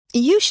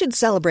You should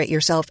celebrate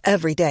yourself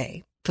every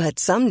day, but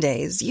some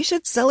days you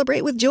should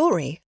celebrate with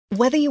jewelry.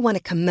 Whether you want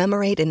to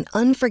commemorate an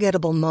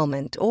unforgettable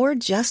moment or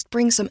just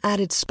bring some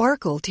added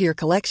sparkle to your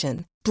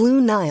collection,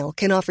 Blue Nile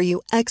can offer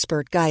you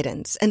expert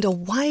guidance and a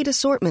wide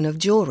assortment of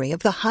jewelry of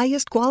the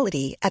highest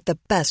quality at the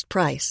best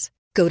price.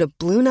 Go to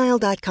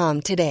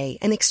BlueNile.com today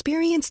and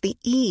experience the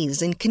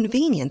ease and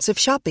convenience of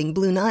shopping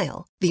Blue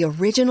Nile, the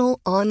original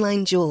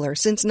online jeweler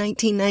since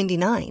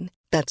 1999.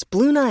 That's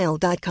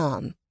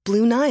BlueNile.com.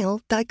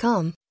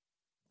 BlueNile.com.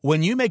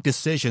 When you make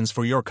decisions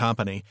for your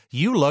company,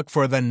 you look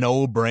for the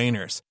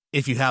no-brainers.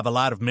 If you have a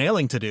lot of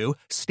mailing to do,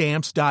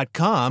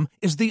 Stamps.com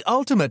is the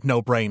ultimate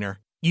no-brainer.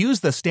 Use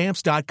the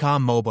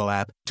Stamps.com mobile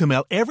app to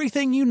mail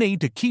everything you need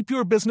to keep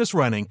your business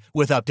running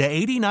with up to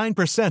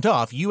 89%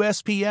 off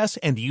USPS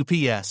and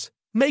UPS.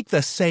 Make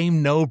the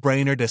same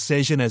no-brainer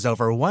decision as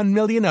over 1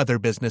 million other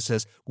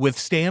businesses with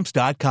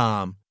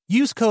Stamps.com.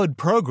 Use code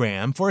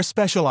PROGRAM for a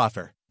special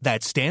offer.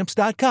 That's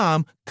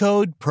Stamps.com,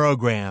 code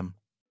PROGRAM.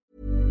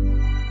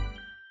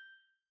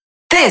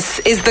 This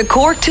is the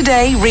Cork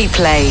Today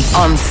replay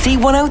on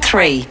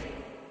C103.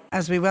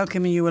 As we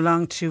welcome you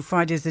along to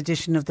Friday's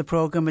edition of the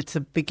programme, it's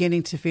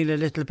beginning to feel a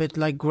little bit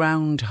like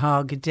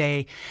Groundhog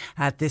Day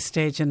at this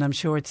stage, and I'm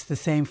sure it's the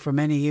same for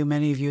many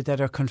of you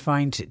that are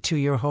confined to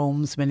your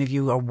homes. Many of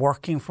you are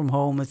working from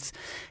home.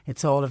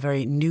 It's all a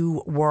very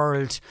new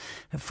world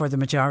for the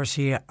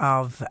majority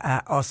of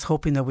us,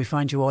 hoping that we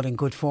find you all in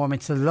good form.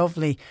 It's a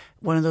lovely,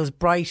 one of those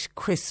bright,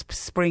 crisp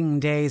spring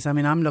days. I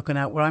mean, I'm looking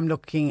at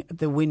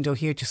the window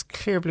here, just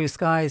clear blue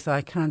skies.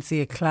 I can't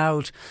see a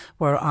cloud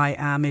where I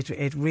am.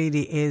 It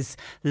really is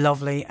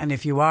lovely. And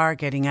if you are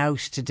getting out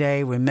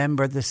today,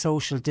 remember the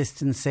social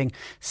distancing.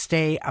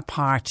 Stay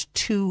apart,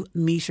 2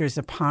 metres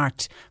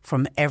apart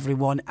from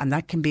everyone. And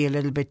that can be a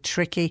little bit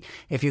tricky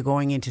if you're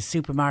going into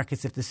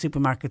supermarkets, if the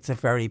supermarkets are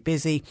very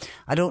busy.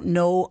 I don't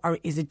know, or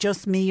is it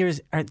just me, or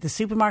are the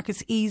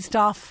supermarkets eased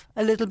off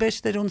a little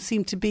bit? They don't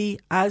seem to be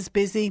as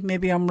busy.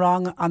 Maybe I'm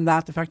wrong on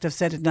that. The fact I've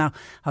said it now,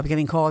 I'll be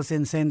getting calls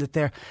in saying that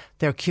they're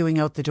queuing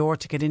out the door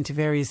to get into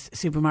various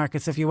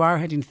supermarkets. If you are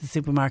heading to the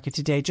supermarket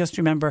today, just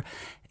remember,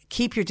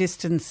 keep your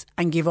distance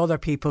and give other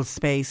people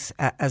space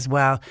as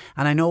well.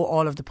 And I know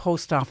all of the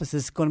post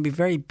offices are going to be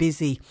very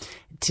busy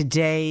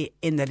today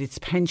in that it's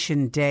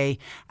pension day,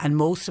 and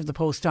most of the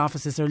post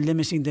offices are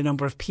limiting the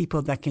number of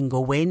people that can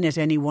go in at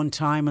any one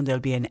time, and there'll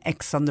be an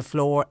X on the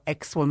floor.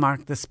 X will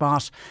mark the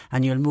spot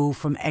and you'll move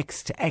from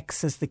X to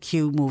X as the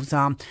queue moves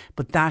on.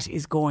 But that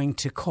is going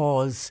to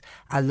cause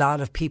a lot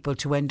of people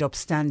to end up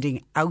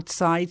standing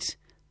outside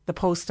the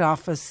post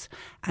office.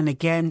 And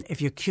again,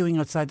 if you're queuing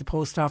outside the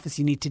post office,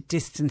 you need to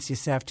distance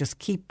yourself. Just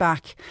keep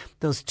back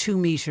those 2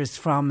 metres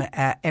from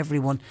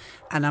everyone.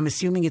 And I'm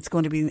assuming it's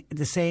going to be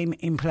the same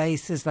in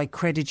places like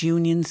credit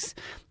unions.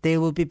 They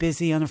will be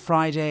busy on a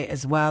Friday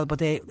as well.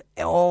 But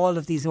all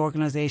of these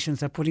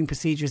organisations are putting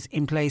procedures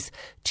in place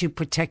to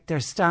protect their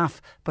staff,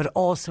 but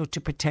also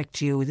to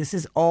protect you. This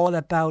is all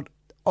about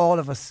all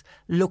of us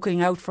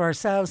looking out for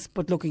ourselves,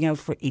 but looking out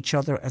for each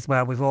other as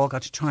well. We've all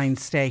got to try and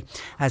stay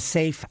as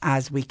safe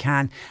as we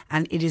can.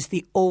 And it is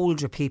the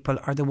older people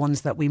are the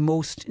ones that we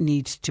most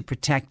need to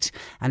protect.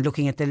 And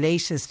looking at the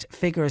latest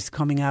figures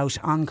coming out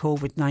on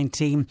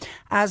COVID-19,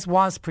 as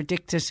was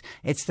predicted,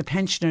 it's the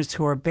pensioners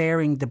who are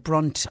bearing the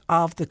brunt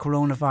of the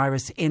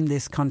coronavirus in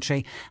this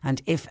country. And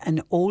if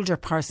an older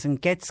person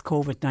gets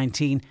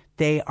COVID-19,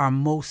 they are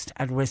most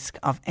at risk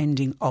of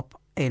ending up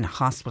in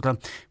hospital.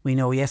 We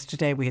know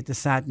yesterday we had the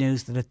sad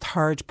news that a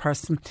third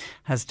person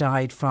has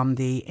died from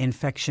the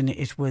infection.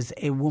 It was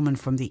a woman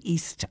from the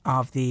east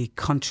of the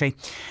country,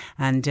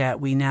 and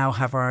we now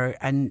have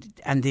and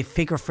the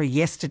figure for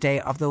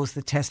yesterday of those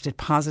that tested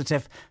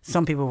positive,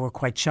 some people were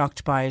quite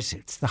shocked by it.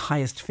 It's the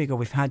highest figure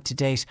we've had to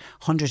date,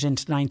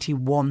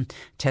 191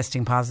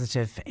 testing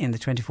positive in the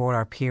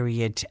 24-hour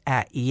period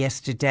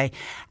yesterday.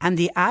 And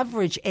the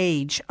average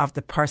age of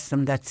the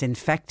person that's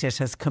infected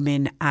has come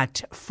in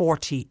at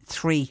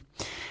 43.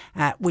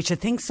 Which I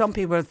think some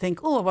people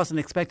think, I wasn't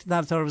expecting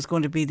that. I thought it was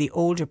going to be the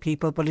older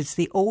people, but it's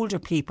the older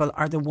people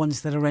are the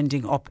ones that are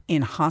ending up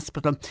in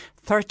hospital.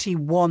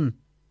 31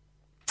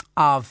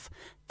 of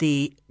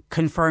the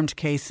confirmed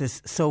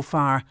cases so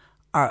far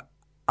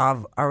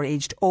are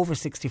aged over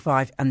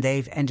 65, and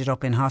they've ended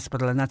up in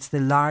hospital, and that's the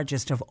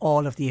largest of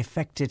all of the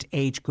affected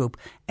age group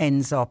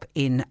ends up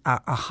in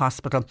a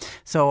hospital.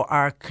 So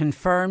our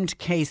confirmed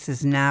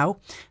cases now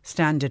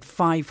stand at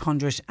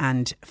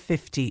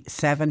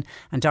 557,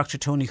 and Dr.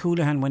 Tony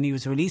Holohan, when he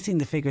was releasing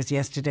the figures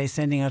yesterday,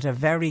 sending out a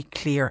very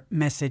clear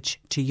message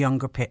to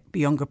younger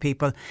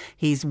people.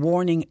 He's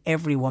warning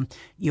everyone,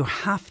 you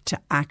have to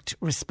act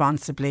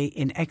responsibly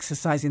in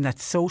exercising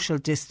that social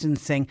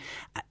distancing.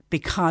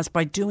 because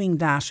by doing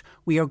that,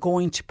 we are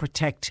going to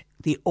protect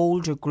the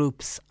older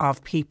groups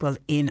of people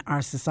in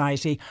our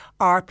society,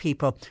 are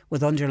people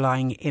with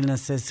underlying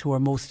illnesses who are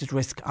most at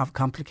risk of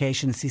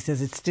complications. He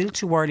says it's still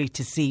too early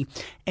to see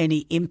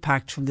any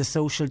impact from the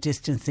social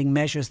distancing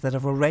measures that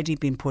have already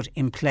been put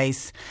in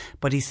place.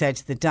 But he said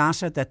the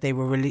data that they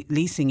were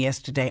releasing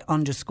yesterday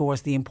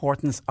underscores the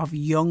importance of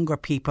younger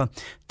people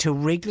to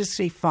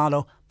rigorously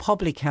follow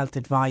public health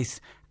advice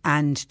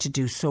and to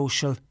do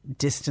social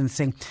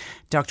distancing.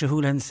 Dr.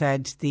 Holohan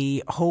said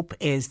the hope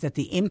is that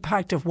the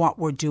impact of what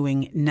we're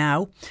doing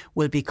now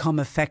will become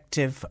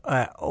effective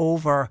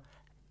over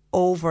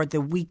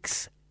the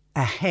weeks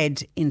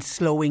ahead in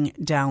slowing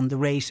down the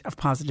rate of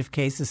positive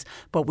cases,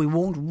 but we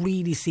won't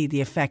really see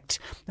the effect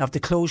of the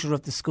closure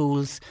of the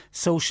schools,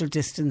 social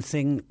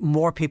distancing,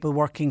 more people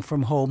working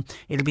from home.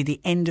 It'll be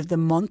the end of the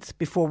month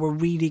before we're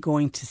really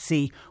going to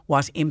see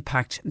what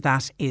impact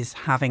that is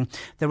having.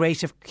 The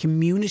rate of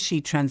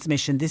community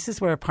transmission, this is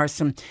where a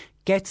person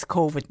gets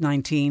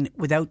COVID-19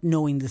 without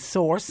knowing the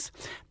source,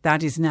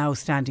 that is now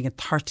standing at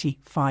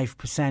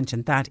 35%,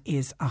 and that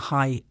is a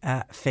high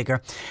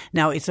figure.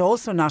 Now, it's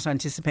also not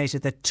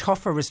anticipated that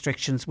tougher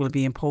restrictions will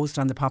be imposed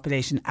on the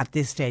population at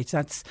this stage.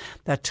 That's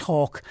the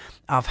talk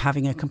of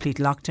having a complete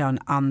lockdown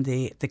on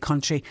the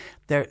country.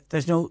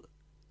 There's no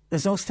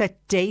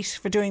set date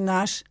for doing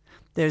that.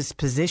 There's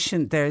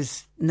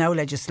now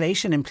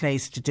legislation in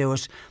place to do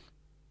it.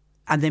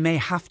 And they may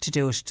have to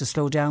do it to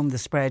slow down the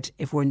spread.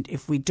 If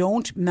we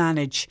don't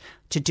manage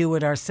to do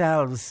it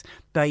ourselves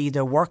by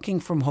either working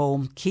from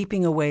home,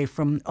 keeping away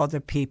from other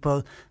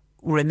people,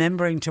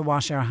 remembering to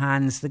wash our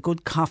hands, the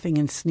good coughing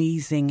and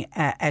sneezing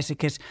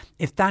etiquette,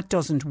 if that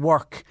doesn't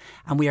work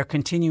and we are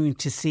continuing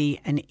to see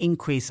an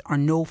increase or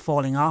no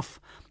falling off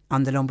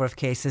on the number of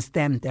cases,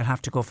 then they'll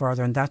have to go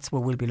further, and that's where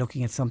we'll be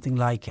looking at something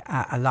like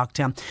a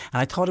lockdown.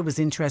 And I thought it was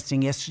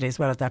interesting yesterday as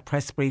well at that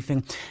press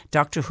briefing,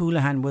 Dr.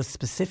 Holohan was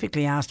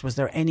specifically asked, was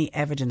there any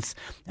evidence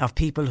of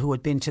people who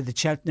had been to the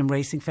Cheltenham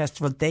Racing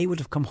Festival? They would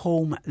have come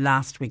home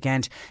last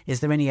weekend. Is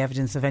there any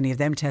evidence of any of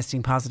them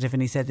testing positive?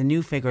 And he said the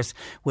new figures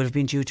would have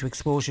been due to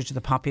exposure to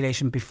the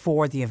population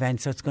before the event,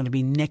 so it's going to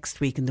be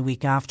next week and the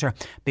week after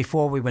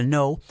before we will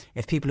know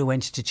if people who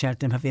went to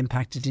Cheltenham have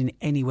impacted in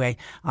any way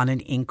on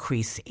an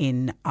increase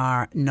in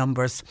our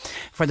numbers.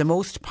 For the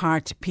most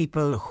part,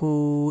 people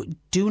who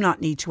do not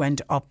need to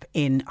end up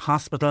in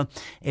hospital,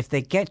 if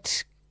they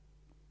get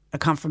a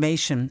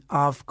confirmation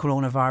of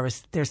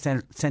coronavirus, they're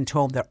sent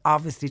home. They're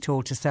obviously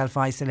told to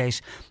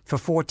self-isolate for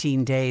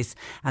 14 days,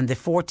 and the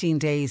 14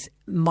 days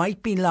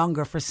might be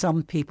longer for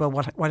some people.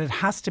 What it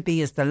has to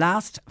be is the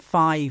last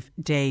 5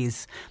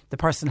 days the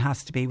person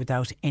has to be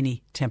without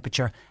any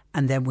temperature,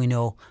 and then we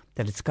know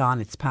that it's gone,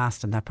 it's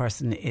passed, and that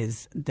person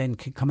can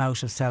come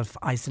out of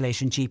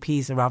self-isolation.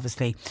 GPs are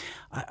obviously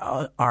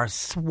are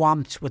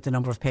swamped with the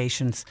number of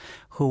patients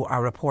who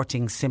are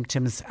reporting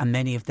symptoms, and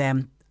many of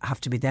them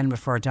have to be then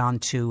referred on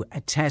to a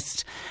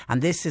test.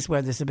 And this is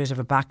where there's a bit of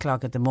a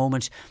backlog at the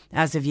moment.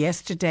 As of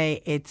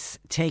yesterday, it's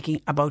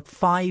taking about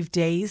 5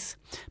 days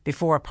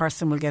before a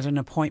person will get an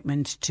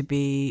appointment to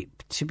be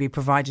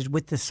provided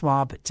with the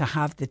swab to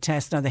have the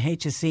test. Now, the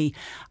HSE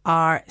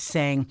are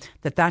saying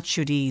that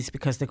should ease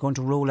because they're going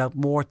to roll out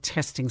more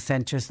testing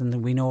centres.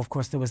 And we know, of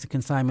course, there was a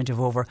consignment of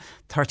over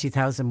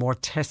 30,000 more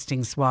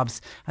testing swabs.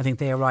 I think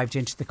they arrived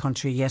into the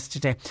country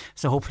yesterday.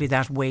 So hopefully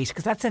that wait,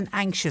 because that's an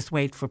anxious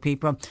wait for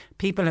people.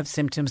 People have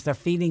symptoms, they're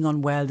feeling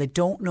unwell, they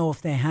don't know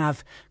if they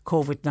have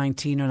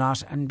COVID-19 or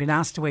not, and been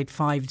asked to wait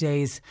 5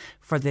 days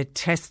for the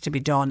test to be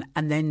done,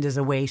 and then there's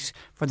a wait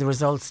for the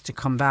results to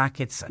come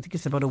back. I think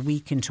it's about a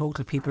week in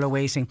total people are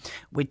waiting,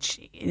 which,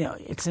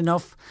 it's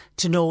enough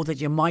to know that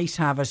you might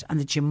have it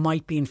and that you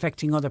might be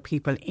infecting other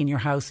people in your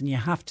house, and you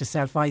have to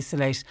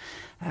self-isolate.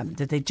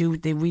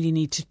 They really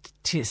need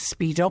to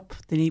speed up.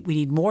 We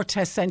need more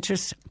test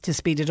centres to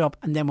speed it up,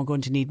 and then we're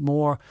going to need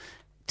more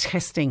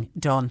testing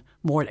done,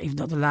 more, even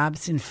though the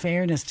labs, in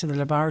fairness to the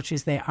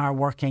laboratories, they are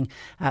working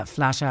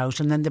flat out.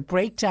 And then the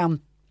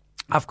breakdown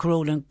of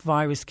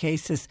coronavirus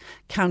cases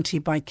county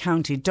by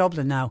county.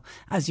 Dublin now,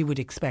 as you would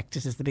expect,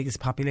 it is the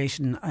biggest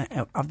population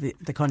of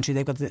the country.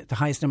 They've got the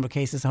highest number of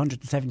cases,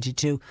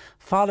 172,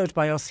 followed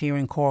by us here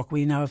in Cork.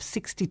 We now have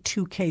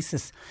 62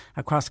 cases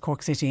across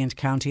Cork City and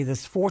County.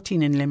 There's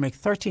 14 in Limerick,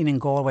 13 in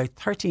Galway,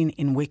 13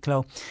 in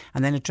Wicklow,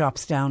 and then it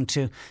drops down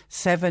to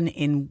 7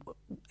 in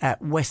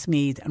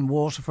Westmeath and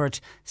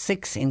Waterford,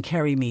 6 in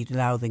Kerrymead,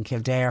 Louth and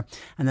Kildare,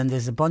 and then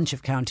there's a bunch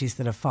of counties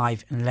that have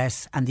 5 and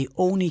less, and the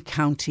only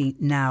county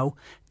now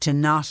to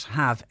not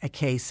have a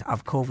case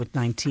of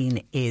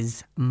COVID-19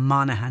 is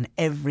Monaghan.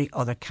 Every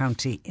other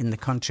county in the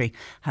country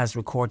has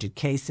recorded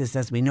cases.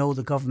 As we know,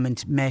 the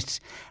government met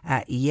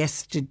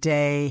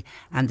yesterday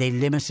and they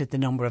limited the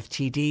number of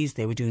TDs.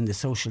 They were doing the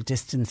social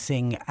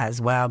distancing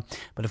as well.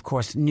 But of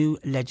course, new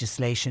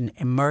legislation,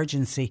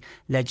 emergency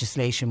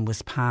legislation,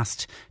 was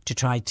passed to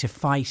try to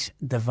fight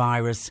the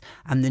virus.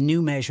 And the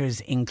new measures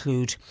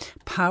include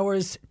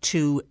powers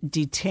to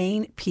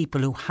detain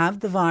people who have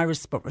the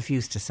virus but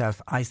refuse to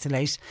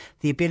self-isolate,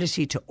 the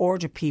ability to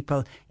order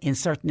people in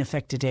certain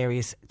affected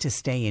areas to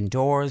stay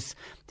indoors.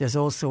 There's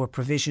also a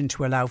provision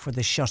to allow for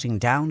the shutting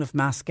down of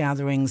mass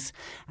gatherings,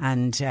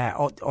 and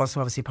also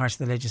obviously part of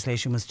the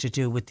legislation was to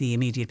do with the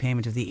immediate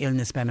payment of the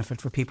illness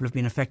benefit for people who've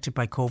been affected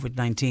by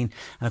COVID-19, and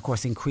of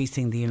course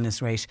increasing the illness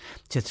rate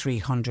to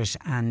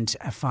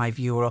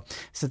 €305.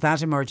 So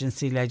that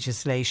emergency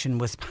legislation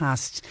was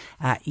passed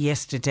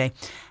yesterday,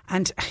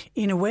 and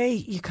in a way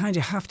you kind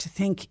of have to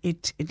think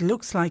it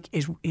looks like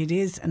it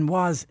is and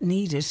was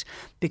needed,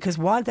 because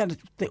while the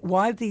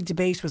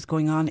debate was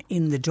going on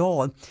in the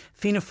Dáil,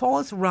 Fianna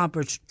Fáil's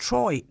Robert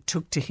Troy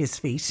took to his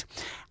feet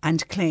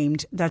and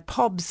claimed that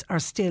pubs are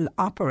still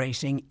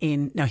operating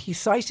now he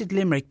cited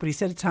Limerick, but he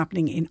said it's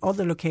happening in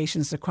other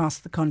locations across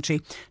the country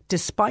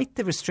despite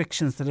the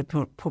restrictions that have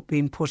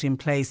been put in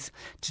place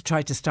to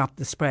try to stop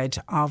the spread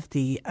of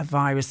the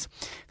virus.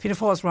 Fianna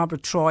Fáil's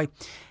Robert Troy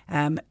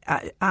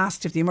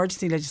asked if the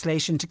emergency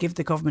legislation to give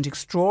the government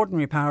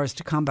extraordinary powers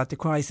to combat the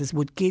crisis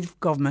would give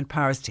government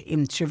powers to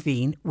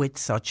intervene with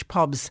such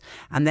pubs.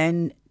 And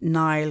then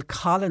Niall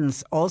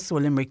Collins, also a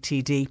Limerick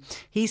TD,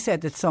 he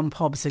said that some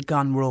pubs had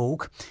gone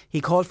rogue. He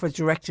called for a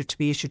directive to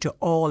be issued to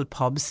all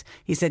pubs.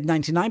 He said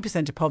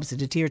 99% of pubs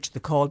had adhered to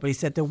the call, but he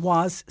said there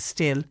was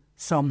still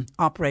some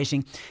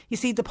operating. You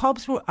see, the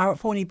pubs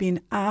have only been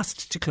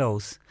asked to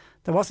close.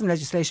 There wasn't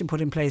legislation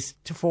put in place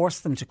to force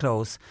them to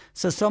close.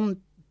 So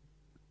some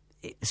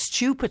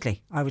stupidly,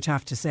 I would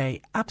have to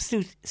say,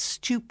 absolute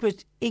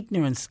stupid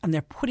ignorance, and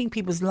they're putting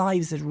people's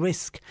lives at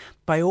risk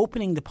by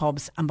opening the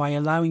pubs and by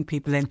allowing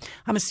people in.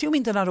 I'm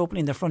assuming they're not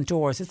opening their front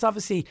doors. It's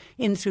obviously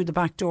in through the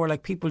back door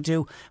like people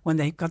do when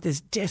they've got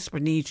this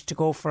desperate need to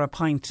go for a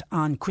pint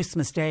on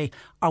Christmas Day,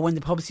 or when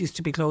the pubs used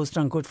to be closed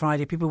on Good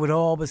Friday. People would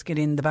always get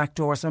in the back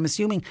door. So I'm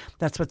assuming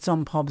that's what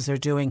some pubs are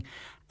doing.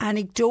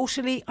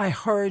 Anecdotally, I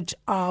heard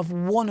of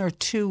one or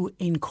two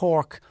in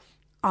Cork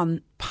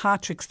on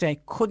Patrick's Day.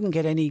 Couldn't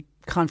get any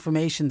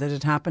confirmation that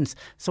it happens.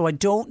 So I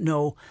don't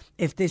know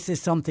if this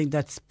is something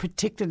that's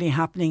particularly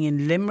happening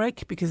in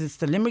Limerick, because it's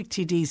the Limerick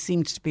TD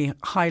seems to be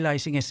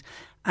highlighting it,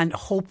 and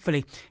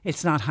hopefully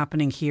it's not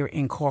happening here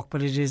in Cork,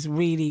 but it is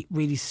really,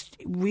 really,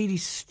 really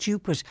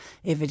stupid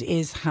if it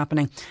is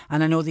happening.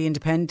 And I know the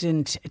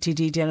independent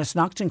TD Dennis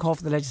Naughton called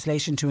for the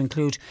legislation to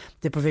include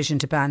the provision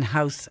to ban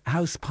house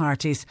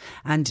parties,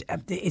 and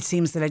it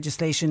seems the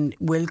legislation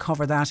will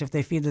cover that if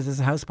they feel that there's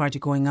a house party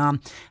going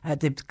on.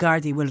 The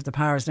Gardaí will have the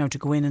powers now to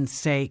go in and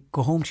say,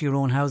 go home to your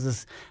own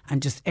houses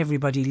and just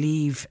everybody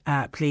leave,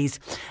 please.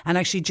 And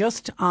actually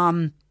just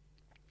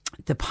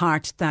the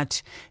part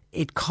that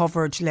it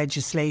covered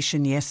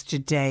legislation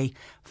yesterday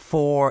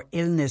for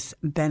illness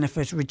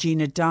benefit.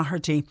 Regina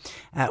Doherty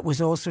was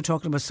also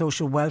talking about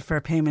social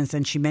welfare payments,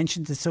 and she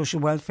mentioned the social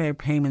welfare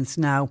payments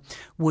now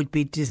would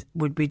be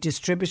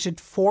distributed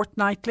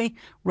fortnightly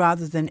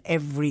rather than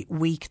every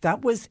week.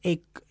 That was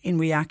in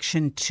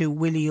reaction to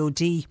Willie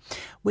O'Dea.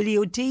 Willie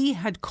O'Dea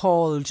had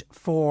called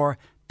for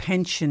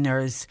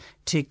pensioners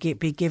to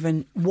be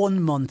given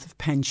 1 month of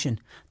pension,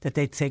 that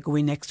they'd say go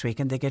in next week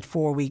and they get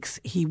 4 weeks.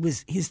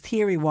 His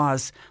theory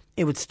was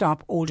it would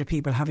stop older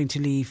people having to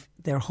leave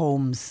their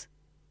homes,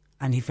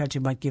 and he felt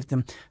it might give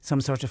them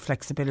some sort of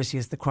flexibility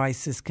as the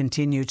crisis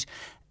continued.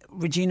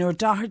 Regina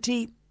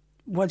O'Doherty,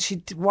 well,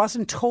 she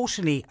wasn't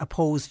totally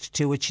opposed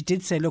to it. She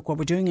did say, look, what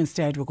we're doing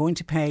instead, we're going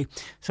to pay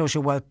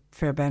social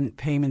welfare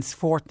payments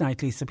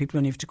fortnightly, so people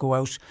don't have to go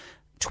out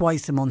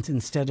twice a month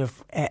instead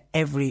of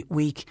every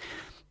week.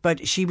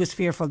 But she was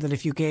fearful that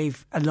if you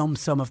gave a lump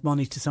sum of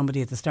money to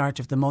somebody at the start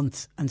of the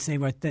month and say,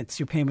 right, that's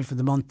your payment for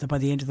the month, that by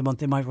the end of the month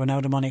they might run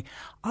out of money.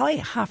 I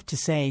have to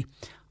say,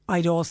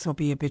 I'd also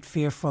be a bit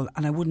fearful,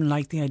 and I wouldn't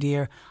like the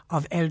idea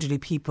of elderly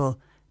people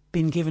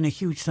being given a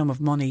huge sum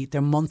of money, their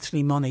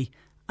monthly money,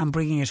 and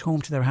bringing it home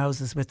to their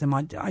houses with them.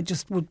 I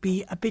just would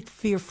be a bit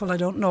fearful. I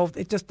don't know.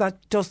 That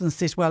doesn't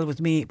sit well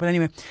with me. But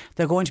anyway,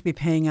 they're going to be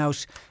paying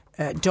out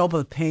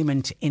double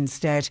payment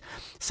instead.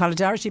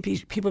 Solidarity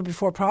People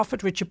Before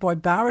Profit, Richard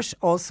Boyd Barrett,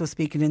 also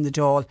speaking in the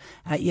Dáil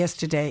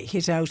yesterday,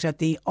 hit out at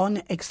the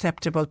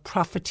unacceptable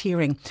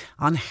profiteering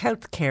on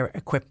healthcare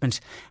equipment,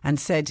 and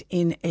said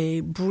in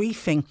a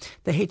briefing,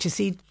 the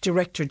HSE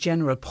Director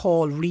General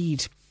Paul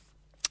Reid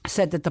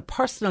said that the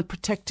personal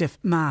protective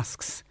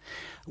masks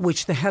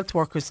which the health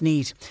workers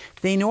need,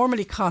 they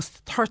normally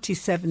cost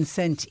 37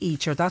 cents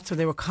each, or that's what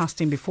they were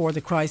costing before the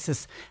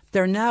crisis.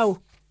 They're now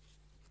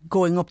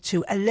going up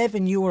to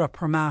 €11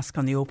 per mask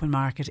on the open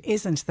market.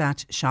 Isn't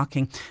that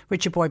shocking?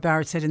 Richard Boyd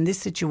Barrett said in this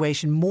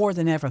situation, more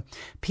than ever,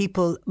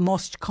 people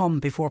must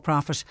come before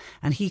profit,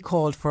 and he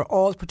called for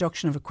all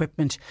production of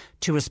equipment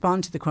to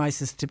respond to the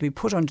crisis to be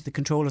put under the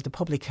control of the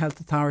public health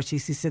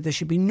authorities. He said there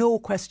should be no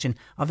question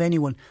of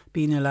anyone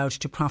being allowed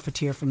to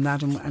profiteer from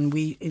that, and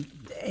we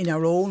in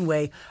our own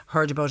way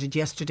heard about it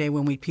yesterday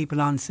when we had people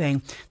on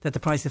saying that the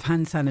price of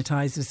hand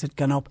sanitisers had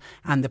gone up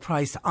and the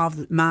price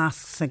of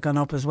masks had gone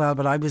up as well.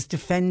 But I was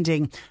defending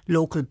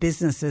local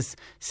businesses,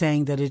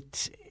 saying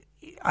that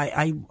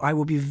I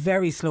would be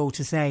very slow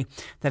to say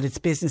that it's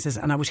businesses,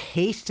 and I would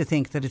hate to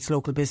think that it's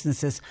local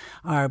businesses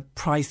are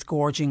price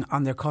gorging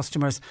on their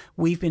customers.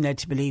 We've been led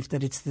to believe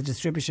that it's the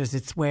distributors.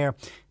 It's where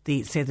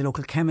the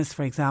local chemists,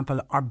 for example,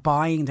 are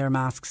buying their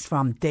masks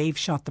from. They've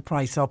shot the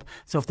price up.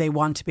 So if they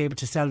want to be able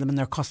to sell them and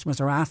their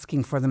customers are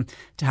asking for them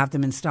to have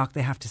them in stock,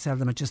 they have to sell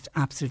them at just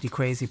absolutely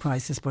crazy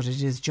prices. But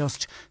it is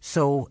just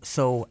so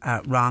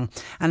wrong.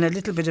 And a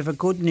little bit of a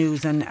good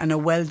news and a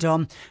well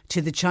done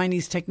to the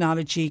Chinese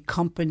technology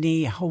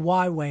company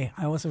Huawei.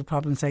 I also have a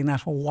problem saying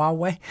that,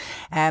 Huawei.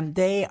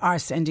 They are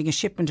sending a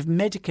shipment of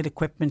medical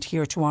equipment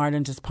here to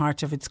Ireland as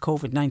part of its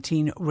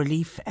COVID-19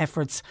 relief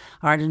efforts.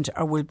 Ireland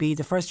will be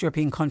the first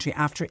European country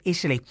after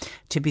Italy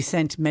to be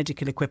sent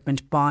medical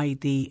equipment by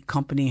the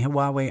company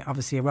Huawei.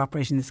 Obviously, are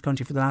operating in this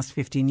country for the last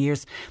 15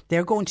 years.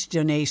 They're going to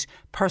donate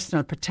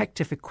personal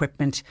protective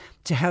equipment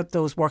to help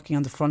those working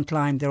on the front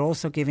line. They're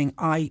also giving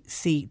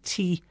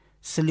ICT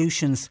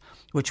solutions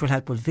which will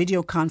help with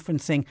video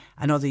conferencing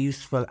and other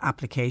useful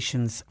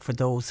applications for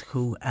those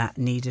who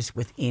need it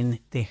within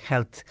the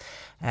health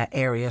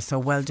area. So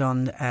well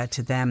done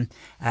to them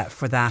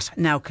for that.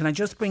 Now, can I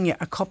just bring you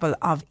a couple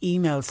of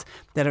emails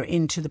that are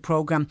into the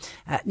programme?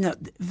 Now,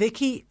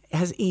 Vicky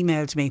has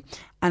emailed me,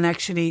 and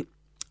actually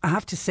I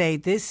have to say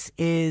this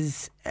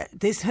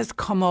has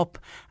come up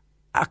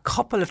a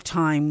couple of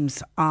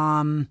times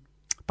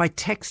by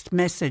text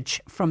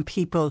message from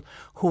people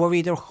who are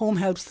either home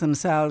helps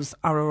themselves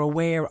or are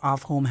aware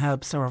of home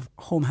helps or of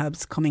home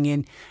helps coming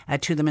in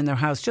to them in their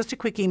house. Just a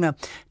quick email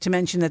to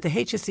mention that the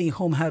HSE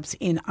home helps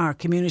in our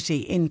community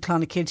in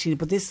Clonakilty,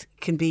 but this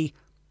can be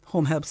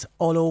home helps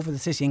all over the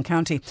city and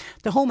county.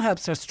 The home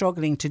helps are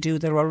struggling to do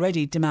their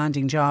already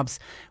demanding jobs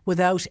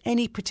without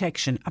any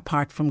protection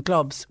apart from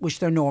gloves, which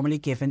they're normally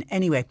given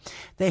anyway.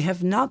 They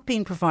have not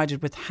been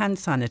provided with hand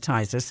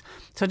sanitisers,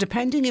 so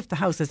depending if the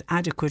house has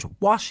adequate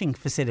washing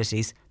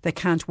facilities, they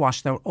can't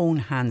wash their own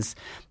hands.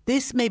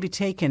 This may be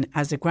taken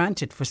as a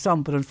granted for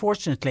some, but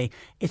unfortunately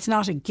it's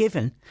not a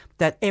given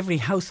that every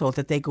household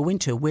that they go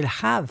into will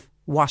have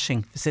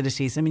washing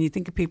facilities. I mean, you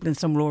think of people in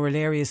some rural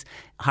areas,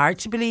 hard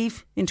to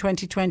believe in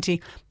 2020,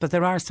 but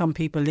there are some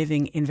people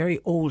living in very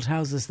old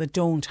houses that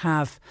don't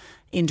have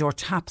indoor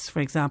taps, for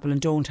example, and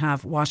don't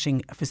have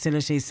washing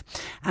facilities.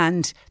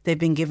 And they've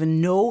been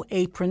given no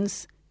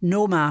aprons,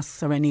 no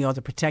masks or any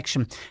other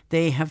protection.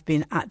 They have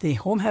been at the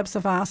home helps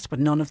have asked, but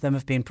none of them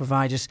have been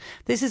provided.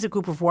 This is a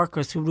group of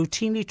workers who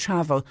routinely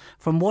travel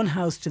from one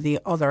house to the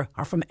other,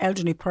 or from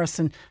elderly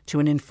person to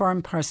an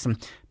infirm person.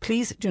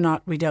 Please do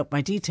not read out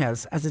my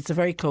details, as it's a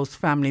very close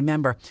family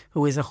member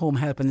who is a home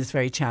help in this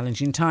very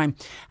challenging time.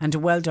 And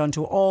well done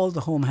to all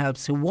the home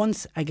helps who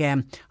once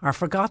again are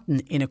forgotten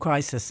in a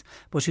crisis,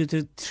 but who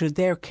through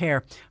their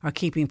care are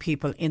keeping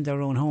people in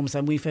their own homes.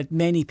 And we've had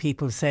many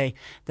people say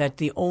that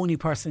the only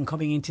person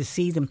coming in to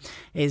see them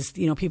is,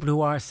 people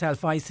who are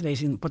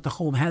self-isolating, but the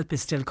home help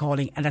is still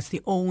calling, and that's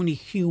the only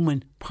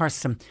human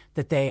person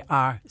that they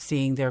are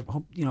seeing. They're,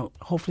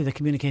 hopefully they're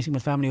communicating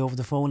with family over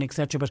the phone,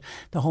 etc. But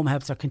the home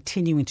helps are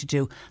continuing to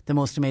do the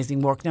most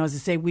amazing work. Now, as I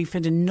say, we've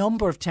had a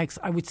number of texts,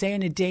 I would say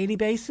on a daily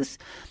basis.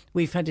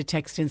 We've had a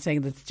text in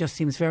saying that it just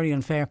seems very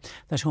unfair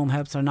that home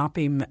helps are not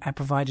being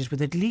provided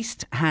with at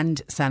least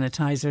hand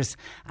sanitisers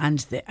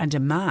and a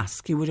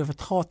mask. You would have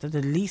thought that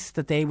at least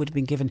that they would have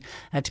been given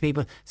to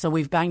people. So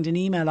we've banged an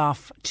email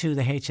off to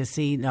the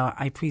HSE. Now,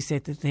 I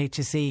appreciate that the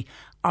HSE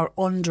are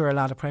under a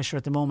lot of pressure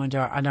at the moment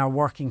and are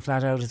working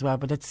flat out as well.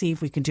 But let's see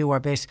if we can do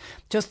our bit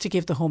just to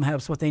give the home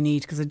helps what they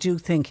need, because I do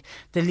think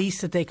the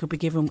least that they could be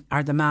given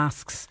are the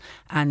masks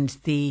and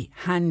the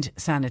hand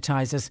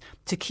sanitisers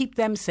to keep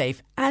them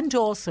safe, and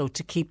also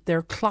to keep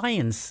their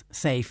clients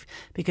safe,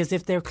 because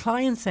if their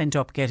clients end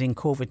up getting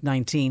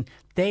COVID-19,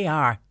 they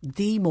are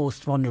the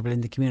most vulnerable in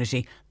the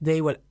community.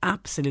 They will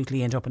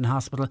absolutely end up in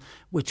hospital,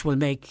 which will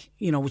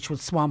which will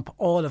swamp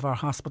all of our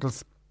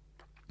hospitals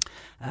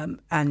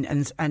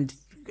and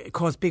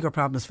cause bigger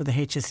problems for the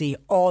HSE,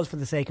 all for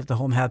the sake of the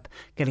home help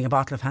getting a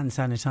bottle of hand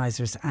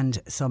sanitisers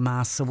and some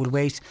masks. So we'll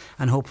wait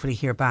and hopefully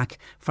hear back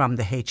from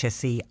the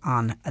HSE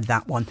on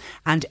that one.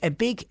 And a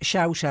big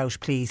shout out,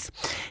 please,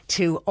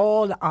 to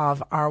all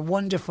of our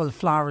wonderful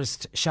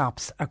florist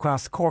shops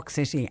across Cork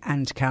City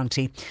and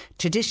County.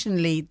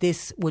 Traditionally,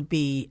 this would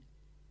be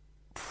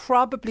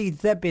probably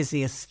the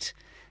busiest,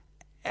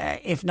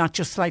 if not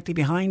just slightly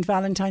behind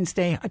Valentine's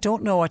Day. I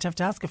don't know. I'd have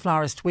to ask a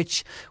florist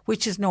which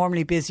is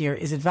normally busier.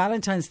 Is it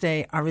Valentine's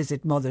Day or is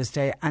it Mother's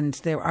Day? And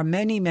there are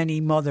many, many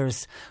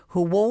mothers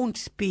who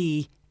won't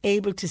be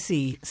able to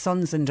see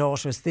sons and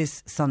daughters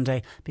this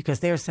Sunday because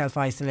they're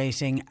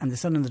self-isolating, and the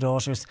son and the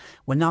daughters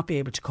will not be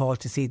able to call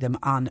to see them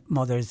on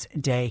Mother's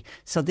Day.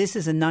 So this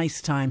is a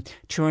nice time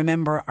to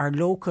remember our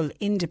local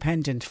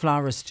independent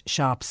florist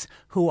shops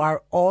who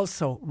are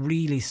also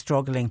really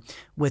struggling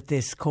with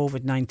this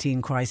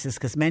COVID-19 crisis,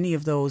 because many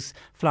of those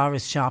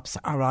florist shops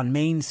are on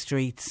main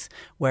streets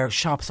where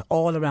shops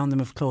all around them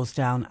have closed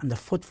down, and the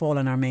footfall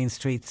on our main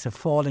streets have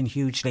fallen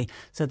hugely.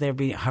 So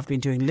they have been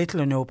doing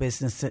little or no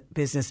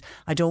business.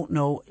 I don't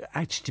know,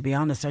 actually, to be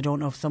honest, I don't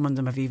know if some of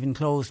them have even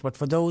closed, but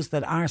for those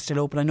that are still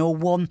open, I know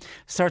one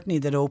certainly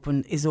that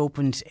opened is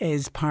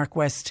Park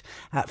West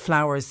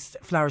flower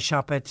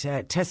shop at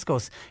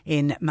Tesco's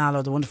in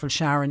Mallow. The wonderful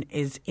Sharon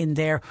is in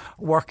there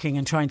working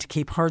and trying to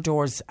keep her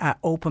doors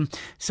open.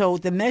 So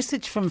the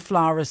message from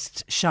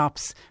florist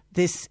shops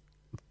this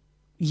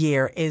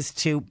year is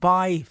to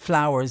buy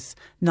flowers,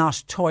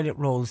 not toilet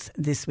rolls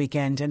this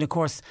weekend. And of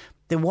course,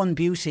 the one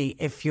beauty,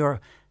 if your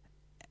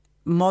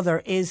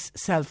mother is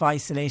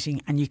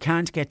self-isolating and you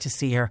can't get to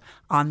see her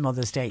on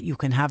Mother's Day, you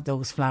can have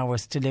those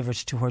flowers delivered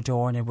to her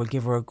door, and it will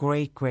give her a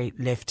great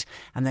lift,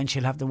 and then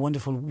she'll have the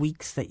wonderful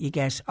weeks that you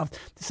get of.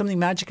 There's something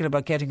magical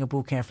about getting a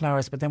bouquet of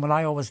flowers, but then what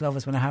I always love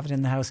is when I have it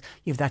in the house,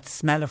 you have that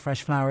smell of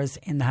fresh flowers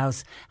in the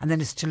house, and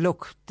then it's to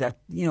look that,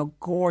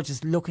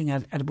 gorgeous looking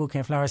at a bouquet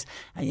of flowers,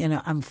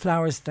 and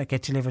flowers that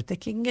get delivered, you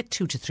can get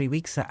 2 to 3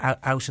 weeks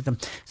out of them.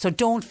 So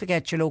don't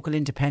forget your local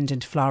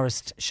independent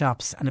florist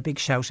shops, and a big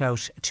shout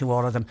out to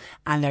all of them.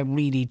 And I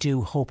really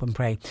do hope and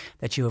pray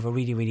that you have a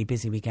really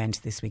busy weekend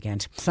this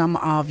weekend. Some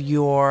of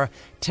your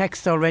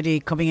texts already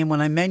coming in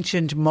when I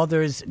mentioned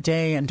Mother's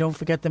Day, and don't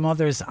forget the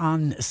mothers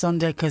on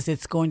Sunday, because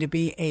it's going to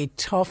be a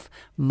tough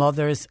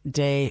Mother's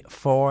Day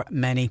for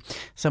many.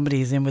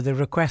 Somebody is in with a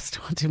request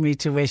wanting me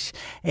to wish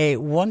a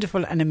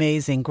wonderful and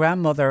amazing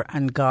grandmother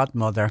and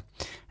godmother,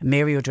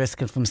 Mary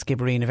O'Driscoll from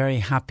Skibbereen, a very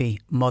happy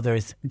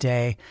Mother's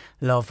Day.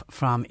 Love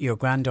from your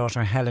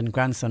granddaughter Helen,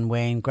 grandson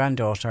Wayne,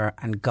 granddaughter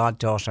and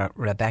goddaughter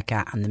Rebecca.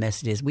 And the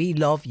message is, we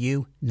love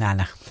you,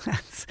 Nana.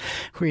 That's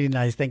really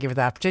nice. Thank you for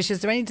that. Patricia,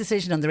 is there any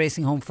decision on the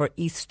Racing Home for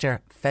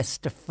Easter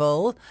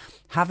Festival?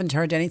 Haven't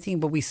heard anything,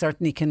 but we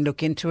certainly can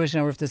look into it.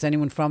 Or if there's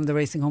anyone from the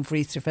Racing Home for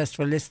Easter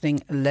Festival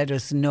listening, let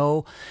us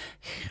know.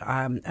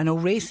 I know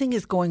racing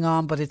is going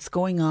on, but it's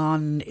going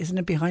on, isn't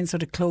it, behind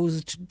sort of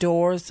closed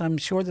doors? I'm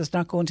sure there's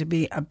not going to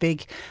be a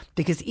big,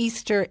 because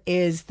Easter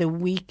is the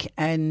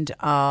weekend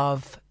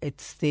of,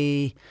 it's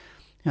the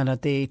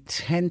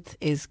 10th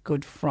is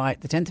Good Friday.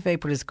 The 10th of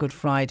April is Good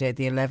Friday.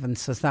 The 11th,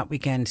 so it's that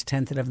weekend,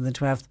 10th, 11th and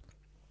 12th.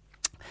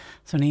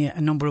 It's only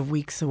a number of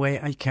weeks away.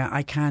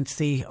 I can't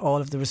see all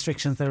of the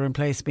restrictions that are in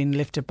place being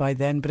lifted by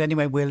then. But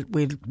anyway, we'll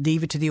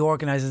leave it to the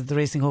organisers of the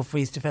Racing Home for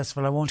Easter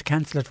Festival. I won't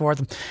cancel it for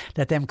them.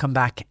 Let them come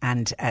back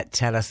and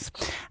tell us.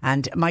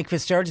 And Mike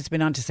Fitzgerald has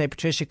been on to say,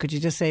 Patricia, could you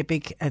just say a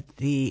big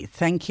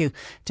thank you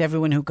to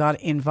everyone who got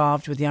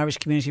involved with the Irish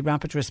Community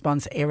Rapid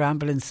Response Air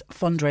Ambulance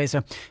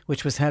fundraiser,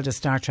 which was held at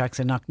Star Tracks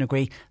in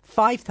Knocknagree.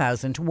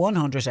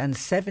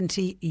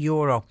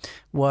 €5,170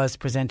 was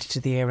presented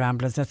to the Air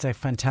Ambulance. That's a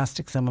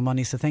fantastic sum of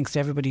money. So thanks to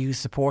everybody who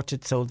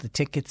supported, sold the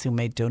tickets, who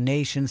made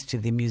donations, to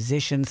the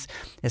musicians,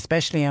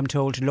 especially, I'm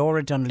told,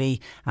 Laura Dunlea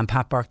and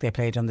Pat Burke. They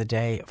played on the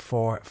day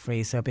for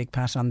free. So a big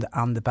pat on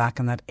the back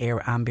on that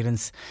Air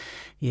Ambulance.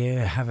 You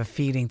have a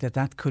feeling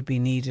that could be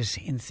needed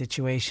in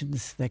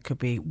situations that could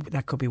be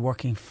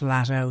working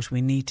flat out.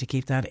 We need to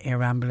keep that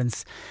Air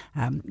Ambulance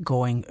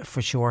going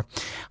for sure.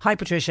 Hi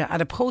Patricia,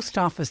 at a post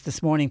office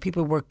this morning,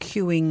 people were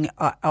queuing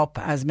up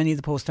as many of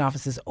the post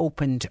offices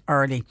opened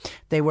early.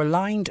 They were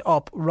lined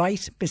up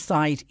right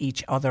beside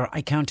each other.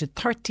 I counted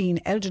 13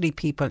 elderly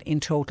people in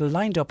total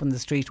lined up on the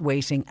street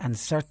waiting, and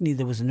certainly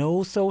there was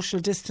no social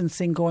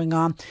distancing going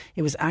on.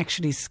 It was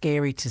actually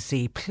scary to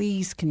see.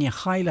 Please, can you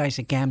highlight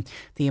again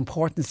the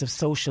importance of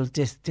social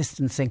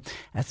distancing,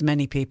 as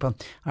many people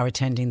are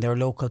attending their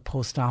local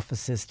post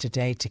offices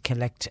today to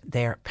collect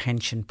their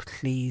pension.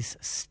 Please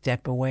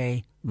step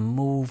away.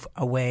 Move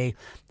away.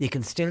 You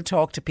can still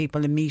talk to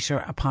people a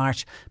metre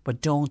apart,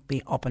 but don't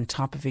be up on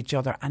top of each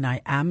other. And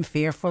I am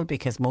fearful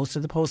because most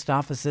of the post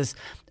offices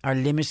are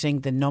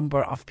limiting the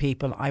number of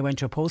people. I went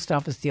to a post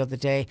office the other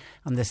day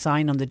and the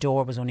sign on the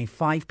door was only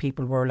 5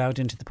 people were allowed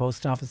into the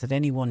post office at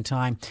any one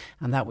time,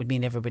 and that would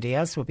mean everybody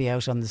else would be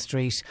out on the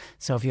street.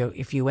 So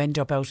if you end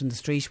up out on the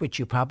street, which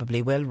you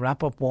probably will,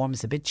 wrap up warm,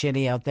 it's a bit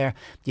chilly out there,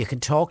 you can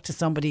talk to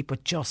somebody,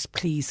 but just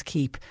please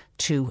keep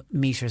 2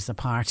 metres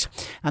apart.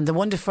 And the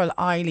wonderful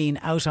Eileen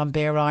out on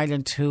Bear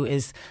Island, who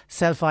is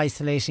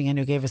self-isolating and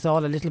who gave us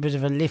all a little bit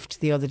of a lift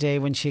the other day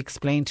when she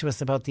explained to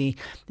us about the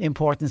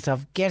importance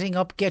of getting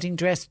up, getting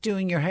dressed,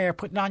 doing your hair,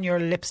 putting on your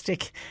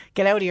lipstick,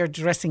 get out of your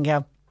dressing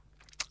gown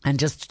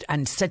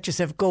and set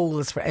yourself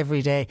goals for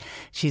every day.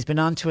 She's been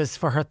on to us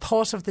for her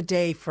thought of the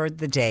day for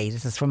the day.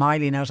 This is from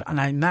Eileen out, and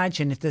I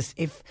imagine if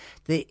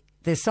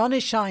the sun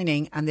is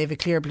shining and they have a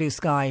clear blue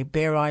sky,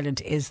 Bear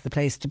Island is the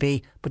place to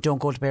be. But don't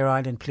go to Bear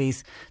Island,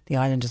 please. The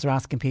islanders are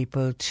asking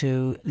people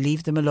to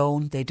leave them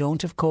alone. They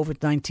don't have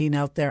COVID-19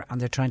 out there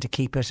and they're trying to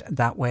keep it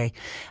that way.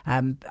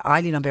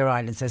 Eileen on Bear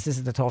Island says, this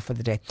is the thought for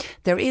the day.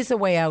 There is a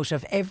way out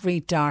of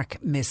every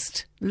dark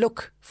mist.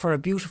 Look for a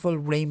beautiful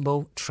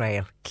rainbow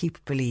trail.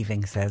 Keep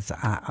believing, says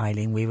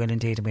Eileen. We will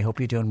indeed, and we hope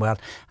you're doing well.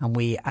 And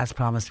we, as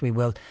promised, we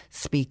will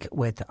speak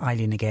with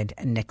Eileen again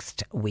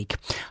next week.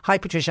 Hi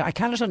Patricia, I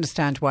cannot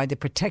understand why the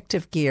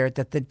protective gear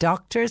that the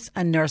doctors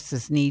and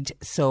nurses need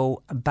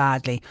so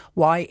badly,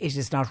 why it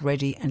is not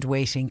ready and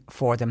waiting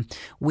for them.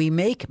 We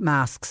make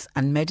masks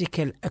and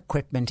medical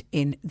equipment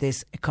in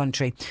this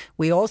country.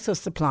 We also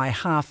supply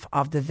half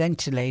of the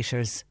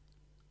ventilators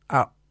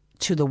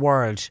to the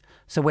world.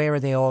 So where are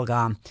they all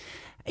gone?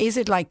 Is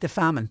it like the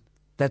famine,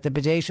 that the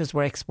potatoes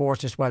were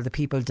exported while the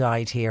people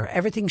died here?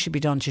 Everything should be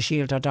done to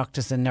shield our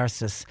doctors and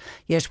nurses.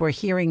 Yet we're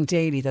hearing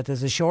daily that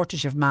there's a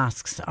shortage of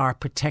masks or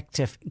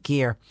protective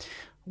gear.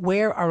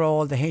 Where are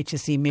all the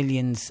HSE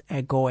millions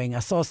going? I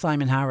saw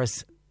Simon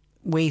Harris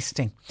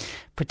wasting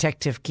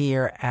protective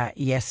gear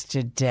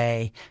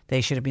yesterday.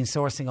 They should have been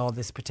sourcing all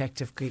this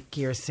protective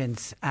gear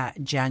since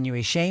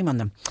January. Shame on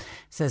them,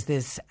 says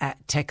this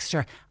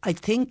texter. I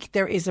think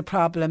there is a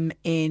problem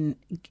in,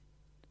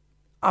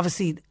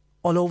 obviously,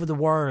 all over the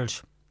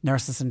world.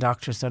 Nurses and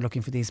doctors are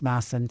looking for these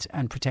masks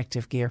and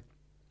protective gear.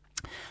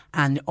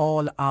 And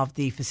all of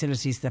the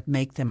facilities that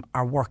make them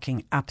are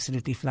working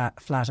absolutely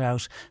flat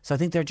out. So I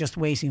think they're just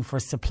waiting for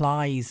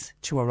supplies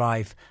to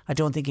arrive. I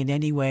don't think in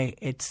any way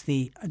I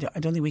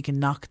don't think we can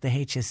knock the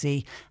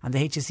HSE, and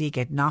the HSE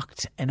get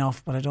knocked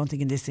enough, but I don't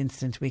think in this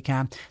instance we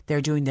can.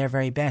 They're doing their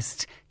very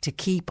best to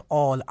keep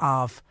all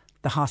of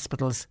the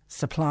hospitals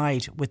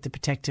supplied with the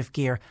protective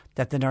gear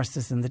that the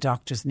nurses and the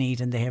doctors need,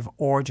 and they have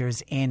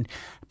orders in.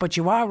 But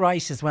you are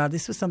right as well.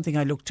 This was something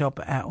I looked up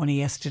only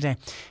yesterday.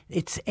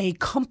 It's a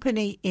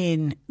company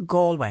in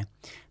Galway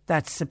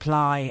that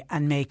supply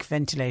and make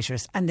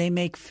ventilators, and they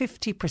make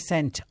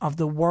 50% of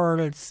the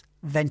world's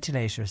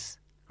ventilators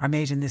are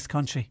made in this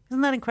country.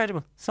 Isn't that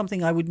incredible?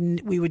 Something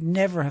we would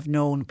never have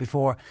known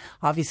before.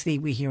 Obviously,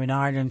 we here in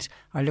Ireland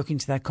are looking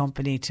to that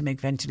company to make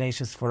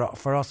ventilators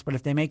for us. But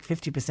if they make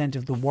 50%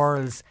 of the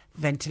world's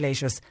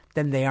ventilators,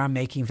 then they are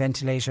making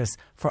ventilators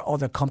for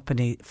other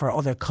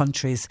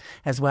countries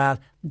as well.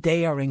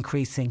 They are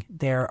increasing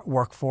their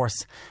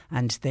workforce,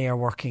 and they are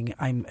working,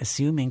 I'm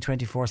assuming,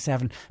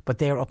 24/7, but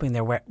they're upping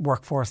their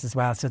workforce as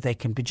well, so they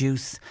can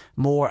produce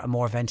more and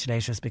more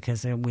ventilators,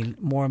 because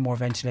more and more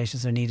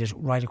ventilators are needed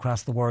right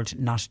across the world,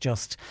 not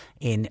just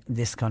in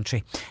this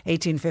country.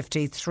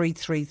 1850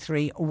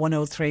 333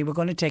 103. We're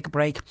going to take a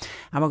break,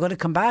 and we're going to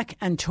come back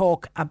and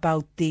talk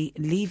about the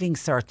Leaving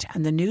Cert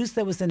and the news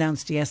that was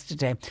announced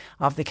yesterday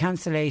of the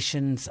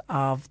cancellations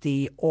of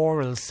the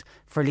orals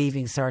for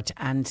Leaving Cert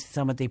and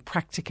some of the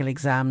practical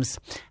exams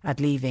at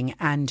Leaving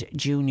and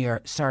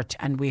Junior Cert.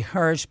 And we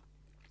heard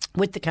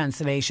with the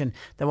cancellation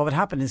that what would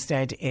happen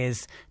instead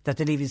is that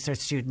the Leaving Cert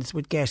students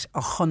would get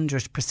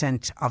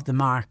 100% of the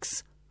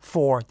marks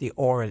for the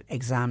oral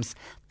exams.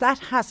 That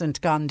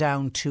hasn't gone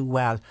down too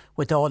well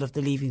with all of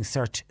the Leaving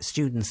Cert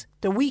students.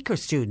 The weaker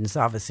students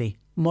obviously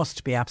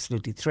must be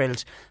absolutely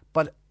thrilled,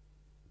 but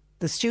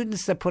the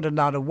students that put a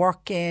lot of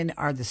work in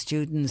are the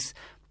students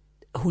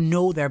who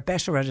know they're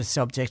better at a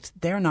subject.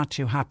 They're not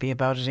too happy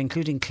about it,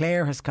 including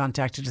Claire has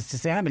contacted us to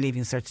say, I'm a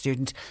Leaving Cert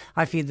student.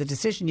 I feel the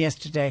decision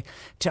yesterday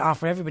to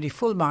offer everybody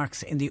full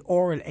marks in the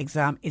oral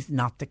exam is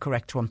not the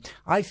correct one.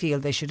 I feel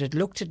they should have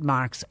looked at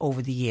marks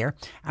over the year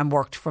and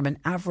worked from an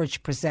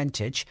average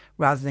percentage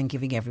rather than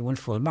giving everyone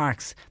full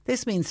marks.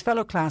 This means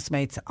fellow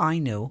classmates I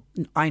know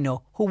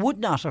who would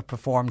not have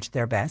performed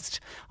their best,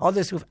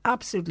 others who have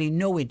absolutely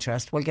no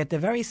interest, will get the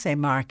very same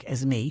mark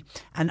as me,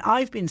 and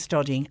I've been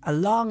studying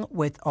along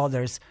with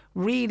others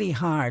really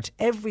hard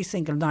every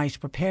single night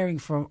preparing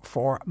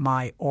for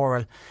my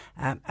oral,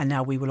 and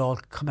now we will all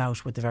come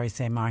out with the very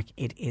same mark.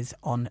 It is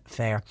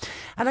unfair.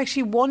 And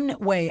actually one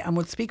way, and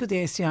we'll speak with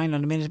the ASTI in a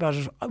minute about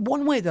it,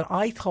 one way that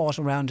I thought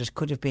around it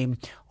could have been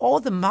all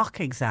the mock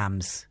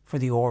exams for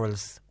the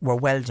orals were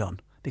well done,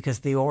 because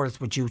the orals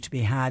were due to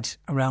be had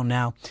around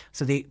now,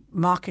 so the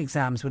mock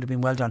exams would have been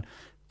well done.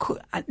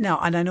 Now,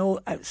 and I know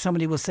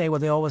somebody will say,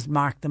 well, they always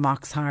mark the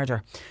mocks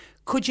harder.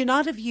 Could you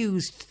not have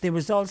used the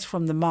results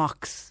from the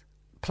mocks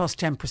plus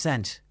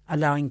 10%,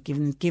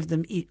 give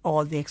them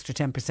all the extra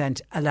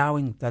 10%,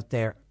 allowing that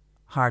they're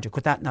harder?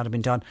 Could that not have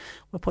been done?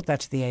 We'll put that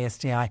to the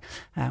ASTI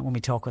when we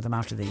talk with them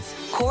after these.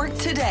 Cork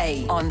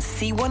Today on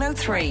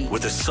C103.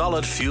 With a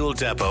solid fuel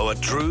depot at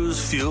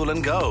Drew's Fuel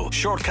and Go,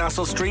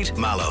 Shortcastle Street,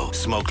 Mallow.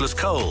 Smokeless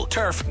coal,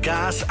 turf,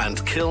 gas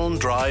and kiln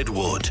dried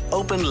wood.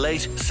 Open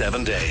late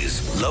 7 days.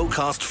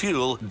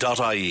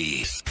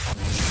 Lowcostfuel.ie.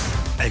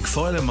 Ag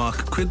fáil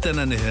amach cuid den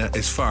anithe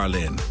is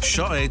fearlín.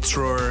 Seo é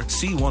trúr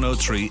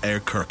C103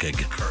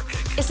 Kirkig.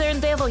 Is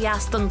an débh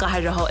jastan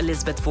gaiireth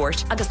Elizabeth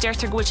Fort, agus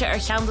deirtar goilte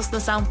cheandas na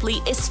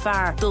samplaí is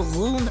fearr do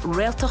rún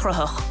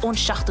réaltathrathach ón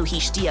seachtú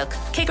hístíag.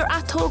 Cé gur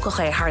atógach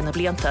é thar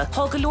blianta,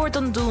 thá go leor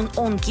don dún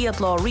ón giad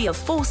lá riamh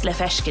fós le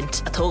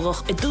feiscint,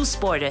 atógach I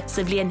dúspóide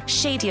sa bhliain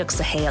séideag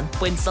sa héan.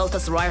 Buin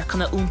saltas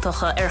raircanna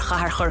úntacha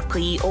chahar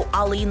chorcaí ó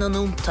alí na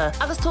núnta,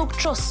 agus tóg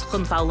tros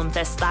chun fálam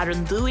fest dar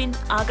an dúin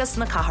agus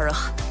na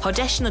caharach.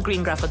 Na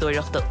Green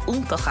Grafadúireach de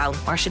úntachán,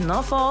 mar sin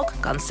ná fág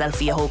gan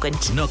selfie a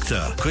hógant.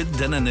 Nukta, cuid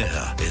den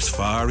anithe is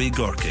fearr I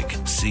Gorkig,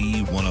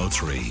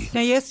 C103.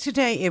 Now,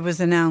 yesterday it was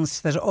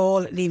announced that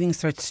all Leaving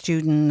Cert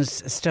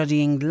students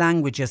studying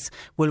languages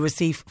will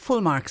receive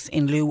full marks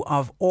in lieu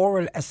of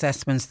oral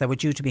assessments that were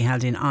due to be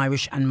held in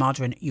Irish and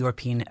modern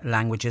European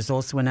languages.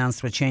 Also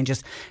announced were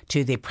changes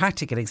to the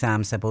practical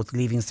exams at both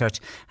Leaving Cert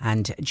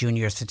and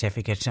Junior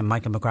Certificate. And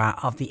Michael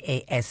McGrath of the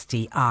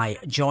ASTI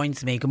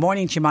joins me. Good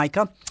morning to you,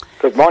 Michael.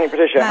 Good morning.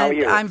 Patricia. How are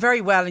you? I'm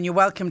very well, and you're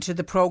welcome to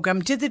the programme.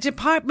 Did the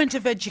Department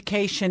of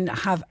Education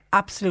have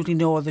absolutely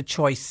no other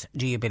choice,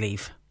 do you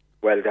believe?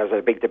 Well, there's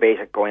a big debate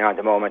going on at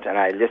the moment, and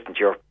I listened to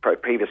your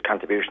previous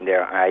contribution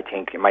there, and I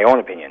think, in my own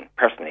opinion,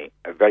 personally,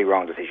 a very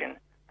wrong decision.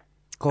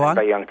 Go on.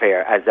 Very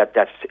unfair, as that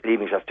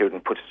leaving cert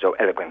student puts it so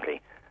eloquently.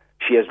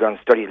 She has done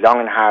studies long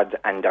and hard,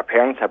 and their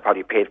parents have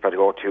probably paid for her to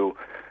go to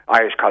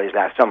Irish College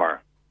last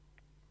summer.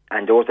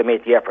 And those that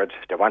made the effort,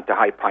 they want the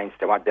high points,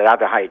 they have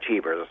the high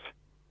achievers,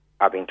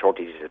 are being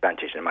totally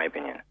disadvantaged, in my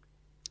opinion.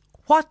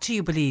 What do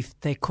you believe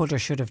they could or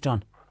should have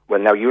done? Well,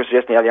 now, you were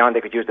suggesting early on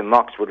they could use the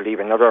mocks, would leave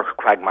another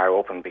quagmire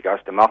open, because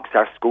the mocks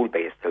are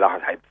school-based, a lot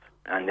of types,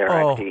 and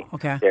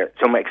they're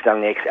some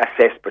externally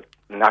assessed, but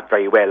not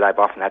very well. I've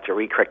often had to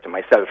re-correct them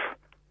myself,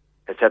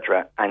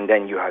 etc. And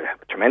then you have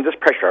tremendous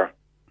pressure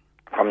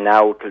from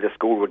now till the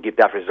school would give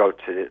that result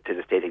to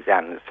the state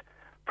exams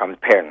from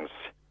parents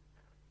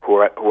who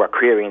are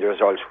querying the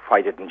results.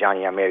 Why didn't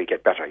Johnny or Mary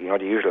get better? You know,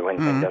 the usual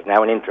when there's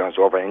now an influence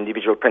over an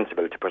individual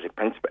principal to put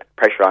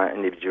pressure on an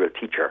individual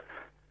teacher,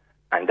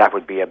 and that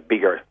would be a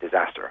bigger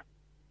disaster.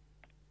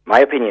 My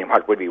opinion,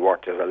 what would be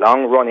worth is a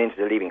long run into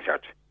the leaving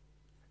cert.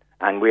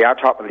 And we are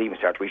talking leaving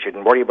cert. We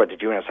shouldn't worry about the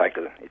junior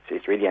cycle.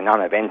 It's really a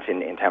non-event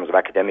in terms of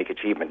academic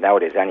achievement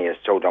nowadays. Any is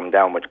so dumbed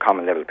down with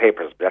common level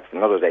papers, but that's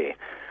another day.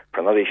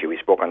 For another issue, we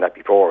spoke on that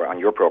before on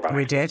your programme.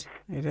 We did.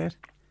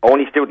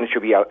 Only students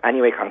should be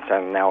anyway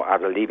concerned now are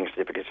the leaving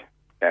certificate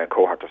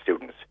cohort of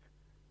students.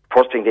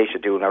 First thing they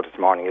should do now this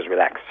morning is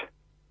relax.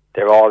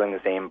 They're all in the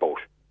same boat.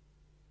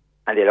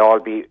 And they'll all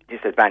be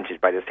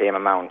disadvantaged by the same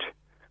amount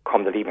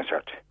come the leaving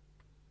cert.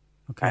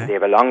 Okay. And they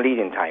have a long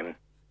lead-in time.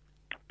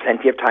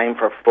 Plenty of time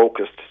for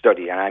focused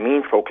study. And I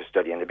mean focused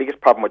study. And the biggest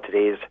problem with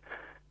today's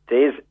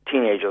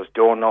teenagers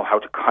don't know how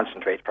to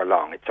concentrate for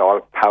long. It's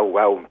all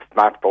pow-wow,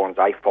 smartphones,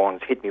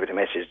 iPhones, hit me with a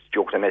message,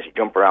 joke with a message,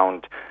 jump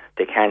around.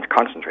 They can't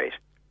concentrate.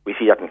 We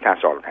see that in class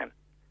all the time.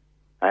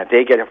 And if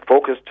they get a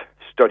focused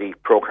study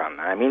program,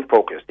 and I mean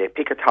focused, they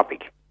pick a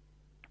topic.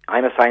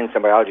 I'm a science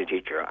and biology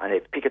teacher, and they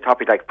pick a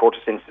topic like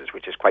photosynthesis,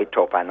 which is quite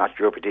tough. I'm not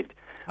sure if it did.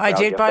 I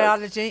did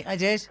biology. I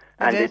did.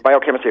 The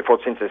biochemistry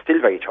photosynthesis is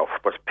still very tough.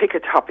 But pick a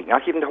topic,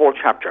 not even the whole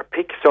chapter.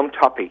 Pick some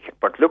topic,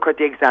 but look at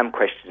the exam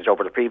questions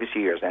over the previous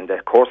years, and the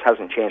course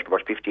hasn't changed for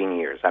about 15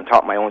 years. I'm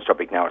taught my own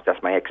subject now,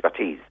 that's my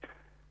expertise.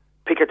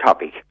 Pick a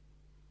topic.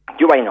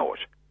 Do I know it?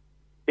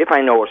 If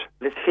I know it,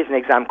 let's hit an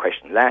exam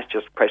question. Last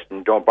just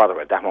question, don't bother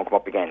with it. That won't come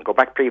up again. Go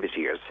back previous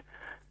years.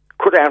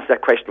 Could I answer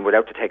that question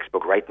without the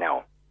textbook right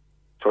now?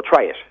 So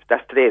try it.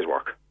 That's today's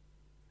work.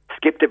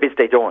 Skip the bits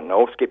they don't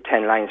know. Skip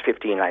 10 lines,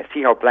 15 lines.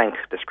 See how blank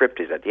the script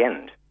is at the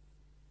end.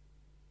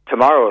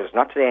 Tomorrow's,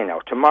 not today now,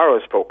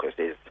 tomorrow's focus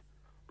is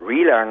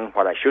relearn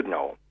what I should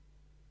know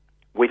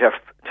with a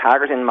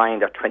target in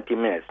mind of 20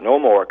 minutes, no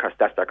more, because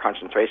that's their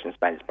concentration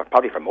span, but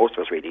probably for most of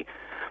us really.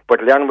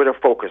 But learn with a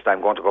focus.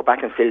 I'm going to go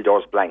back and fill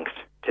those blanks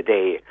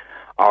today,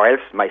 or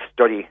else my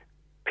study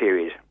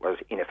period was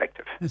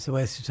ineffective. It's a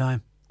waste of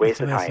time. Waste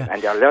of time.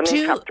 And they're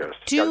learning chapters.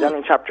 They're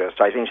learning chapters,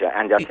 so I think,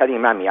 and they're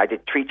telling Mammy, I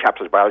did 3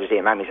 chapters of biology today,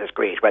 and Mammy says,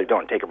 great, well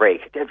done, take a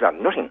break. They've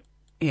done nothing.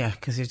 Yeah,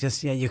 because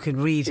you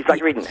can read. It's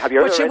like reading. Have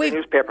you ever read the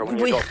newspaper when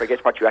you don't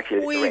forget what you actually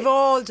read? We've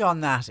all done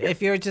that. Yeah. If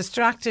you're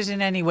distracted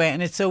in any way,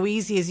 and it's so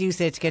easy, as you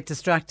say, to get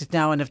distracted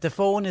now, and if the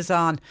phone is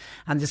on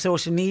and the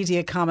social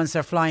media comments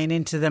are flying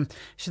into them,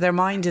 so their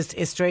mind is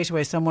straight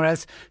away somewhere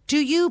else. Do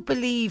you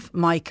believe,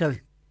 Michael,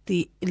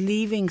 the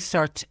leaving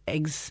cert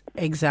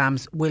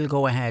exams will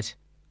go ahead?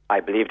 I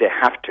believe they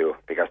have to,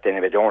 because then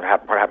if they don't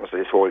happen, what happens to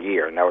this whole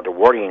year? Now, the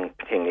worrying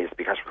thing is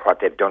because what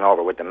they've done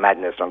over with the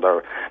madness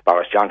under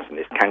Boris Johnson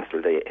is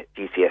cancel the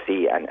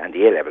GCSE and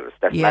the A-levels.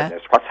 That's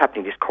madness. What's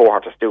happening to this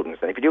cohort of students?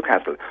 And if you do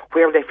cancel,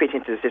 where will they fit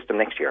into the system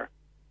next year?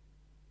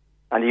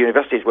 And the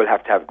universities will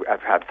have to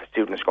have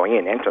students going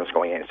in, entrants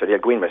going in, so they'll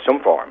go in with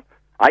some form.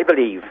 I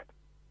believe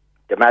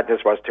the madness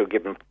was to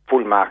give them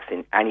full marks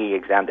in any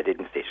exam they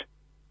didn't sit.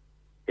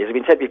 As has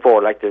been said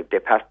before, like they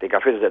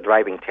got rid of the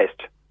driving test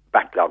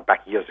backlog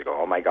back years ago.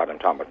 Oh my God, I'm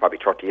talking about probably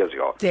 30 years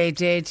ago. They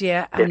did,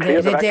 yeah. And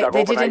they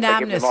did an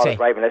amnesty.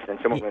 Driving lesson, and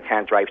some of them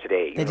can't drive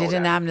today. They did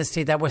an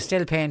amnesty that we're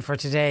still paying for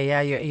today.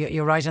 Yeah,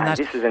 you're right on that.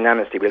 This is an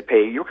amnesty we'll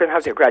pay. You can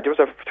have the grad. There was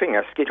a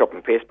skit up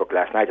on Facebook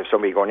last night of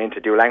somebody going in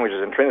to do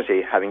languages in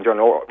Trinity, having done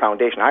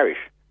Foundation Irish.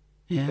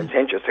 Yeah.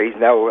 Contentious. So he's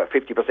now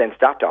 50%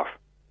 stopped off.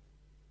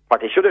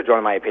 What they should have done,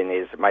 in my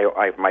opinion, is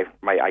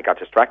I got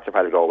distracted a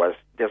while ago. Was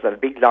there's a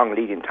big long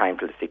lead-in time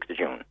till the 6th of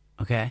June.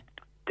 Okay.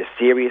 The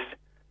serious,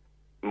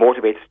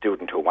 motivated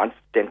student who wants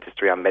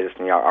dentistry or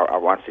medicine or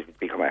wants to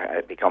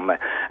become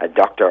a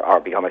doctor or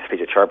become a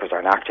physiotherapist or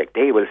an architect,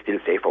 they will still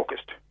stay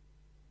focused.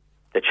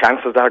 The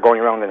chances that are going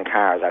around in the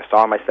cars, I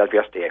saw myself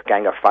yesterday, a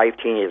gang of 5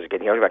 teenagers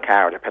getting out of a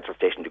car at a petrol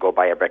station to go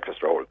buy a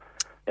breakfast roll.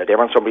 Now, they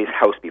were in somebody's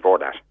house before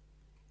that,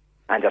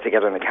 and they're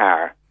together in the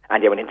car,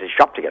 and they went into the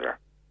shop together.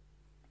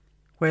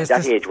 At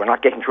that age, we're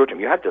not getting through to them.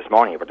 You had this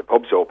morning, but the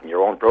pub's open,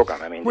 your own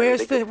programme. I mean,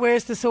 where's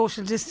the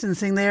social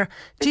distancing there?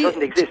 It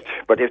doesn't exist.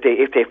 But if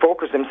they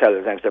focus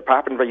themselves, and if the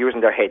department were using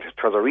their heads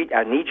for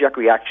a knee-jerk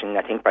reaction,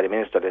 I think by the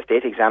Minister, the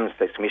State Exams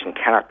Commission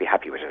cannot be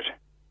happy with it.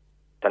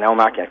 They're now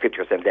marking at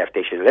 50% left.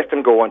 They should let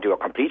them go and do a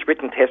complete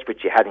written test,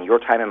 which you had in your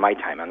time and my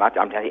time.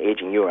 I'm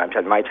aging you, I'm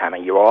telling my time,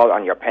 and you're all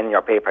on your pen and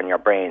your paper and your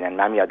brain, and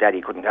mommy or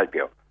daddy couldn't help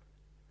you.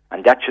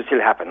 And that should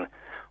still happen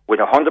with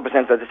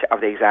 100%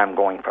 of the exam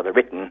going for the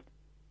written,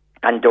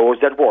 and those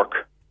that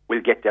work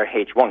will get their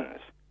H1s.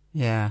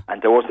 Yeah.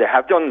 And those that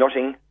have done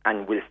nothing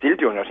and will still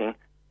do nothing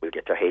will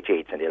get their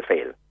H8s and they'll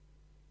fail.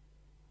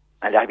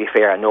 And that'll be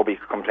fair and nobody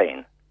could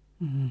complain.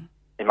 Mm-hmm.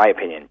 In my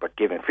opinion, but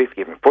given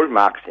full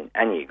marks in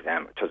any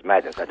exam, it was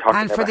madness.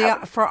 And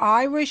for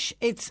Irish,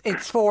 it's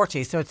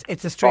 40, so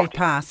it's a straight 40.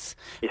 pass.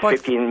 It's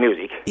 50 in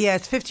music. Yeah,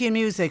 it's 50 in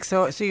music.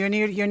 So you're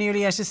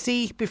nearly at a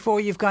C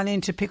before you've gone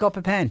in to pick up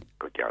a pen.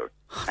 Good girl.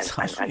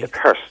 And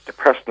the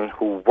person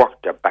who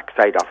worked their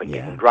backside off and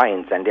getting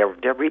grinds, and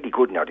they're really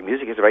good now. The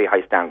music is a very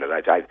high standard.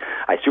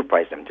 I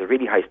supervise them. They're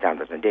really high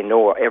standards, and they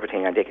know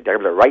everything, and they're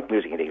able to write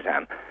music in the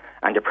exam.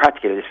 And the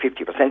practical is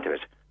 50% of it.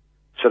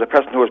 So the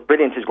person who is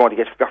brilliant is going to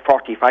get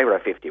 45 or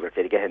 50, let's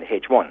say, to get an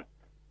H1,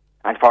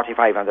 and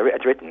 45 on the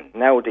written.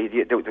 Now the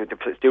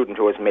student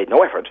who has made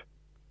no effort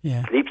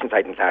sleeps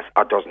inside in class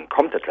or doesn't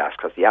come to class,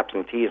 because the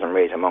absenteeism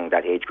rate among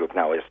that age group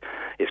now is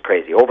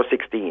crazy. Over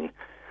 16,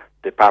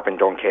 the parents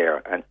don't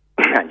care, and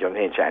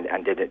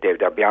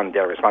they're beyond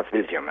their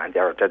responsibility, and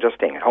they're just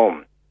staying at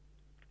home.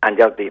 And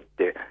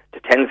the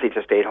tendency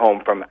to stay at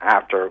home from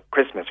after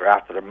Christmas or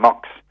after the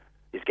mocks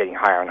is getting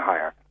higher and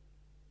higher.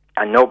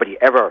 And nobody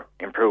ever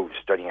improves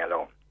studying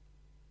alone.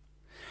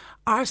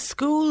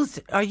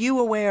 Are you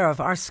aware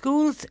of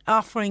schools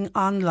offering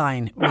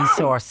online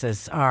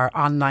resources or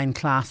online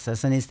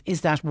classes, and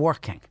is that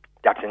working?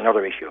 That's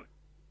another issue.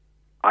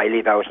 I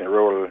live out in a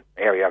rural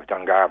area of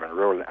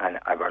Dungarvan, and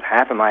about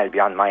half a mile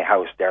beyond my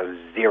house there's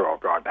zero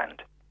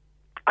broadband.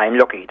 I'm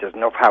lucky there's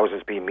enough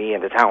houses between me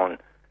and the town,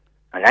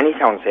 and any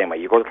town same way.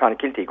 You go to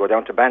Clonakilty, go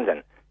down to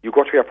Bandon, you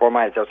go 3 or 4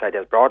 miles outside,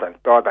 there's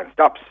broadband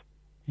stops.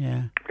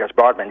 Yeah. Because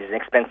broadband is an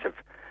expensive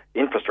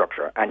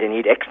infrastructure, and they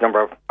need X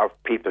number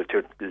of people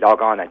to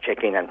log on and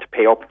check in and to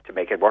pay up to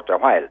make it worth their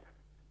while.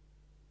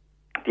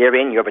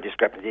 Therein you have a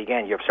discrepancy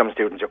again. You have some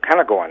students who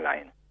cannot go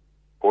online,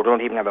 who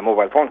don't even have a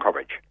mobile phone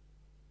coverage.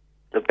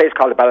 There's a place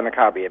called the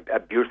Ballymacarby, a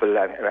beautiful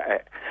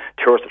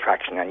tourist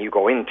attraction, and you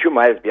go in 2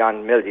 miles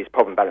beyond Mildy's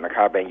pub in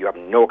Ballymacarby and you have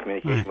no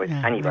communication with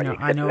anybody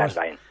except the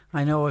landline.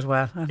 I know it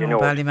well. I know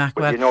Ballymac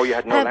well. You know you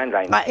had no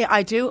landline.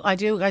 I do.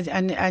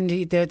 And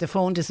the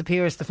phone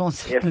disappears. The phone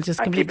signal just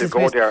completely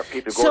disappears.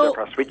 People go there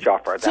for a switch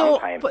off or a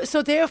downtime.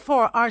 So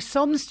therefore, are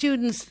some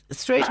students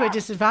straight away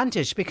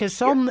disadvantaged? Because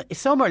some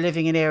are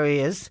living in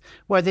areas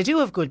where they do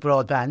have good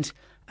broadband,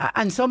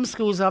 and some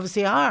schools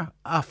obviously are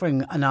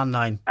offering an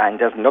online. And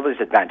there's another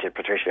disadvantage,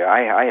 Patricia.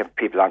 I have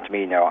people on to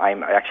me now. I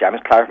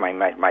must clarify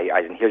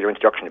I didn't hear your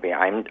introduction to me.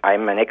 I'm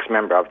an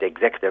ex-member of the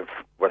executive,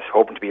 was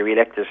hoping to be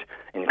re-elected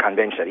in the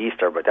convention at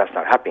Easter, but that's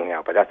not happening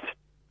now. But that's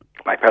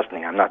my personal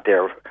thing. I'm not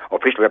their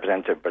official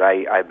representative, but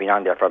I've been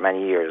on there for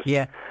many years.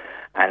 Yeah.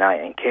 And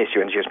in case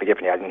you introduced me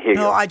differently, I didn't hear you.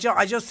 No,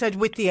 I just said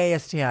with the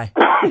ASTI.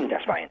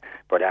 That's fine.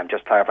 But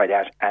just clarify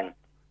that. And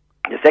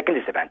the second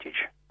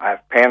disadvantage, I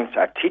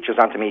have teachers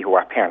onto me who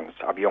are parents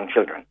of young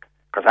children,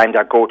 because I'm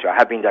their go-to. I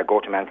have been their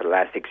go-to man for the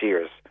last 6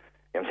 years.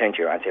 I'm saying to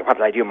you, and say, what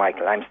did I do,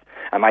 Michael?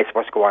 Am I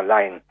supposed to go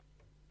online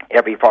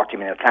every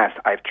 40-minute class?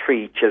 I have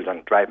 3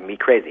 children driving me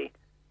crazy.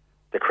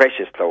 The creche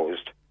is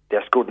closed.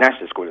 Their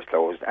national school is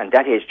closed, and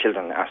that age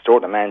children are so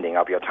demanding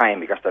of your time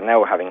because they're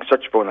now having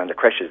such fun in the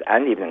creches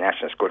and even the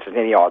national schools. It's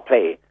nearly all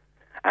play,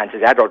 and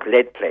it's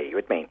adult-led play, you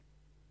with me?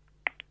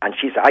 And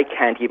she said, I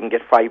can't even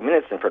get 5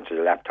 minutes in front of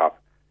the laptop.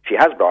 She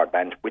has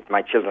broadband with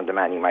my children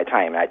demanding my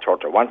time. And I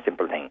taught her one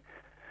simple thing.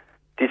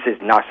 This is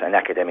not an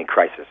academic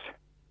crisis.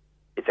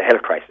 It's a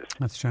health crisis.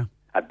 That's true.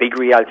 A big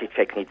reality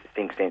check needs to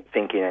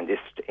sink in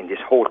this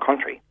whole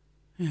country.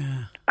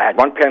 Yeah. I had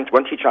one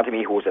teacher onto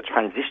me who was a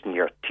transition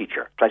year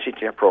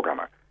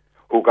programmer,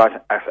 who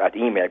got an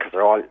email, because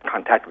they're all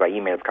contacted by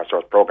email because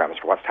there's programs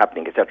for what's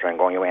happening, etc., and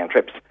going away on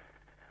trips.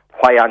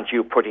 Why aren't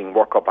you putting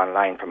work up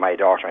online for my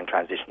daughter in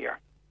transition year?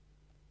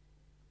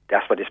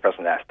 That's what this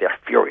person asked. They're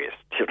furious.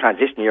 So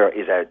transition year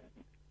is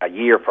a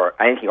year for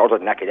anything other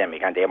than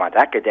academic, and they want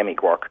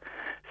academic work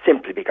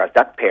simply because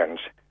that parent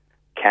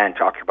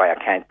can't occupy or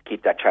can't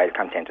keep that child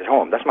content at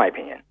home. That's my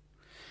opinion.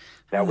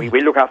 Now, we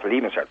will look after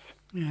leaving certs.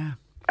 Yeah.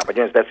 But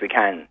doing as best we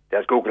can.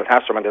 There's Google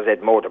Classroom and there's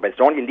Edmodo, but it's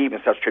only leaving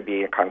cert should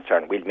be a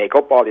concern. We'll make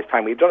up all this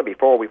time. We've done it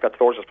before. We've got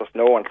closures for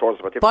snow and closures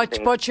for different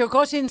things. But your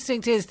gut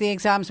instinct is the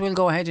exams will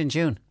go ahead in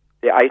June.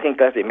 Yeah, I think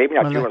that's it. Maybe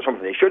not June or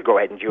something. They should go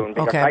ahead in June.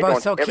 Okay,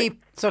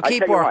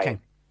 keep working.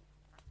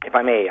 If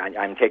I may,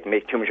 I'm taking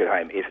too much of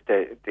time. If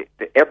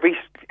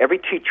every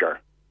teacher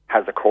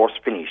has the course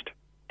finished,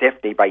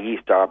 definitely by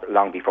Easter,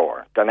 long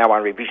before. They're now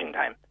on revision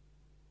time.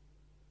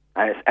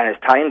 And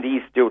it's time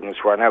these students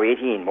who are now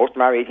 18, most of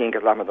them are 18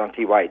 because a lot of them on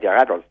TY, they're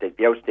adults, they'd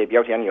be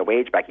out earning a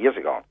wage back years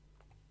ago.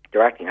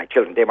 They're acting like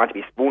children. They want to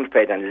be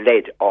spoon-fed and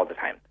led all the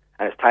time.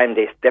 And it's time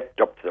they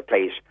stepped up to the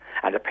plate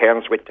and the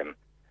parents with them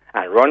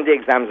and run the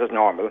exams as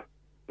normal,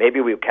 Maybe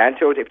we can't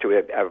do it if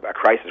there a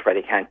crisis where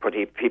they can't put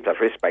people at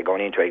risk by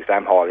going into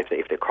exam hall if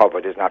the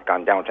COVID has not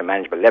gone down to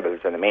manageable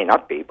levels, and it may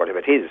not be, but if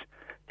it is,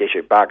 they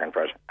should bargain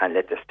for it and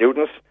let the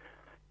students,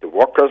 the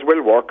workers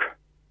will work,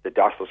 the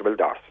dossers will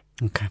doss.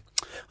 Okay.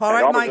 All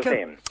right,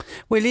 Michael.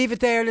 We'll leave it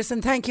there.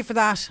 Listen, thank you for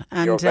that.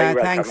 And you're very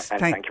welcome,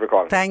 thank you for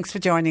calling. Thanks for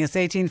joining us.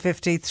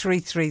 1850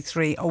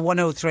 333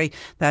 103.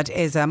 That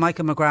is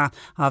Michael McGrath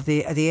of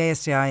the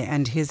ASDI,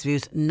 and his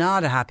views.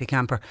 Not a happy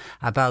camper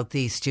about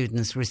the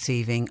students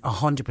receiving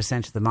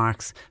 100% of the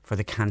marks for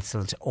the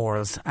cancelled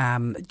orals.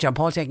 John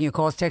Paul taking your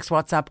calls. Text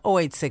WhatsApp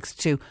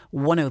 0862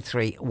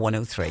 103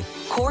 103.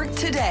 Cork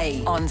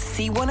Today on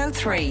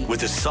C103.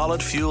 With the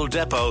Solid Fuel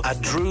Depot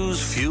at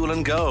Drew's Fuel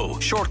and Go,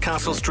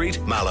 Shortcastle Street,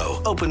 Mallow.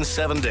 Open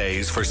 7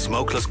 days for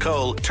smokeless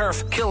coal,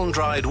 turf,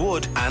 kiln-dried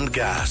wood and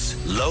gas.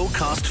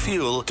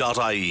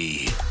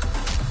 Lowcostfuel.ie.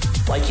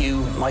 Like you,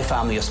 my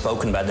family have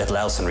spoken about little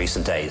else in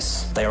recent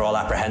days. They are all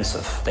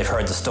apprehensive. They've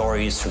heard the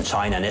stories from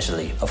China and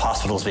Italy of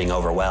hospitals being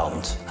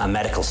overwhelmed and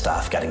medical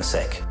staff getting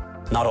sick.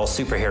 Not all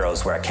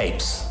superheroes wear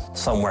capes.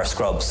 Some wear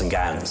scrubs and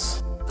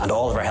gowns. And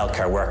all of our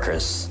healthcare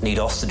workers need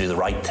us to do the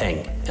right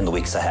thing in the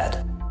weeks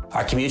ahead.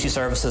 Our community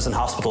services and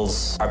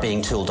hospitals are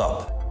being tooled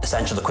up.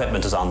 Essential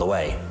equipment is on the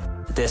way.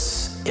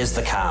 This is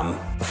the calm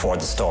before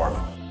the storm.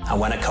 And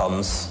when it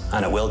comes,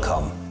 and it will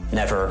come,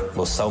 never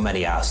will so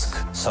many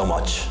ask so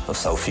much of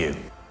so few.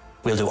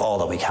 We'll do all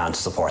that we can to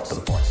support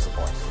them.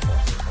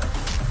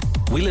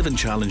 We live in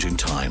challenging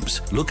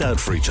times. Look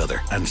out for each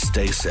other and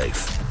stay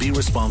safe. Be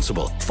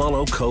responsible.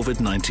 Follow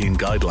COVID-19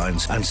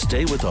 guidelines and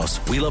stay with us.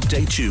 We'll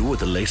update you with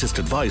the latest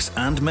advice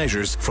and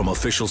measures from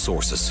official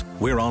sources.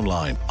 We're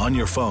online, on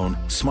your phone,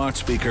 smart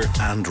speaker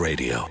and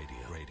radio.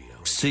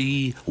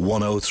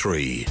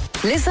 C103.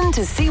 Listen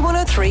to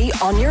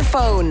C103 on your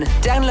phone.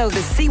 Download the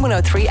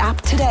C103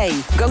 app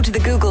today. Go to the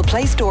Google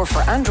Play Store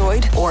for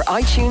Android or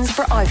iTunes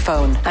for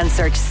iPhone and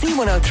search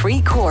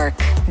C103 Cork.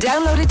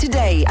 Download it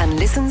today and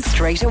listen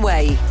straight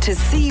away to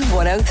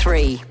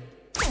C103.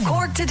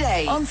 Cork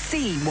Today on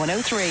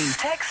C103.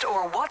 Text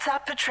or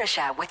WhatsApp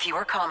Patricia with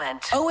your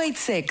comment.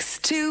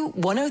 0862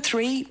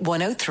 103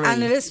 103.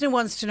 And a listener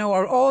wants to know,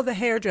 are all the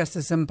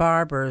hairdressers and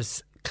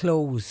barbers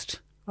closed?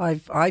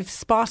 I've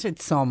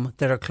spotted some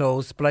that are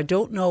closed, but I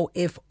don't know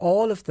if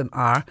all of them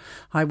are.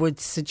 I would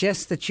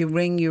suggest that you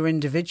ring your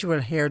individual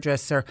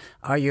hairdresser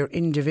or your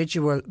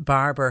individual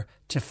barber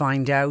to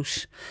find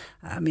out.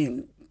 I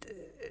mean,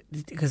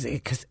 because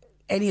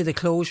any of the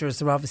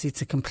closures are obviously,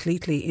 it's a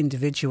completely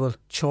individual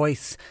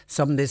choice.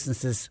 Some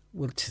businesses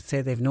will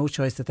say they've no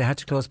choice, that they had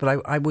to close,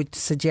 but I would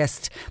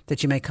suggest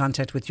that you make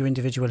contact with your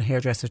individual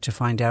hairdresser to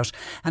find out.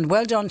 And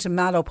well done to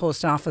Mallow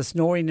Post Office.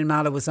 Noreen in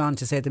Mallow was on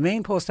to say the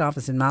main post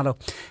office in Mallow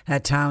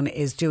town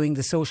is doing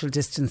the social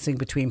distancing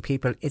between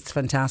people. It's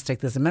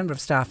fantastic. There's a member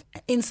of staff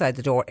inside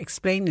the door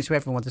explaining to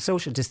everyone what the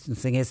social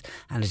distancing is,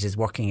 and it is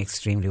working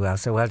extremely well.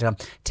 So well done.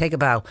 Take a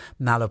bow,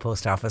 Mallow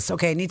Post Office.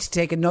 Okay, I need to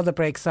take another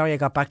break. Sorry, I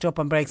got backed up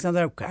on breaks.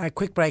 Another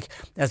quick break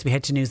as we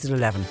head to news at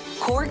 11.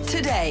 Cork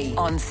Today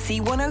on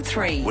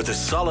C103. With the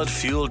Solid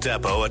Fuel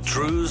Depot at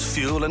Drew's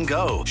Fuel and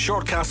Go,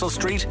 Shortcastle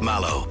Street,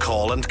 Mallow.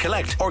 Call and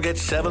collect or get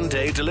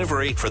 7-day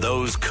delivery for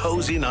those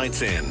cosy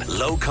nights in.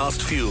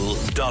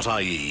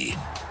 Lowcostfuel.ie.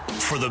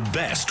 For the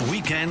best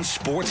weekend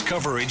sports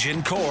coverage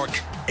in Cork,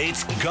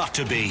 it's got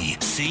to be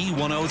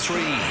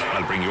C103.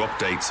 I'll bring you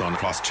updates on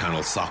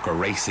cross-channel soccer,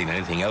 racing,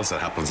 anything else that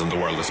happens in the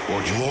world of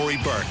sport. Rory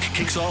Burke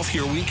kicks off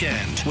your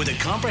weekend with a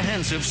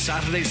comprehensive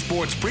Saturday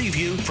sports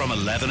preview from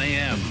 11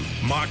 a.m.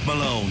 Mark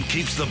Malone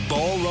keeps the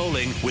ball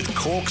rolling with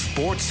Cork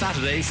Sports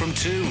Saturday from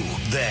 2.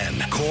 Then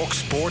Cork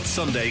Sports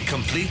Sunday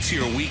completes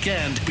your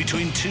weekend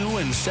between 2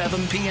 and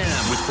 7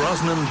 p.m. with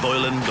Brosnan,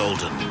 Boylan,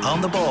 Golden.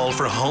 On the ball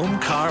for home,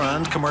 car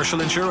and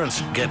commercial insurance.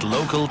 Get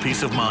local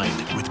peace of mind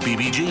with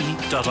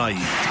bbg.ie.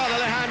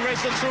 O'Callaghan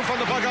racing through from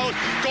the puck out,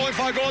 going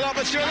for a goal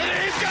opportunity.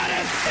 He's got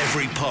it!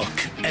 Every puck,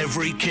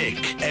 every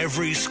kick,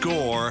 every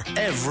score,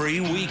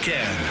 every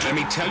weekend. Let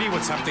me tell you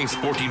what's happening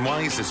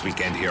sporting-wise this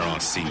weekend here on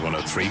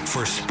C103.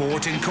 For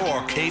sport in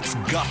Cork, it's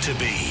got to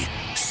be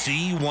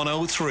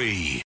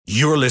C103.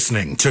 You're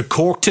listening to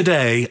Cork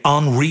Today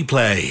on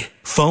replay.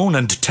 Phone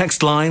and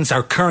text lines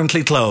are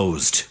currently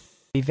closed.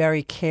 Be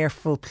very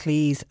careful,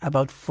 please,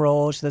 about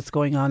fraud that's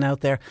going on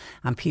out there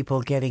and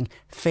people getting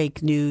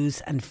fake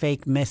news and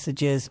fake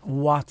messages.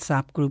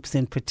 WhatsApp groups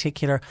in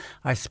particular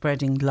are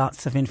spreading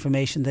lots of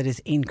information that is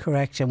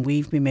incorrect, and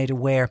we've been made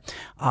aware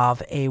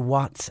of a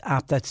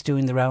WhatsApp that's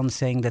doing the round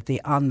saying that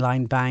the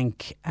online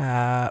bank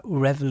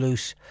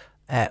Revolut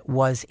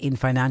was in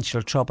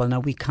financial trouble.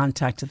 Now, we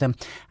contacted them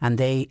and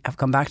they have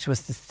come back to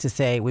us to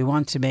say, we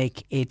want to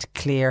make it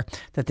clear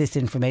that this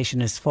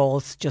information is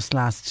false. Just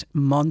last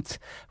month,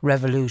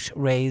 Revolut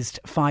raised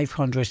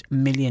 $500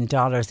 million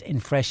in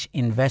fresh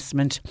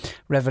investment.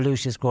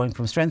 Revolut is growing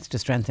from strength to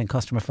strength and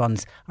customer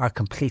funds are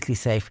completely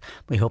safe.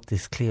 We hope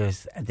this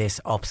clears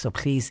this up. So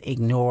please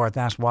ignore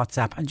that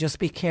WhatsApp and just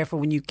be careful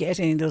when you get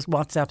any of those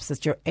WhatsApps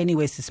that you're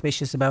anyway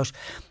suspicious about.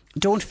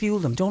 Don't fuel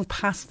them. Don't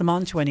pass them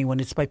on to anyone.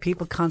 It's by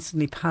people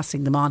constantly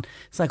passing them on.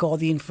 It's like all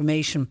the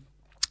information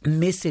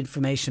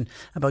misinformation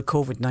about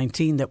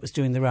COVID-19 that was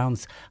doing the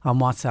rounds on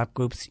WhatsApp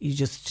groups.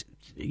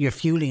 You're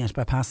fueling it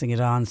by passing it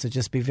on, so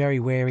just be very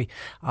wary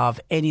of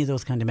any of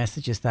those kind of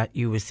messages that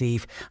you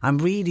receive. I'm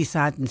really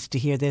saddened to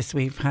hear this.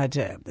 We've had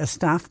a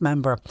staff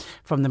member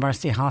from the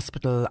Mercy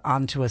Hospital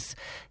on to us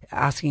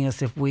asking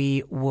us if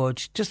we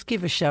would just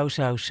give a shout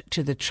out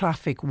to the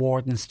traffic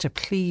wardens to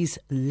please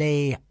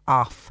lay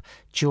off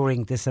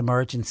during this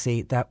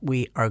emergency that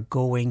we are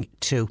going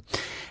through.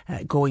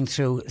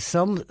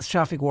 Some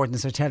traffic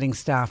wardens are telling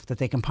staff that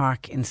they can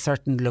park in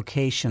certain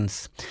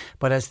locations,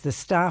 but as the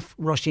staff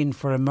rush in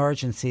for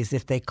emergencies,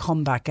 if they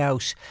come back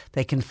out,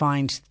 they can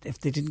find, if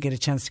they didn't get a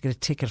chance to get a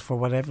ticket for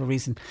whatever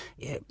reason,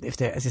 if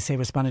they, as I say,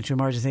 responded to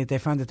emergency, they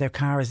found that their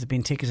car has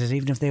been ticketed,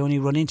 even if they only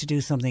run in to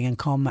do something and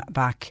come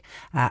back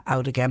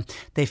out again.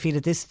 They feel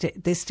at this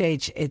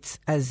stage it's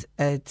as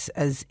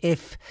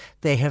if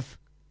they have,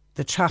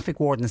 the traffic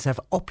wardens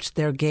have upped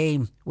their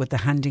game with the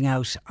handing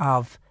out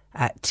of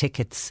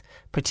tickets,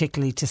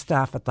 particularly to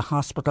staff at the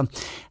hospital.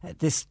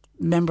 This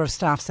member of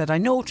staff said, I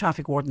know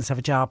traffic wardens have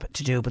a job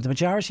to do, but the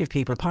majority of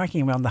people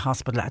parking around the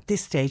hospital at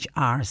this stage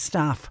are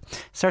staff.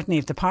 Secondly,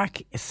 if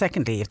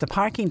the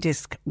parking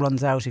disc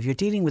runs out, if you're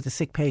dealing with a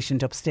sick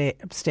patient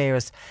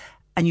upstairs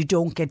and you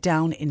don't get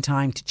down in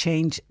time to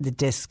change the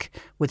disc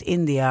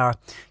within the hour,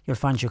 you'll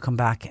find you'll come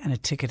back and a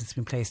ticket has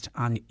been placed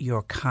on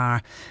your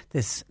car.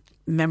 This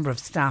member of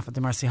staff at the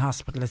Mercy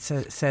Hospital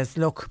says,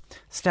 look,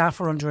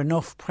 staff are under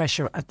enough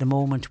pressure at the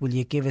moment, will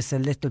you give us a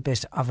little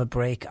bit of a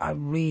break? I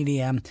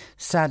really am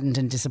saddened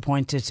and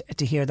disappointed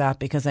to hear that,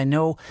 because I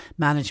know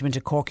management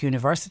at Cork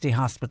University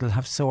Hospital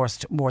have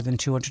sourced more than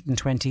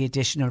 220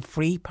 additional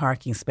free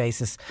parking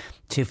spaces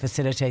to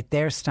facilitate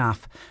their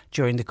staff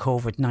during the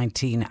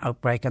COVID-19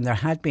 outbreak, and there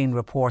had been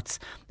reports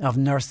of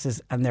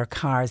nurses and their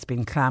cars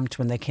being clamped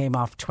when they came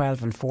off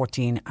 12 and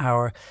 14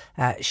 hour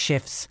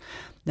shifts.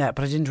 But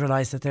I didn't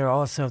realise that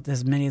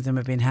there's many of them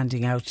have been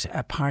handing out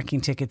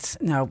parking tickets.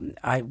 Now,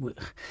 I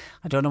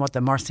don't know what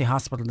the Mercy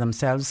Hospital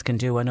themselves can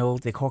do. I know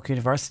the Cork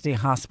University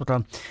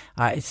Hospital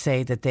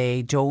say that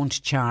they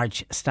don't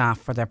charge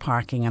staff for their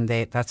parking, and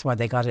that's why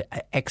they got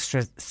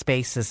extra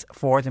spaces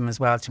for them as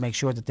well, to make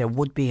sure that there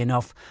would be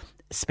enough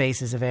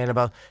spaces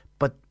available.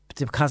 But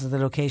because of the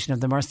location of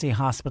the Mercy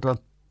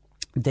Hospital,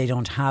 they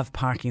don't have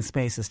parking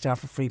spaces, to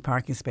offer free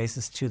parking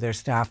spaces to their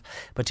staff.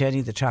 But to any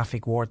of the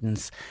traffic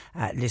wardens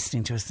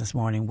listening to us this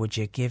morning, would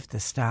you give the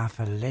staff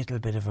a little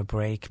bit of a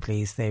break,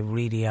 please? They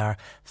really are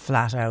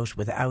flat out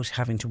without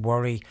having to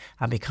worry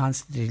and be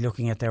constantly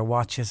looking at their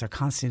watches or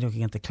constantly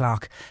looking at the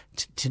clock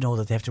to know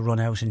that they have to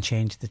run out and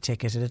change the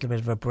ticket. A little bit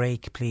of a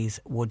break, please,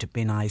 would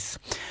be nice.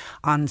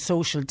 On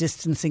social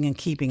distancing and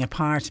keeping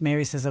apart,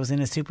 Mary says, I was in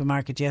a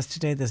supermarket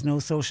yesterday. There's no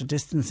social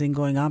distancing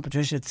going on,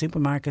 Patricia. At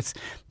supermarkets,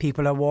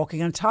 people are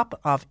walking on top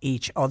of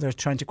each other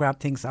trying to grab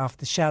things off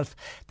the shelf.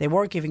 They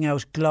were giving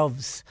out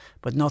gloves,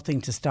 but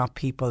nothing to stop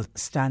people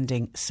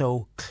standing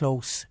so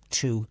close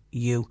to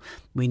you.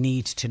 We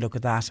need to look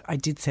at that. I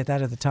did say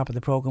that at the top of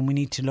the programme. We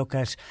need to look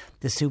at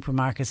the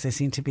supermarkets. They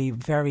seem to be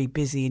very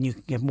busy, and you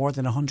can get more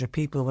than 100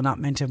 people. We're not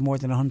meant to have more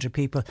than 100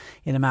 people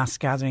in a mass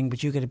gathering,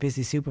 but you get a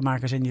busy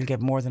supermarket and you'll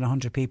get more than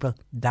 100 people,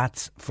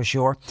 that's for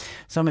sure.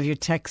 Some of your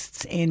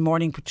texts in,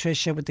 morning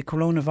Patricia, with the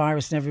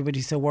coronavirus and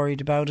everybody's so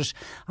worried about it.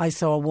 I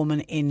saw a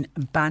woman in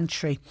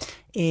Bantry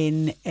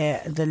in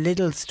the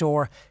Lidl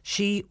store.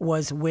 She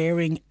was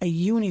wearing a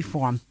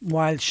uniform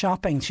while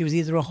shopping. She was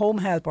either a home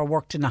help or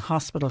worked in a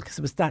hospital, because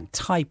it was that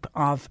type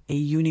of a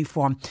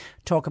uniform.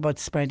 Talk about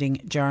spreading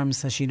germs,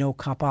 says she no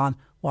cop on.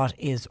 What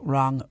is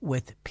wrong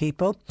with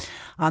people?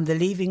 On the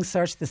leaving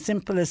cert, the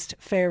simplest,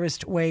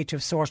 fairest way to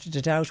have sorted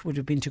it out would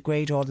have been to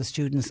grade all the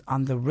students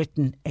on the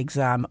written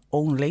exam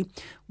only,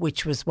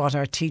 which was what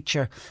our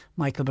teacher,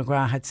 Michael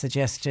McGrath, had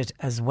suggested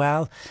as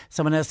well.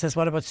 Someone else says,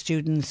 what about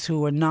students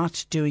who are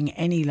not doing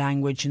any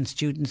language and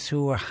students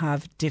who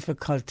have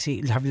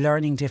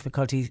learning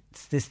difficulties?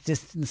 This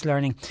distance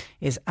learning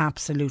is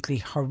absolutely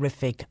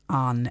horrific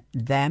on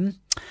them.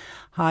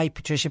 Hi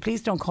Patricia,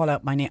 please don't call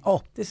out my name.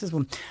 Oh, this is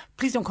one.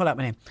 Please don't call out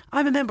my name.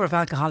 I'm a member of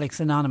Alcoholics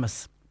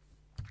Anonymous.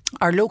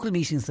 Our local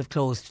meetings have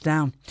closed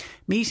down.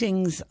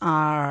 Meetings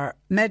are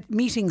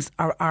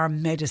our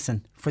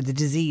medicine for the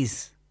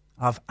disease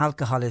of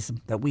alcoholism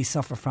that we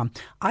suffer from.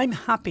 I'm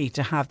happy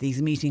to have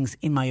these meetings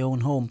in my own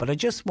home, but I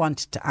just want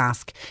to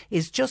ask,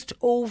 is just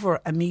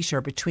over a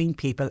metre between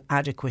people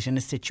adequate in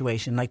a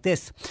situation like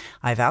this?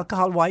 I have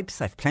alcohol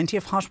wipes, I've plenty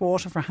of hot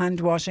water for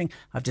hand washing,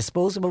 I've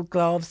disposable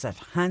gloves, I've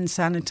hand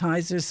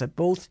sanitisers at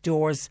both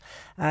doors,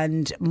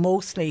 and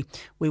mostly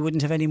we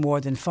wouldn't have any more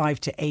than 5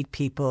 to 8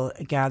 people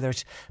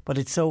gathered, but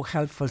it's so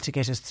helpful to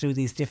get us through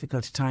these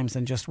difficult times.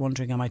 I'm just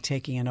wondering, am I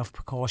taking enough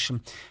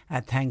precaution?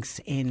 Thanks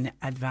in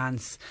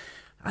advance.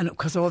 And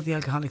because all the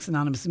Alcoholics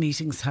Anonymous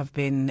meetings have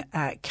been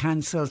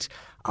cancelled,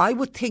 I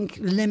would think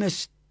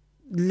limit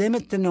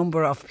the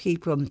number of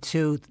people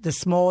to the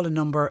smaller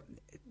number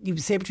you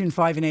say between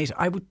 5 and 8,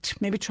 I would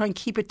maybe try and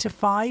keep it to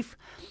 5.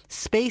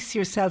 Space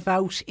yourself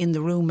out in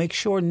the room. Make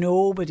sure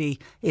nobody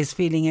is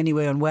feeling any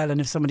way unwell. And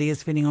if somebody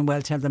is feeling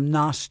unwell, tell them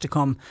not to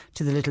come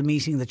to the little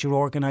meeting that you're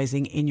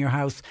organising in your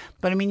house.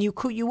 But I mean, you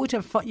could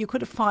have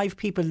 5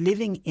 people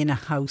living in a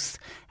house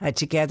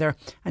together.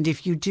 And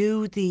if you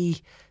do the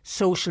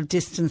social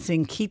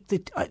distancing, keep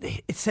the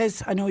it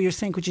says, I know you're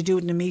saying could you do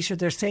it in a metre,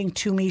 they're saying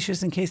 2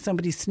 metres in case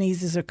somebody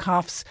sneezes or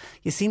coughs.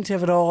 You seem to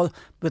have it all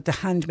with the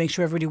hand. Make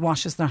sure everybody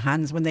washes their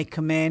hands when they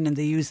come in, and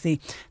they use the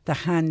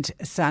hand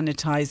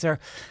sanitizer.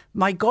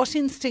 My gut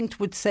instinct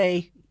would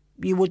say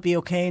you would be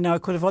okay. Now, I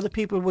could have other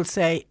people will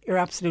say you're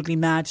absolutely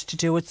mad to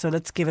do it, so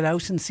let's give it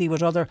out and see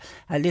what other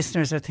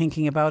listeners are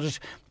thinking about it.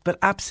 But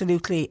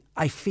absolutely,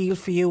 I feel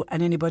for you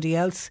and anybody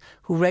else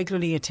who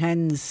regularly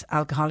attends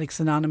Alcoholics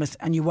Anonymous.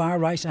 And you are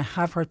right, I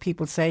have heard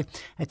people say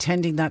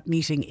attending that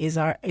meeting is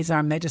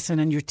our medicine,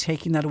 and you're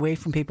taking that away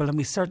from people. And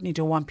we certainly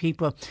don't want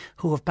people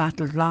who have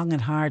battled long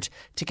and hard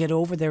to get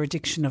over their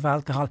addiction of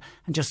alcohol,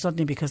 and just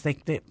suddenly because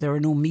there are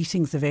no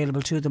meetings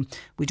available to them,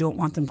 we don't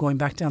want them going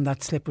back down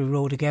that slippery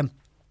road again.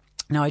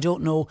 Now, I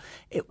don't know,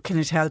 can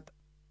it help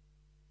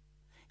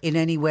in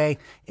any way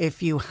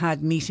if you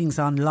had meetings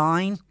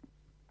online?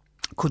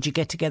 Could you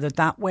get together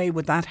that way?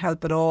 Would that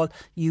help at all?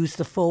 Use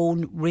the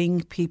phone,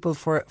 ring people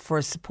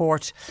for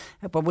support.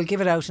 But we'll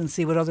give it out and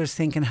see what others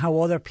think and how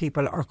other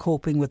people are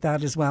coping with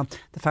that as well.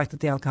 The fact that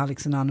the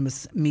Alcoholics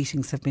Anonymous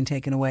meetings have been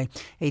taken away.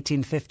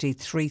 1850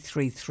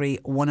 333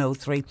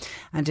 103.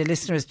 And a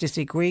listener is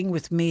disagreeing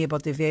with me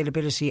about the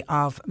availability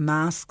of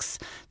masks.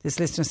 This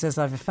listener says,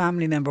 I have a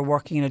family member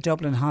working in a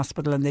Dublin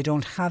hospital and they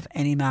don't have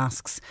any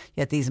masks.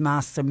 Yet these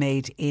masks are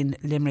made in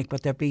Limerick,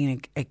 but they're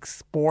being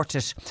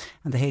exported.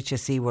 And the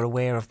HSE were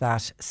aware of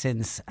that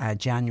since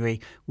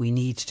January. We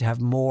need to have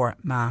more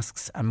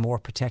masks and more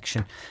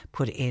protection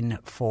put in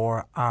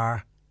for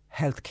our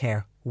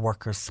healthcare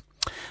workers.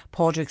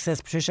 Padraig says,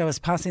 Patricia, I was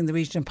passing the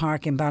regional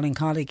park in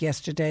Ballincollig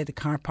yesterday. The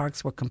car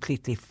parks were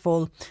completely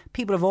full.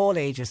 People of all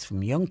ages,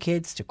 from young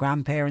kids to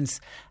grandparents,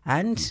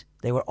 and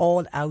they were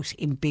all out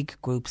in big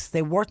groups.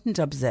 They weren't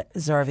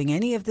observing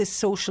any of this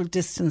social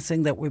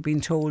distancing that we've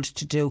been told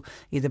to do,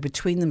 either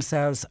between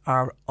themselves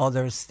or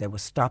others. They were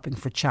stopping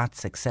for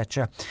chats,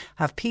 etc.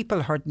 Have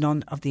people heard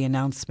none of the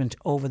announcement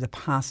over the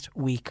past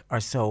week or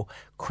so?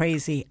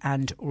 Crazy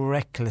and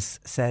reckless,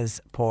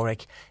 says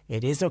Padraig.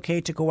 It is okay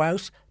to go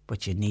out,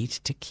 but you need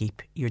to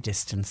keep your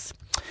distance.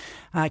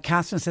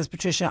 Catherine says,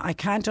 Patricia, I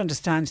can't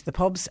understand. The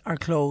pubs are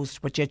closed,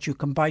 but yet you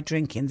can buy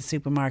drink in the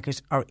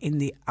supermarket or in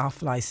the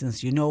off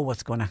licence. You know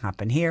what's going to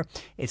happen here.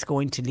 It's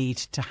going to lead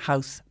to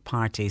house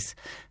parties.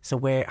 So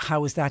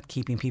how is that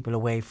keeping people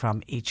away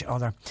from each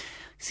other?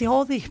 See,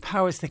 all the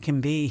powers that can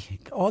be,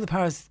 all the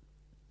powers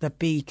that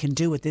be can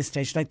do at this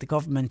stage, like the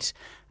government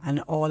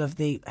and all of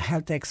the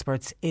health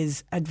experts,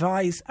 is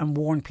advise and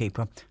warn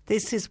people.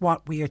 This is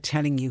what we are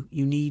telling you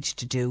need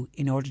to do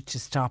in order to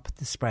stop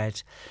the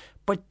spread.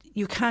 But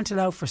you can't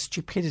allow for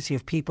stupidity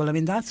of people. I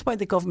mean, that's why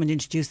the government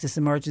introduced this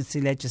emergency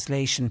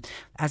legislation.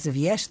 As of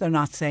yet, they're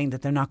not saying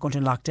that they're not going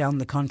to lock down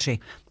the country.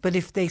 But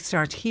if they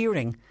start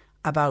hearing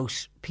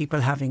about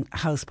people having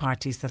house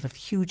parties that have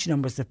huge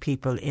numbers of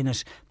people in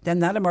it, then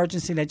that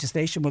emergency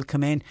legislation will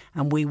come in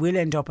and we will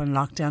end up in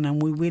lockdown,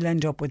 and we will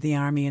end up with the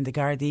army and the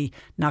Gardaí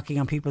knocking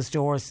on people's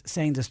doors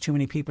saying there's too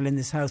many people in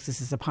this house,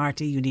 this is a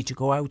party, you need to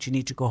go out, you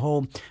need to go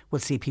home. We'll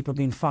see people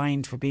being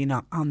fined for being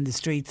on the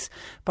streets.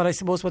 But I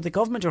suppose what the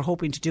government are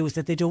hoping to do is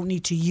that they don't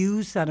need to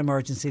use that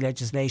emergency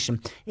legislation.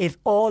 If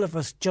all of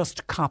us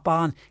just cop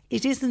on,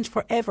 it isn't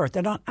forever.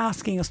 They're not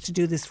asking us to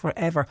do this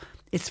forever.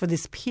 It's for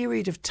this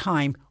period of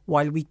time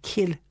while we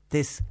kill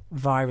this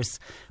virus.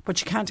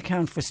 But you can't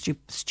account for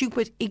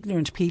stupid,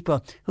 ignorant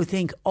people who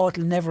think, oh,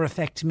 it'll never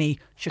affect me.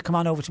 Sure, come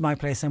on over to my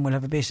place and we'll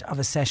have a bit of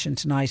a session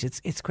tonight.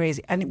 It's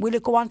crazy. And will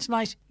it go on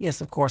tonight?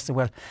 Yes, of course it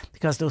will.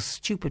 Because those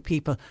stupid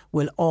people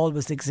will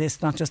always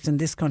exist, not just in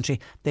this country.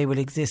 They will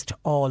exist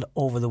all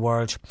over the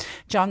world.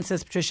 John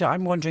says, Patricia,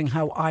 I'm wondering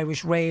how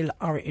Irish Rail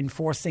are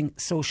enforcing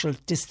social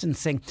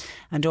distancing,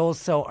 and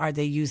also are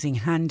they using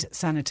hand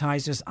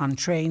sanitisers on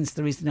trains?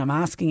 The reason I'm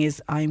asking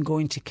is I'm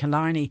going to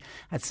Killarney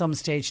at some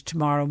stage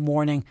tomorrow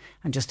morning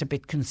and just a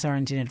bit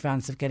concerned in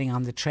advance of getting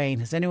on the train.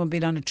 Has anyone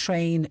been on a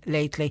train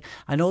lately?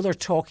 I know they're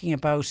talking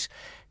about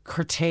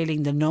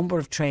curtailing the number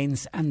of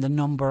trains and the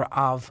number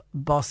of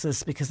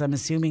buses, because I'm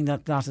assuming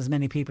that not as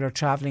many people are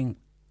travelling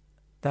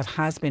that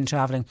has been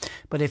travelling.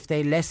 But if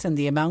they lessen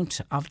the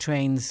amount of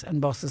trains and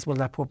buses, will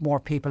that put more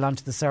people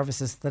onto the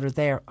services that are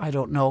there? I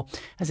don't know.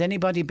 Has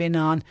anybody been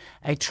on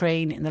a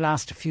train in the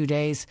last few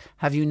days?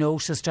 Have you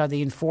noticed, are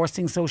they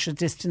enforcing social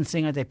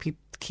distancing? Are they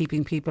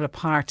keeping people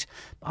apart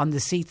on the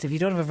seats? If you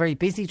don't have a very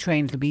busy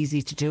train, it'll be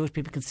easy to do it.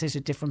 People can sit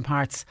at different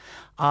parts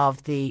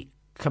of the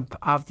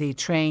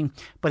train.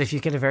 But if you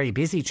get a very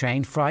busy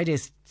train,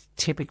 Fridays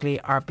typically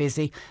are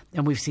busy,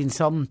 and we've seen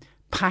some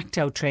packed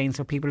out trains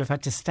where people have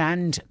had to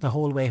stand the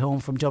whole way home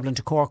from Dublin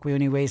to Cork. We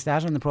only raised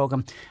that on the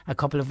programme a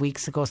couple of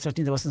weeks ago.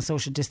 Certainly there wasn't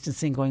social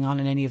distancing going on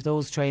in any of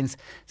those trains.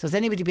 So has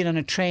anybody been on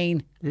a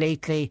train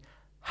lately?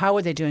 How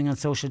are they doing on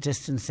social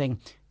distancing?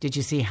 Did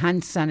you see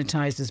hand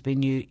sanitisers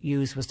being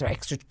used? Was there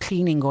extra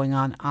cleaning going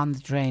on the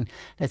train?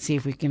 Let's see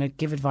if we can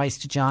give advice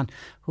to John,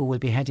 who will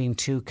be heading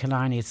to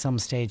Killarney at some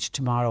stage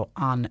tomorrow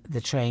on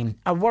the train.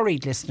 A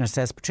worried listener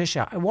says,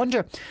 Patricia, I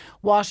wonder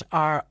what's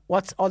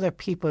other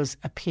people's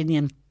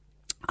opinion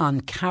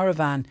on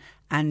caravan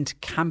and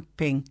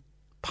camping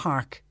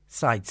park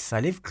sites.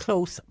 I live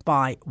close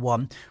by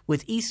one,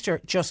 with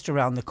Easter just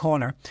around the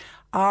corner.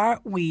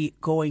 Are we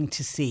going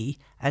to see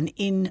an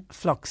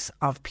influx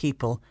of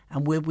people,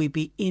 and will we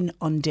be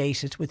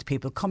inundated with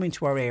people coming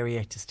to our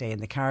area to stay in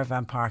the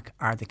caravan park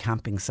or the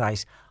camping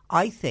site?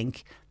 I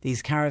think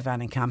these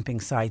caravan and camping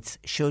sites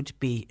should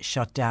be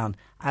shut down,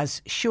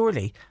 as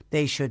surely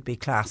they should be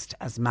classed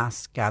as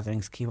mass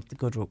gatherings. Keep up the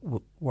good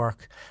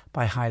work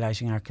by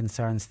highlighting our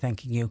concerns.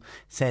 Thanking you,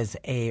 says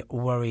a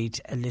worried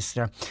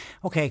listener.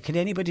 OK, can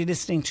anybody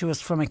listening to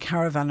us from a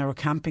caravan or a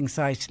camping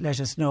site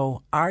let us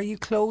know? Are you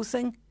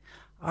closing?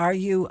 Are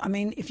you, I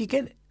mean, if you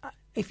get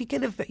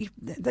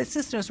the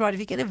sister's right, if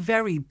you get a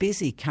very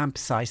busy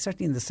campsite,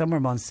 certainly in the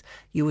summer months,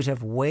 you would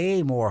have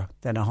way more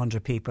than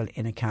 100 people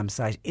in a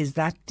campsite. Is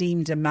that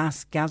deemed a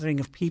mass gathering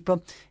of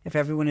people if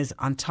everyone is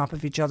on top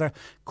of each other?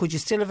 Could you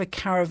still have a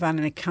caravan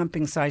and a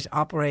camping site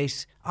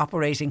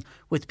operating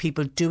with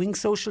people doing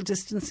social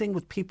distancing,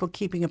 with people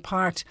keeping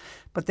apart?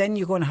 But then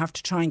you're going to have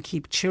to try and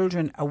keep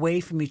children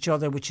away from each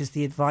other, which is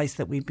the advice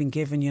that we've been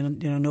given, you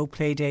know, no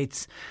play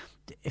dates.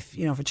 If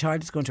a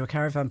child is going to a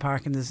caravan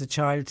park and there's a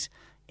child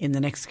in the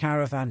next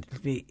caravan,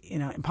 it'll be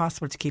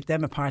impossible to keep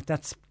them apart.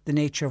 That's the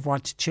nature of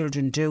what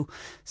children do.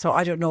 So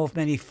I don't know if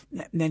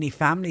many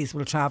families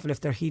will travel if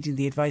they're heeding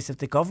the advice of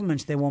the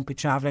government. They won't be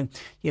travelling.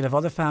 You'll have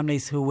other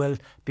families who will,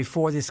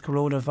 before this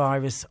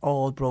coronavirus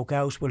all broke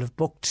out, will have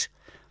booked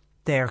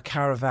their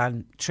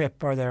caravan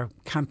trip or their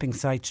camping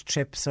site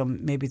trip. So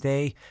maybe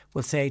they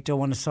will say, don't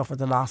want to suffer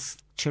the loss.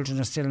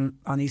 Children are still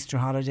on Easter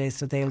holidays,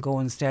 so they'll go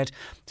instead.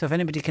 So if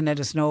anybody can let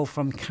us know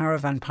from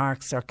caravan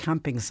parks or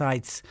camping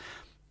sites,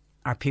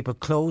 are people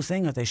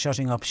closing? Are they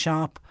shutting up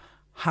shop?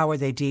 How are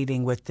they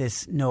dealing with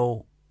this?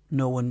 No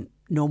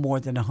more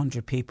than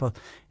 100 people.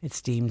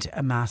 It's deemed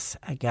a mass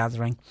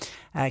gathering.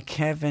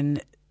 Kevin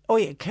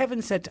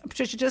said,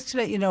 Patricia, just to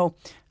let you know,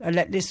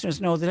 let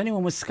listeners know that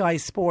anyone with Sky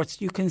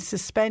Sports, you can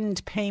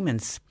suspend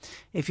payments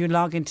if you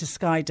log into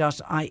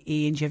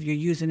sky.ie and you have your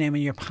username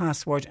and your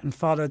password and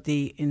follow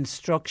the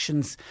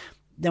instructions.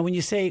 Now, when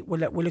you say,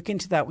 we'll look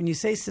into that, when you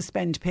say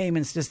suspend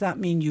payments, does that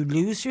mean you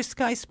lose your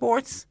Sky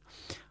Sports?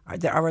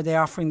 Or are they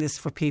offering this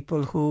for people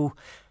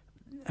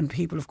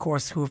of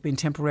course, who have been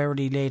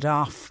temporarily laid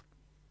off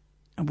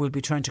and will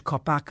be trying to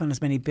cut back on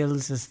as many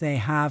bills as they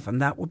have?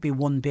 And that would be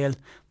one bill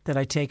that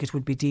I take it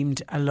would be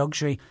deemed a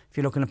luxury if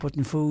you're looking at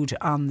putting food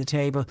on the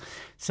table.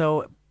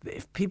 So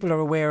if people are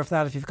aware of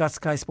that, if you've got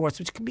Sky Sports,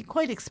 which can be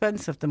quite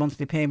expensive, the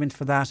monthly payment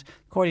for that,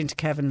 according to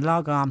Kevin,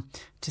 log on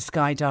to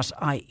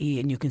sky.ie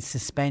and you can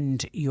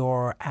suspend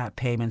your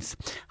payments.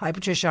 Hi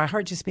Patricia, I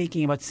heard you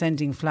speaking about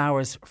sending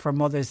flowers for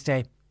Mother's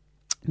Day.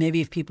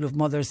 Maybe if people have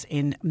mothers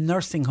in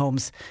nursing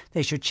homes,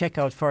 they should check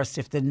out first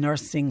if the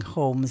nursing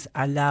homes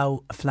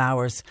allow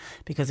flowers,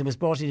 because it was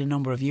brought in a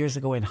number of years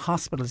ago in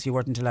hospitals you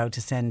weren't allowed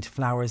to send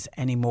flowers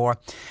anymore.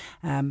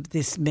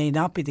 This may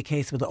not be the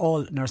case with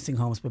all nursing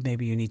homes, but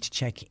maybe you need to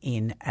check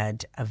in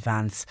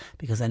advance,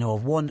 because I know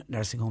of one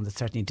nursing home that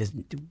certainly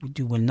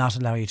will not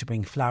allow you to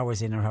bring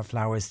flowers in or have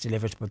flowers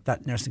delivered, but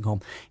that nursing home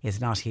is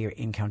not here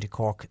in County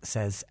Cork,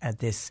 says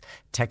this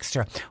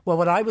texter. Well,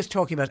 what I was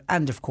talking about,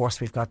 and of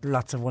course we've got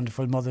lots of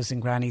wonderful mothers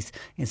and grannies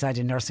inside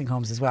in nursing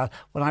homes as well.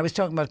 When I was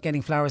talking about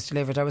getting flowers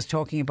delivered, I was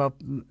talking about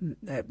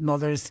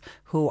mothers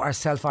who are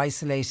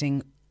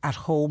self-isolating at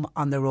home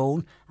on their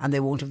own, and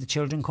they won't have the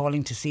children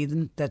calling to see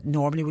them that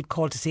normally would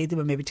call to see them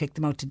and maybe take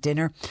them out to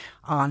dinner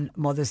on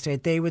Mother's Day.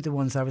 They were the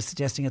ones I was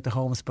suggesting at the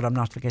homes, but I'm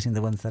not forgetting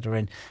the ones that are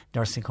in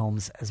nursing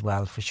homes as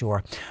well, for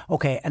sure.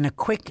 OK, and a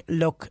quick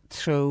look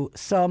through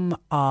some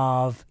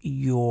of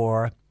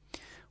your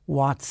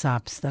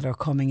WhatsApps that are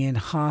coming in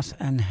hot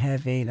and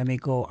heavy. Let me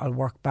go, I'll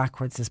work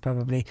backwards, is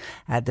probably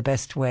the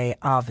best way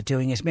of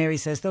doing it. Mary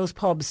says those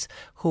pubs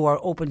who are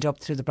opened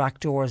up through the back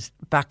doors,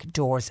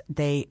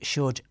 they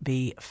should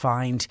be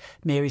fined.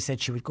 Mary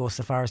said she would go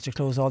so far as to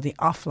close all the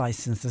off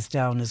licences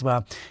down as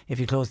well. If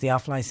you close the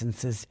off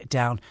licences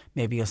down,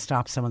 maybe you'll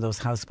stop some of those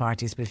house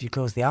parties, but if you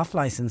close the off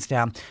licence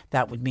down,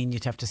 that would mean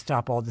you'd have to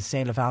stop all the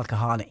sale of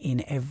alcohol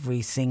in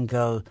every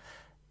single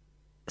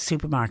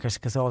supermarket,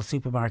 because all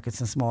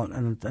supermarkets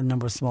and a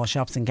number of small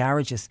shops and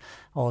garages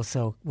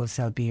also will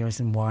sell beers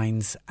and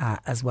wines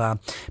as well.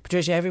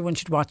 Patricia, everyone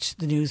should watch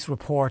the news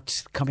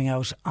report coming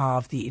out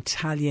of the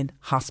Italian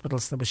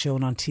hospitals that was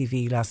shown on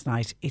TV last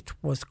night. It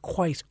was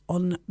quite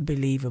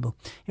unbelievable.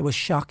 It was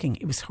shocking.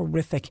 It was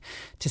horrific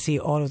to see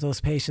all of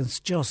those patients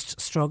just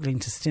struggling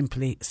to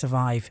simply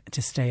survive,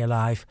 to stay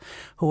alive.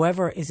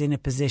 Whoever is in a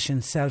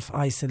position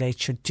self-isolate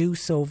should do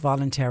so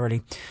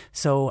voluntarily,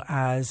 so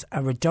as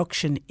a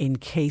reduction in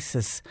cases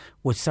cases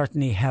would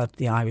certainly help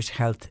the Irish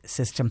health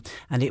system,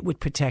 and it would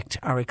protect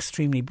our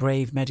extremely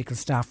brave medical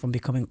staff from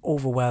becoming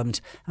overwhelmed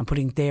and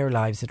putting their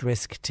lives at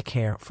risk to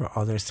care for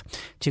others.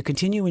 To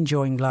continue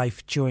enjoying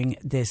life during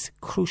this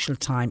crucial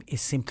time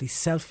is simply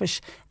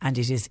selfish and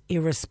it is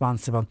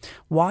irresponsible.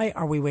 Why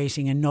are we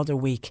waiting another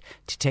week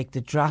to take the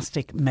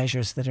drastic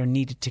measures that are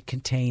needed to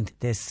contain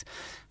this?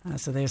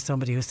 So there's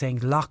somebody who's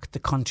saying lock the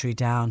country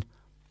down.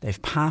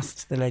 They've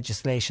passed the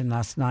legislation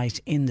last night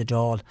in the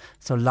Dáil,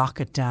 so lock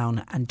it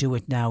down and do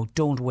it now.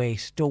 Don't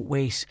wait. Don't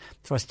wait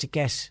for us to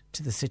get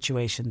to the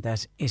situation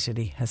that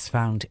Italy has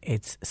found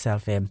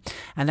itself in.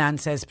 And Anne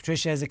says,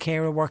 Patricia, as a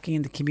carer working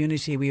in the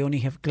community, we only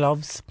have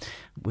gloves.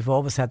 We've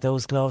always had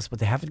those gloves, but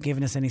they haven't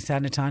given us any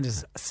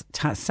sanitizers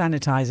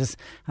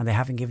and they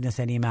haven't given us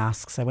any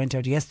masks. I went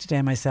out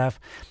yesterday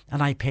myself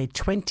and I paid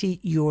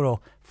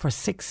 €20 for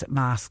 6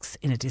 masks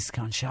in a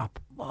discount shop.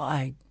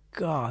 My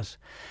God.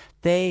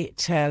 They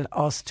tell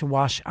us to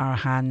wash our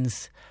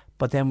hands,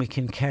 but then we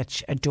can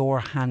catch a door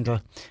handle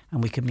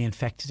and we can be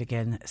infected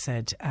again,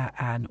 said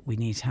Anne. We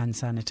need hand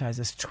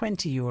sanitisers.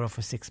 €20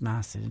 for 6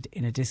 masks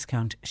in a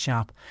discount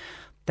shop.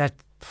 That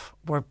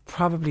we're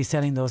probably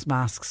selling those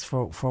masks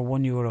for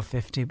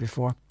 €1.50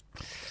 before.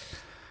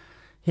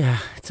 Yeah,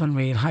 it's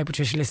unreal. Hi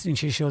Patricia, listening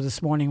to your show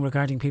this morning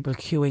regarding people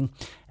queuing.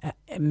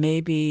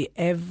 Maybe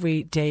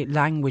everyday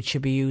language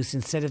should be used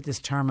instead of this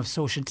term of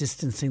social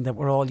distancing that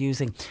we're all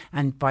using,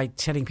 and by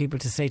telling people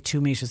to stay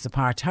 2 metres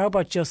apart. How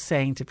about just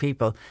saying to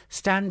people,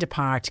 stand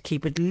apart,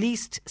 keep at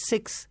least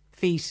 6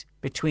 feet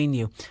between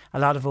you. A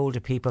lot of older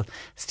people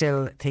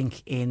still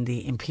think in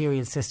the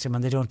imperial system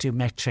and they don't do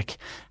metric.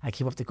 I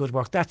keep up the good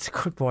work. That's a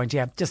good point,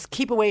 yeah. Just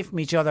keep away from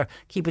each other.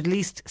 Keep at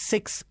least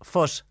 6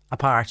 foot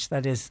apart.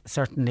 That is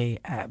certainly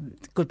a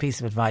good piece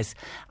of advice.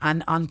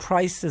 And on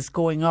prices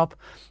going up,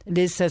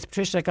 Liz says,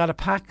 Patricia, I got a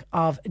pack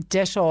of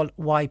Dettol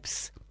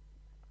wipes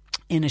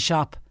in a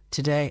shop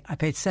today. I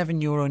paid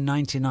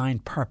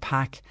 €7.99 per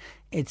pack.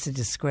 It's a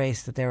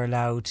disgrace that they're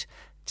allowed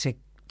to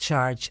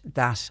charge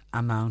that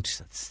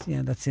amount.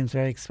 That seems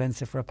very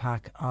expensive for a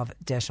pack of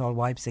Dettol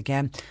wipes.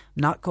 Again, I'm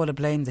not going to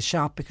blame the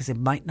shop because it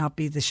might not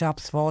be the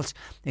shop's fault.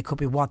 It could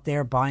be what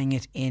they're buying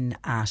it in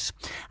at.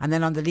 And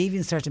then on the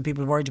Leaving Cert, and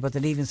people worried about the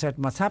Leaving Cert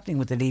and what's happening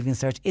with the Leaving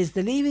Cert. Is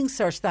the Leaving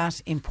Cert that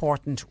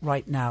important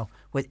right now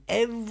with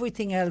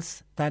everything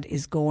else that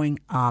is going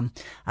on?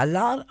 A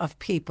lot of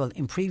people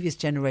in previous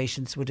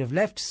generations would have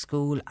left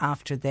school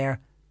after their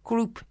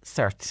group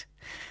cert.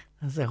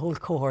 There's a whole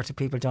cohort of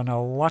people don't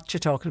know what you're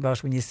talking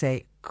about when you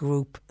say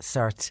group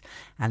cert,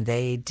 and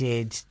they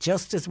did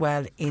just as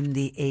well in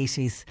the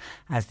 80s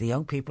as the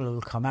young people who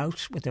will come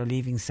out with their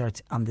Leaving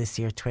Cert on this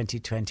year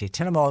 2020.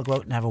 Tell them all, go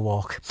out and have a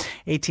walk.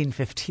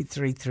 1850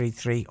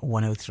 333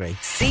 103.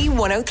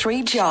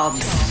 C103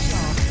 Jobs.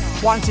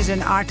 Wanted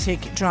an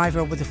Arctic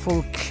driver with a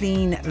full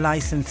clean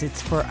licence.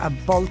 It's for a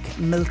bulk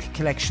milk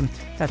collection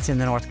that's in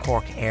the North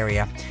Cork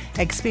area.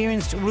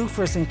 Experienced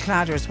roofers and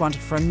cladders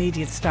wanted for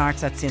immediate start.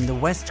 That's in the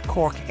West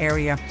Cork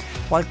area.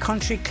 While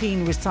Country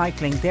Clean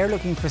Recycling, they're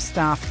looking for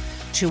staff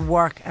to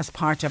work as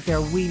part of their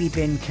wheelie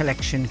bin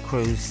collection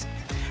crews.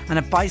 And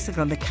a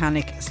bicycle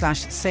mechanic /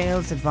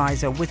 sales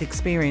advisor with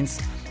experience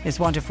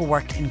is wanted for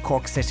work in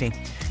Cork City.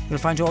 You'll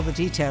find all the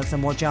details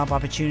and more job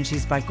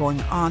opportunities by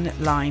going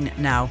online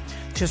now.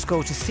 Just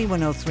go to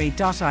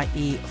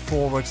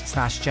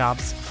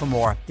c103.ie/jobs for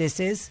more. This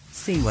is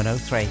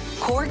C103.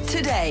 Cork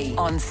Today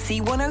on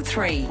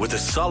C103. With a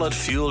solid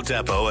fuel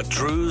depot at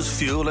Drew's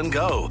Fuel and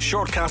Go,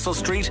 Shortcastle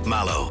Street,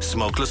 Mallow.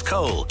 Smokeless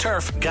coal,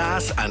 turf,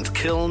 gas and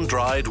kiln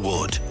dried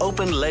wood.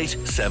 Open late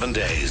 7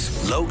 days.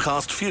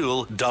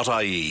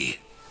 Lowcostfuel.ie.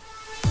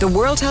 The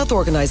World Health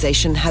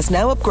Organization has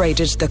now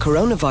upgraded the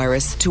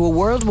coronavirus to a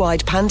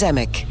worldwide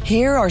pandemic.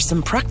 Here are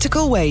some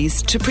practical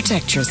ways to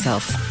protect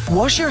yourself.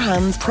 Wash your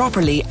hands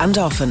properly and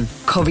often.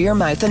 Cover your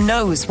mouth and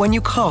nose when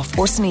you cough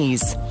or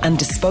sneeze. And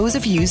dispose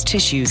of used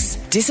tissues.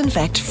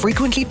 Disinfect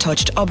frequently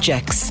touched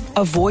objects.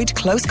 Avoid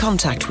close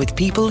contact with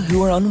people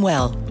who are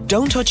unwell.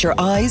 Don't touch your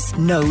eyes,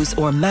 nose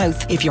or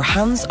mouth if your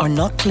hands are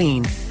not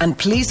clean. And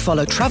please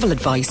follow travel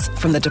advice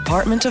from the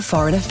Department of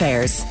Foreign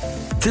Affairs.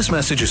 This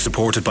message is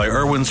supported by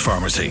Irwin's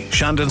Pharmacy,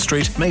 Shandon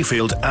Street,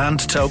 Mayfield and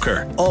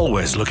Toker.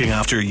 Always looking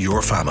after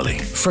your family.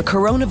 For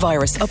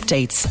coronavirus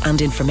updates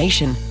and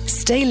information,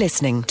 stay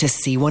listening to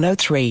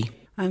C103.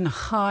 And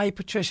hi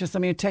Patricia,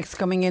 some of your texts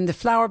coming in. The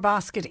flower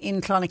basket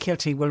in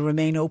Clonakilty will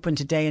remain open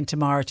today and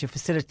tomorrow to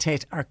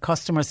facilitate our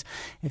customers.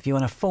 If you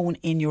want to phone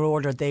in your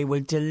order, they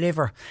will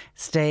deliver.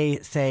 Stay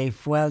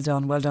safe. Well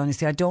done, well done. You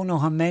see, I don't know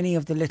how many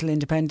of the little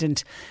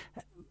independent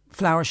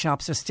flower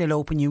shops are still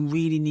open. You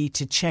really need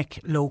to check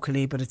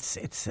locally, but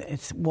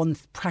it's one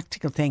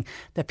practical thing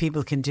that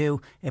people can do.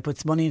 It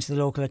puts money into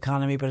the local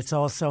economy, but it's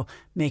also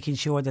making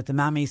sure that the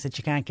mammies that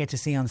you can't get to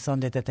see on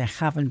Sunday, that they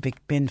haven't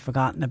been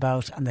forgotten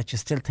about and that you're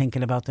still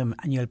thinking about them,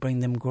 and you'll bring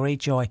them great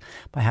joy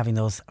by having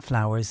those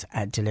flowers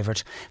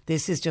delivered.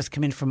 This is just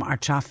come in from our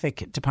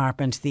traffic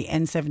department. The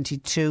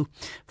N72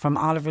 from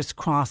Oliver's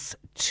Cross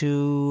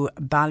to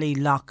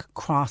Ballylock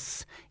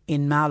Cross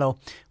in Mallow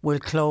will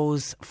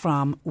close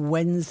from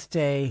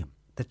Wednesday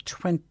the the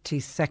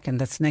 22nd,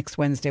 that's next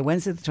Wednesday the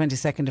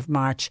 22nd of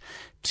March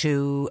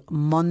to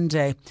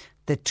Monday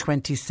the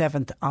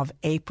 27th of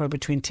April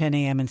between 10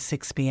 a.m. and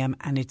 6 p.m.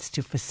 and it's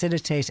to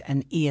facilitate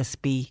an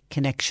ESB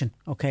connection.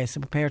 OK, so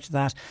prepare to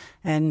that.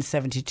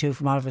 N72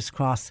 from Oliver's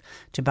Cross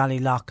to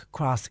Ballylock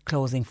Cross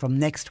closing from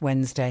next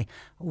Wednesday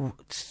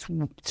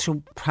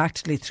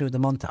practically through the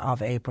month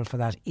of April for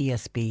that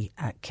ESB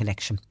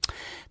connection.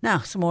 Now,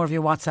 some more of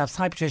your WhatsApps.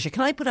 Hi Patricia,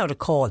 can I put out a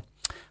call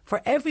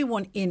for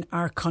everyone in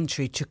our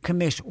country to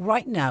commit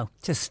right now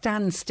to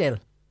stand still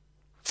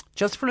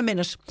just for a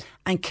minute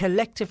and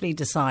collectively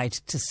decide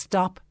to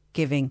stop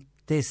giving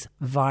this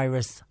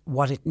virus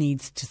what it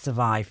needs to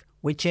survive,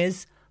 which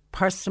is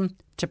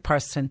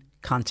person-to-person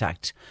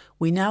contact.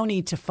 We now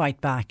need to fight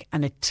back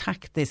and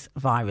attack this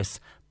virus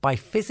by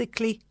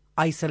physically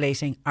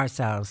isolating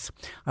ourselves.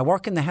 I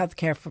work in the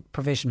healthcare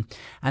provision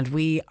and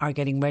we are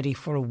getting ready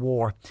for a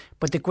war.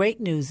 But the great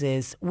news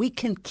is we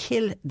can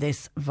kill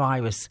this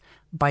virus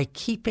by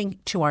keeping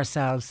to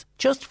ourselves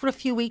just for a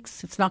few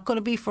weeks. It's not going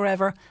to be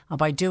forever. And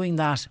by doing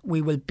that,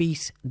 we will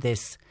beat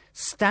this.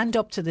 Stand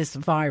up to this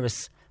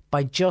virus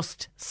by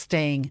just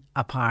staying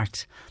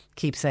apart.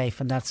 Keep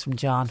safe. And that's from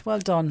John. Well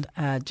done,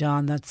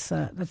 John. That's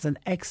an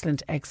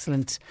excellent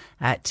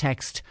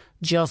text.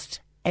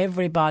 Just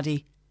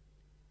everybody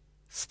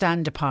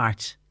stand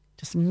apart.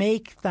 Just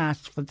make that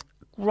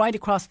right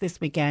across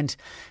this weekend,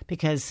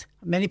 because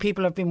many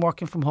people have been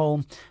working from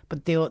home,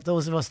 but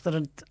those of us that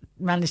have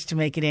managed to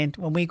make it in,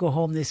 when we go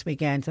home this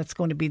weekend, that's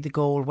going to be the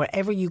goal.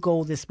 Wherever you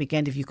go this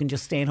weekend, if you can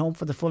just stay at home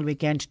for the full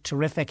weekend,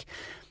 terrific.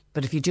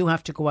 But if you do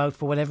have to go out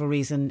for whatever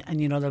reason, and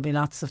there'll be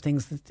lots of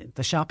things, that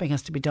the shopping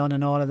has to be done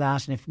and all of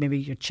that, and if maybe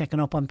you're checking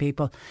up on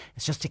people,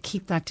 it's just to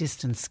keep that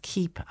distance,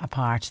 keep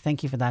apart.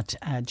 Thank you for that,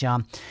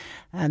 John.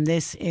 And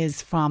this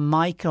is from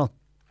Michael.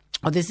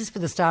 Oh, this is for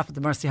the staff at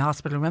the Mercy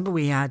Hospital. Remember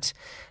we had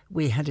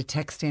a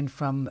text in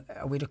from,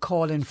 we had a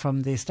call in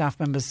from the staff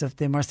members of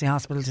the Mercy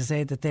Hospital to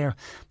say that there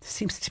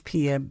seems to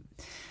be I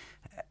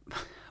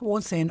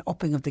won't say an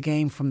upping of the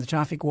game from the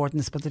traffic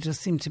wardens, but there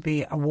just seemed to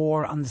be a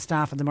war on the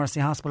staff at the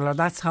Mercy Hospital, or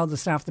that's how the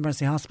staff at the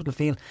Mercy Hospital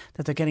feel,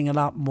 that they're getting a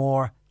lot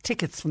more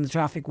tickets from the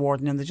traffic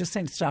warden, and they're just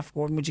saying to the traffic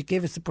warden, would you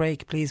give us a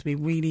break please, we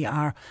really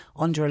are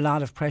under a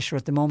lot of pressure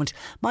at the moment.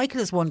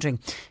 Michael is wondering,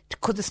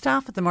 could the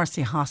staff at the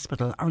Mercy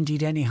Hospital, or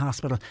indeed any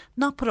hospital,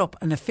 not put up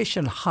an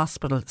official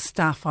hospital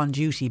staff on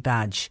duty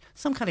badge,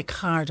 some kind of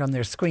card on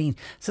their screen,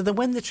 so that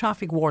when the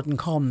traffic warden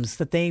comes,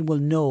 that they will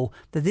know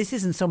that this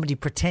isn't somebody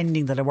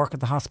pretending that I work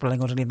at the hospital, I'm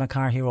going to leave my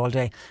car here all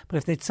day. But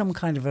if they'd some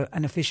kind of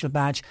an official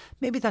badge,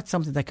 maybe that's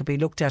something that could be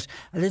looked at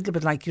a little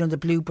bit like, the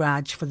blue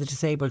badge for the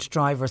disabled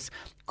drivers.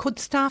 Could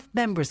staff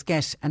members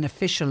get an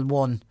official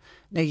one?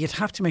 Now, you'd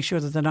have to make sure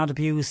that they're not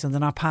abused and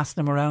they're not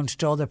passing them around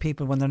to other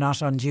people when they're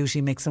not on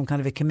duty, make some kind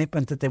of a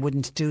commitment that they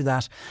wouldn't do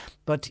that.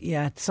 But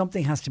yeah,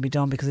 something has to be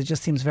done, because it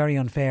just seems very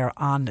unfair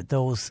on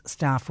those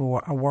staff who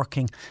are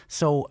working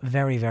so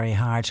very, very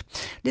hard.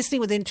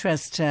 Listening with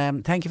interest,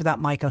 thank you for that,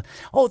 Michael.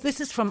 Oh, this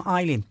is from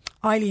Eileen.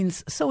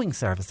 Eileen's sewing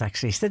service,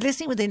 actually. She said,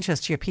 listening with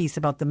interest to your piece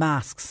about the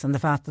masks and the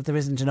fact that there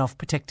isn't enough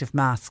protective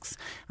masks,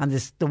 and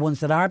the ones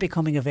that are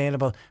becoming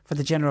available for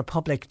the general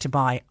public to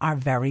buy are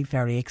very,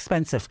 very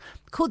expensive.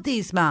 Could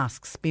these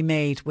masks be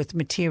made with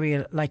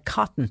material like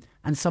cotton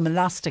and some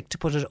elastic to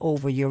put it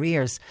over your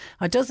ears?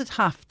 Or does it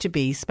have to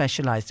be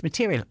specialised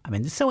material? I'm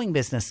in the sewing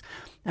business,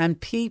 and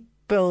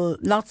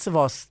lots of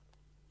us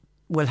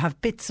will have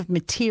bits of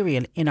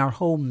material in our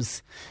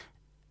homes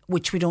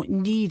which we don't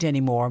need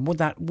anymore. Would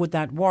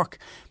that work?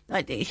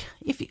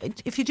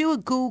 If you do a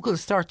Google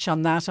search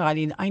on that,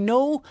 Eileen, I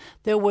know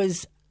there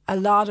was a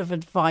lot of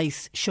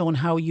advice showing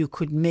how you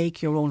could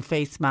make your own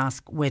face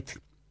mask with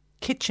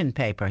kitchen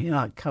paper.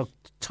 How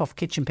tough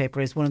kitchen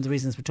paper is. One of the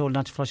reasons we're told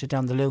not to flush it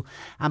down the loo.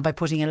 And by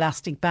putting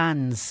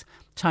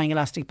tying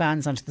elastic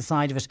bands onto the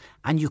side of it,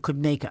 and you could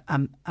make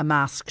a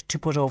mask to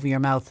put over your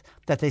mouth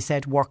that they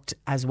said worked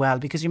as well.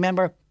 Because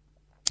remember,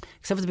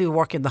 except for the people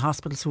working in the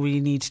hospitals who really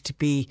need to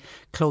be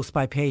close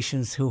by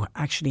patients who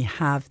actually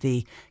have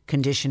the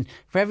condition,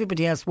 for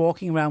everybody else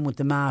walking around with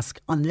the mask,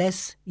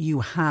 unless you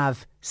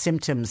have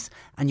symptoms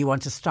and you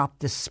want to stop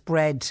the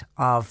spread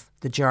of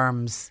the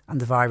germs and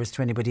the virus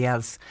to anybody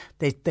else,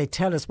 they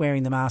tell us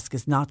wearing the mask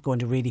is not going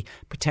to really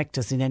protect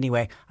us in any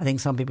way. I think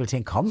some people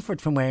take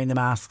comfort from wearing the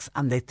masks,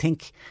 and they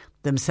think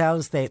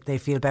themselves they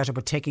feel better,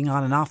 but taking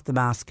on and off the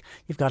mask,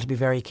 you've got to be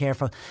very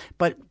careful.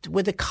 But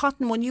with the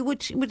cotton one, you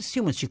would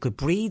assume you could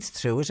breathe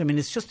through it. I mean,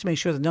 it's just to make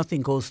sure that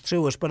nothing goes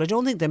through it, but I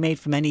don't think they're made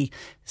from any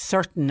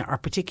certain or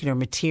particular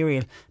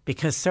material,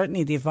 because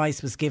certainly the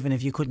advice was given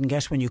if you couldn't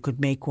get one, you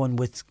could make one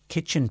with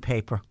kitchen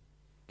paper.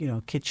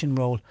 kitchen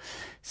roll.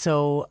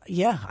 So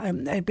yeah,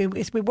 it'd be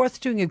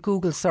worth doing a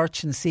Google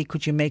search and see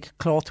could you make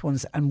cloth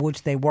ones and would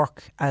they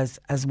work as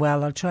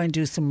well. I'll try and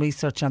do some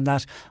research on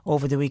that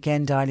over the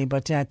weekend, Eileen,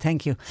 but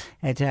thank you.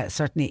 It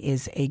certainly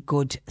is a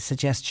good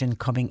suggestion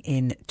coming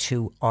in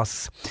to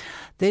us.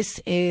 This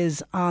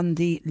is on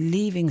the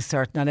Leaving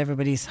Cert. Not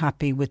everybody's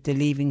happy with the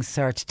Leaving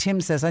Cert.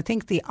 Tim says, I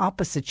think the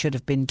opposite should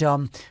have been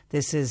done.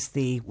 This is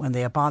when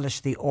they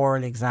abolished the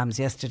oral exams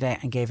yesterday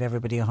and gave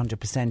everybody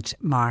 100%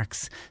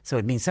 marks. So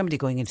it means somebody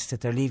going in to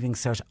sit their Leaving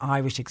Cert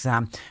Irish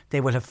exam,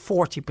 they will have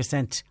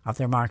 40% of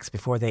their marks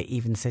before they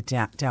even sit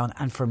down.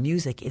 And for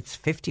music, it's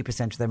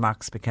 50% of their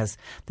marks because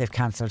they've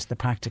cancelled the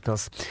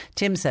practicals.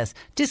 Tim says,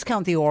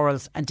 discount the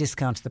orals and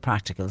discount the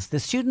practicals. The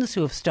students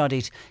who have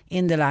studied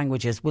in the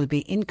languages will be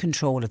in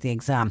control of the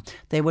exam.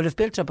 They will have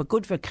built up a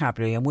good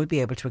vocabulary and will be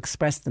able to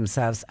express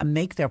themselves and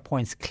make their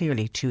points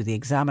clearly to the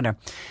examiner.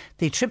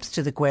 The trips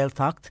to the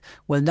Gaeltacht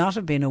will not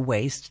have been a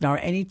waste, nor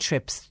any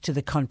trips to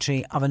the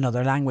country of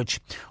another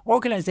language.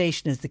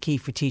 Organisation is the key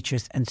for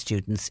teachers and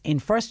students. In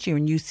first year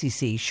in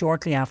UCC,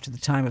 shortly after the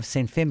time of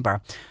St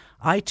Finbar,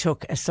 I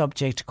took a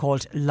subject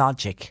called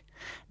logic.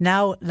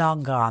 Now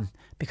long gone,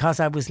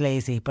 because I was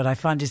lazy, but I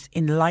found it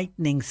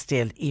enlightening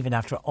still, even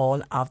after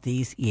all of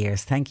these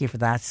years. Thank you for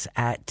that,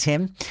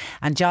 Tim.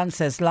 And John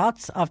says,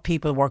 lots of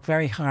people work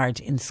very hard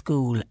in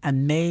school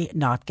and may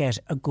not get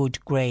a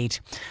good grade.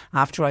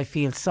 After I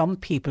feel some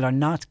people are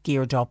not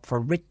geared up for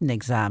written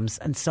exams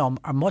and some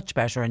are much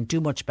better and do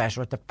much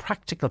better at the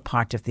practical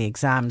part of the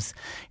exams.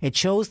 It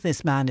shows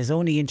this man is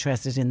only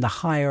interested in the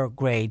higher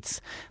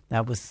grades.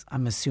 That was,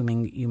 I'm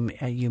assuming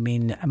you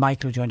mean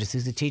Michael who joined us,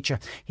 who's a teacher.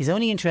 He's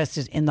only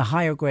interested in the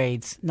higher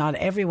grades. Not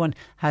everyone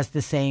has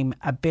the same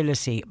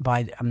ability.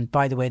 By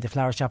the way, the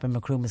flower shop in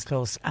Macroom is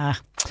closed.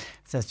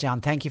 Says John.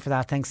 Thank you for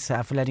that. Thanks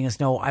for letting us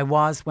know.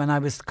 When I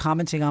was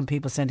commenting on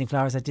people sending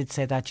flowers, I did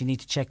say that you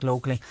need to check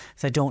locally.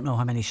 So I don't know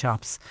how many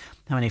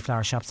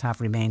flower shops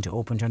have remained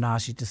opened or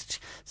not.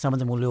 Some of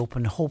them will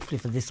open hopefully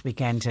for this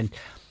weekend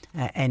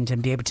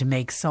and be able to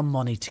make some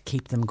money to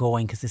keep them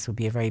going, because this will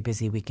be a very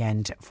busy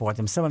weekend for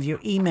them. Some of your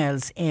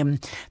emails.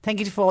 Thank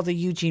you to Father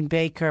Eugene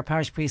Baker,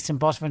 parish priest in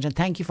Buttevant, and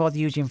thank you, Father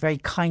Eugene, very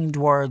kind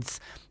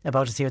words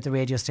about us here at the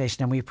radio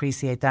station, and we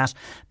appreciate that.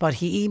 But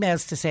he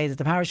emails to say that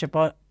the parish of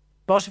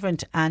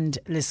Buttevant and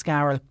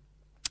Liscarroll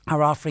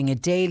are offering a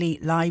daily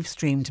live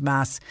streamed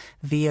mass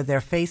via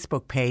their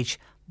Facebook page,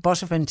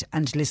 Buttevant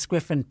and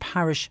Lisgriffin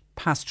Parish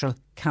Pastoral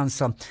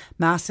Council.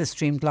 Mass is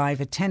streamed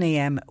live at 10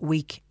 a.m.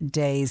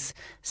 weekdays,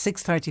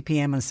 6:30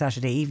 p.m. on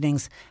Saturday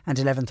evenings and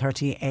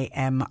 11:30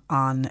 a.m.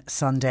 on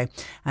Sunday.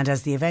 And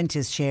as the event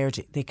is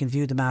shared, they can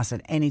view the Mass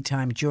at any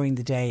time during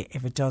the day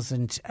if it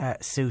doesn't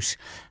suit.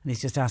 And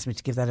he's just asked me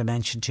to give that a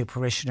mention to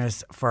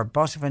parishioners for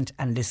Buttevant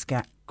and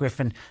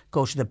Lisgriffin.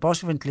 Go to the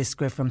Buttevant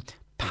Lisgriffin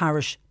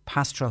Parish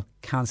Pastoral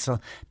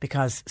Council,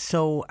 because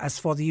as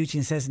Father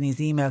Eugene says in his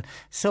email,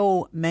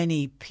 so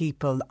many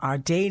people are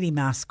daily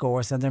mass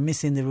goers and they're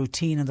missing the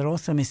routine, and they're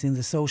also missing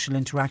the social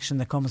interaction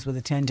that comes with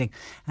attending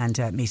and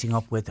meeting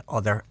up with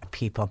other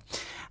people.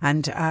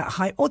 And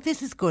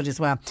this is good as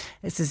well.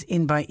 This is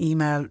in by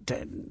email.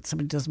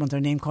 Somebody doesn't want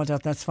their name called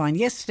out, that's fine.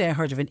 Yesterday I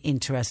heard of an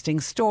interesting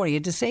story. A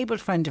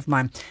disabled friend of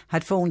mine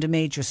had phoned a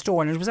major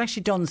store, and it was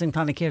actually Duns in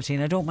Clonakilty,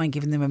 and I don't mind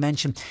giving them a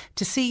mention,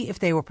 to see if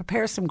they would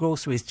prepare some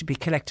groceries to be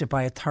collected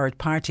by a third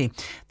party.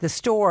 The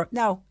store,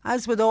 now,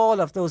 as with all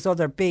of those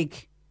other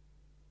big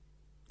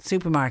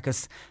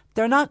supermarkets,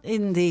 they're not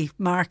in the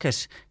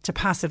market to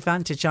pass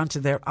advantage onto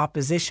their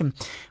opposition.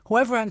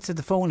 Whoever answered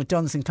the phone at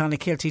Duns in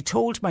Clonakilty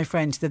told my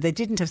friend that they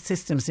didn't have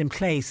systems in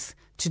place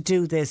to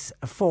do this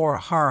for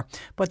her,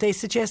 but they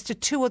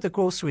suggested 2 other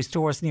grocery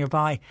stores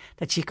nearby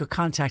that she could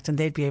contact and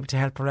they'd be able to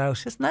help her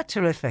out. Isn't that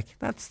terrific?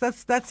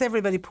 That's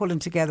everybody pulling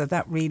together.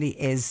 That really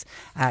is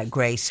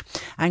great.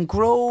 And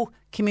Grow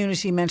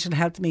community mental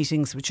health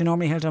meetings, which are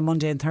normally held on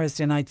Monday and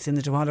Thursday nights in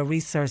the Duhallow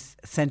Research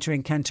Centre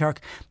in Kanturk,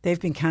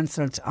 they've been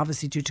cancelled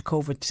obviously due to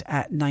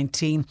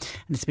COVID-19, and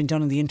it's been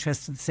done in the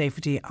interest of the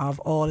safety of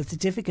all. It's a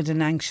difficult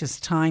and anxious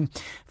time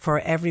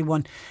for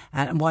everyone,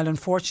 and while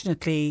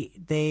unfortunately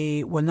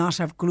they will not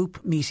have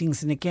group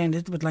meetings, and again, a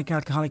little bit like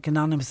Alcoholics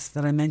Anonymous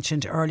that I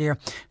mentioned earlier,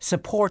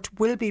 support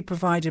will be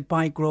provided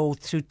by Grow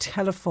through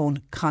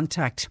telephone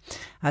contact.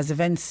 As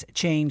events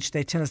change,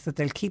 they tell us that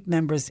they'll keep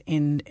members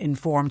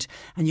informed,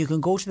 and you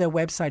can go to their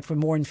website for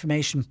more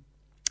information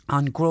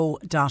on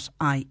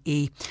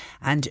grow.ie.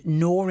 And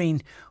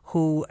Noreen,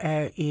 who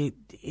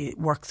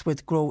works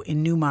with Grow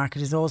in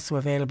Newmarket, is also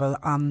available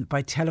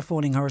by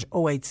telephoning her at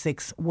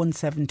 086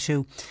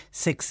 172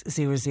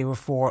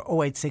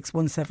 6004, 086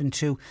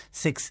 172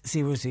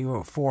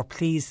 6004.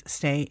 Please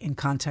stay in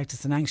contact.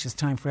 It's an anxious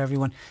time for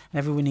everyone.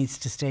 Everyone needs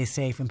to stay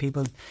safe, and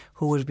people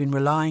who have been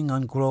relying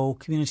on Grow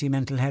community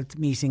mental health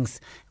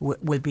meetings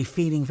will be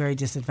feeling very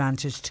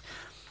disadvantaged.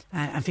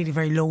 and feeling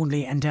very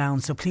lonely and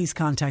down. So please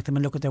contact them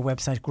and look at their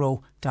website,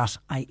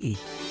 grow.ie.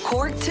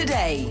 Cork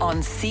Today on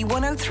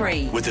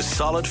C103. With a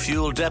solid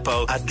fuel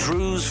depot at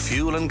Drew's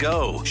Fuel and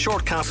Go,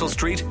 Shortcastle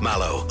Street,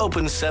 Mallow.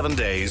 Open 7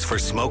 days for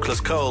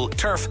smokeless coal,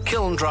 turf,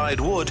 kiln-dried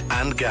wood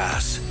and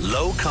gas.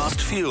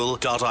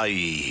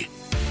 Lowcostfuel.ie.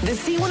 The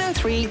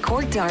C103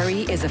 Cork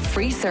Diary is a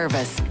free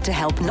service to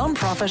help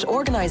non-profit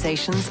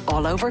organisations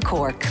all over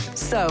Cork.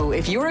 So,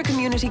 if you're a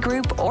community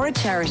group or a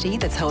charity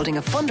that's holding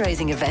a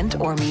fundraising event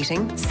or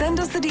meeting, send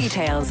us the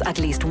details at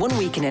least 1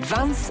 week in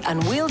advance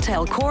and we'll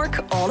tell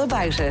Cork all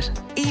about it.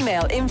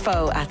 Email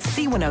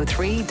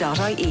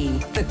info@c103.ie.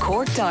 The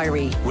Cork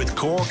Diary. With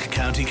Cork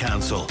County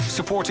Council,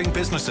 supporting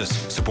businesses,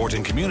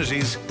 supporting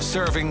communities,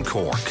 serving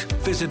Cork.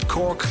 Visit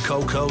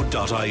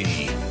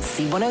corkcoco.ie.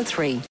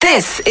 C103.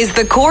 This is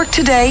the Cork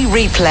Today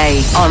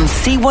replay on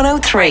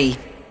C103.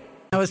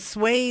 Now, a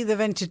swathe of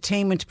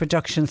entertainment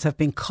productions have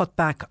been cut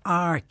back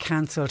or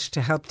cancelled to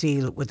help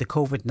deal with the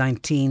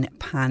COVID-19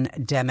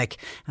 pandemic.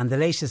 And the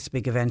latest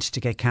big event to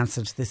get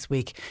cancelled this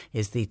week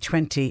is the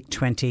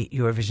 2020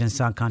 Eurovision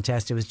Song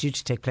Contest. It was due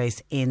to take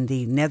place in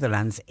the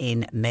Netherlands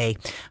in May.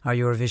 Our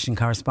Eurovision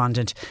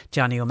correspondent,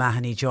 Johnny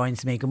O'Mahony,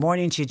 joins me. Good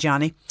morning to you,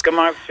 Johnny. Good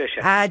morning,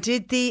 Patricia.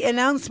 Did the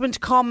announcement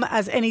come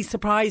as any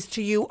surprise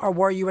to you, or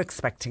were you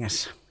expecting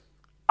it?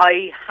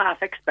 I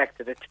half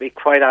expected it, to be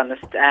quite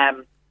honest. There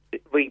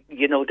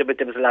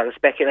was a lot of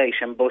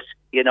speculation, but,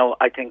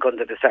 I think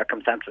under the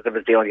circumstances, it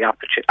was the only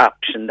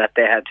option that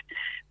they had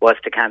was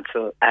to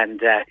cancel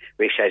and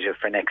reschedule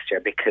for next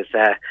year, because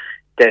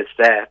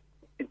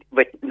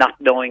with not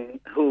knowing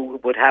who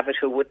would have it,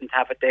 who wouldn't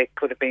have it, they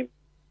could have been,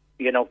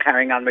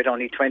 carrying on with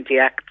only 20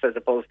 acts as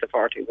opposed to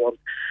 41.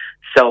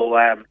 So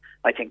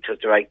I think it was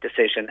the right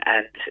decision,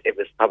 and it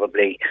was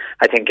probably,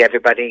 I think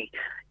everybody,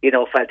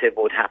 felt it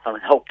would happen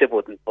and hoped it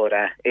wouldn't, but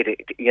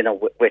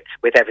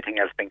with everything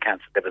else being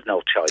cancelled, there was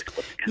no choice.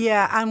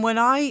 Yeah, and when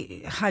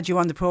I had you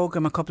on the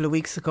programme a couple of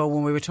weeks ago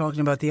when we were talking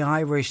about the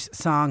Irish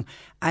song,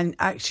 and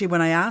actually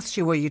when I asked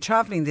you, were you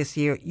travelling this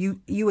year,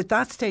 you at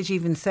that stage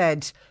even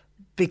said,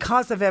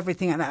 because of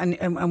everything,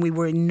 and we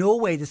were in no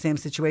way the same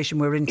situation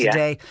we're in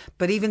today,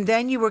 but even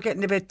then you were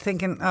getting a bit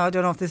thinking, I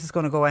don't know if this is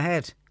going to go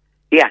ahead.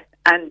 Yeah,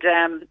 and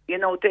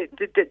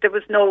there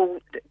was no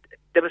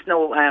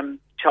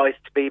choice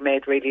to be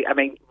made, really. I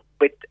mean,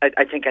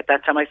 I think at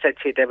that time I said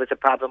to you there was a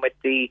problem with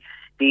the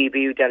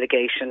EBU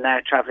delegation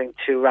travelling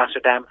to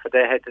Rotterdam for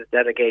the head of the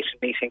delegation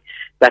meeting,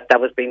 that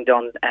was being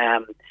done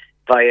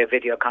via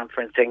video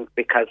conferencing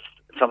because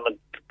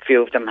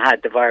few of them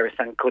had the virus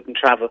and couldn't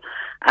travel,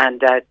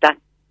 and that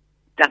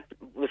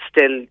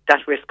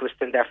risk was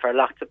still there for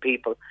lots of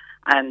people.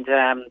 And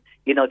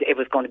it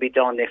was going to be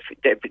done if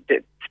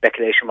the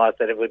speculation was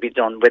that it would be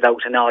done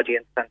without an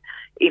audience, and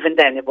even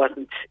then it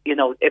wasn't.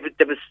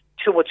 There was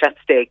too much at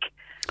stake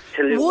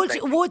to lose.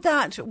 Would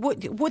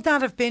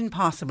that have been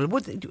possible?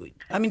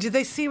 Did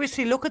they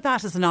seriously look at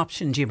that as an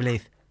option, do you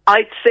believe?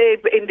 I'd say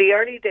in the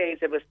early days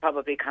it was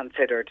probably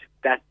considered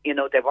that they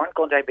weren't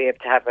going to be able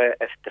to have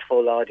the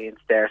full audience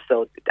there,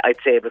 so I'd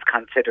say it was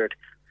considered.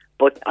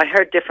 But I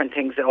heard different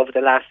things over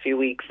the last few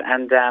weeks,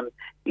 and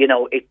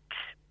it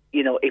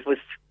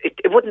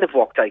wouldn't have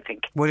worked, I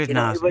think. Would it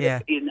not?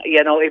 Yeah.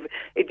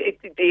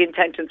 The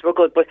intentions were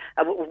good, but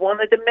one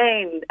of the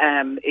main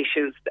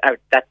issues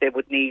that they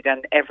would need,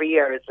 and every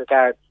year as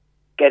regards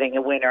getting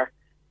a winner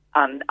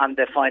on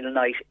the final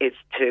night, is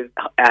to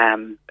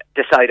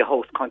decide a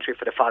host country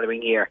for the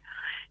following year.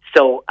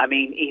 So, I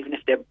mean, even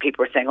if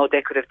people are saying,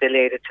 they could have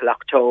delayed it till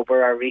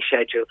October or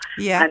rescheduled.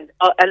 Yeah. And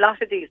a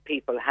lot of these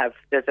people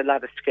there's a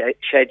lot of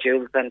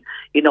schedules, and,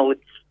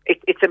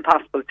 it's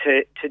impossible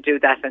to do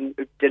that and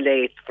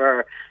delay it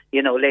for,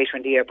 later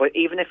in the year. But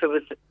even if it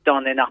was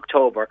done in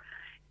October,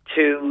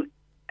 to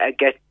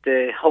get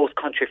the host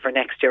country for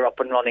next year up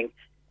and running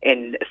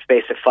in a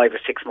space of 5 or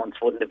 6 months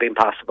wouldn't have been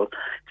possible.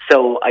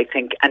 So I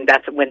think, and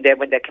that's when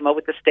they came out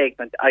with the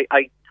statement,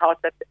 I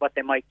thought that what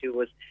they might do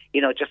was,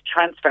 just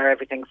transfer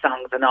everything,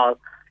 songs and all,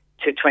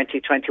 to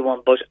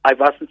 2021. But I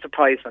wasn't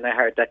surprised when I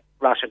heard that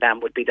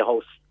Rotterdam would be the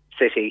host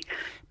city.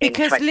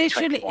 Because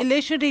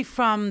literally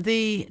from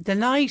the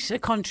night a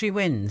country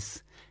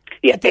wins,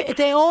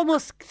 they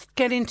almost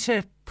get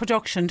into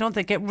production, don't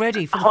they? Get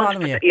ready for the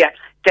following year. Yeah,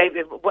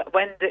 David.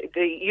 When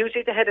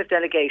usually the head of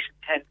delegation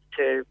tends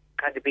to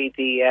kind of be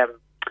the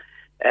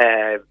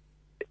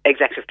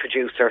executive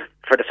producer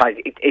for the fight.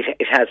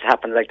 It has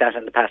happened like that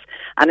in the past,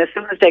 and as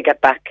soon as they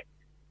get back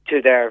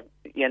to their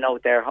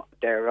own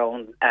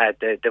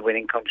the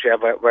winning country, or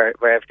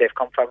wherever they've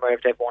come from,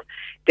 wherever they've won,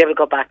 they will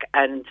go back,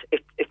 and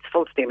it's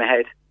full steam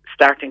ahead,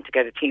 starting to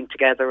get a team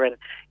together, and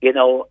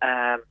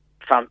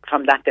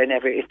from that then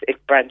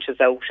it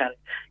branches out, and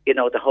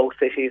the host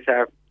cities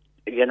are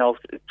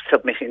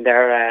submitting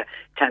their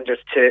tenders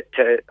to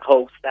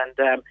host,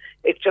 and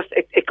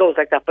it goes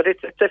like that. But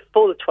it's a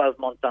full 12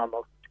 months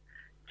almost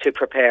to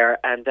prepare,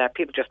 and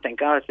people just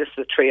think, "Oh, this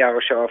is a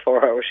 3-hour show or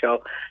 4-hour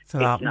show." It's a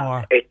lot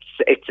more.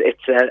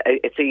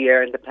 It's a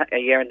year in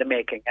the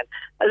making, and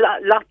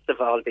lots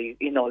of all the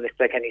it's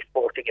like any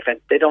sporting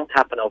event. They don't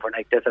happen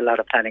overnight. There's a lot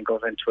of planning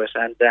goes into it,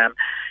 and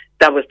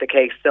that was the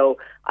case. So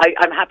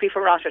I'm happy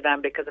for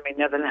Rotterdam because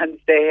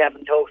Netherlands, they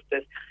haven't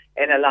hosted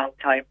in a long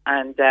time,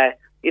 and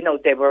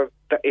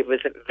it was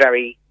a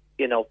very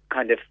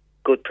kind of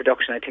good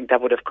production. I think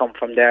that would have come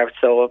from there.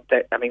 So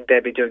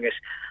they'll be doing it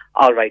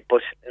all right,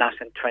 but not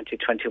in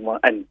 2021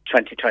 and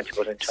 2020,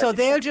 but in 2020. So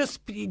they'll just,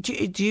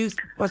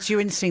 what's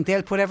your instinct?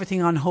 They'll put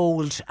everything on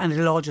hold and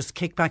it'll all just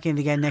kick back in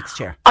again next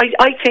year?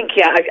 I think,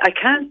 I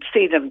can't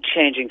see them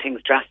changing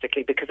things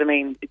drastically because,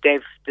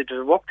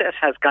 the work that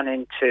has gone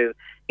into,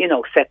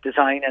 set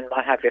design and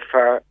what have you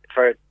for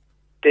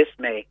this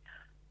May,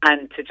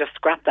 and to just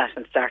scrap that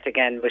and start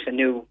again with a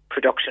new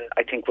production,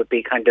 I think would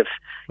be kind of...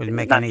 Wouldn't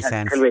make any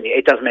sense. Really,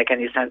 it doesn't make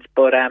any sense.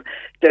 But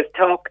there's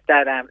talk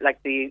that,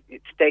 the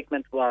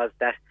statement was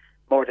that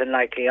more than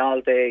likely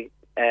all the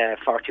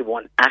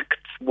 41 acts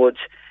would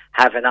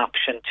have an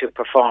option to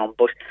perform.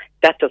 But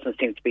that doesn't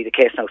seem to be the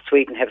case now.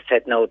 Sweden have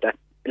said no, that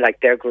like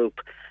their group,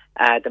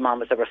 the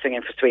Mamas that were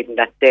singing for Sweden,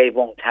 that they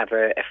won't have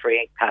a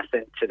free pass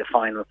into the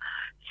final.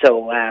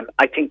 So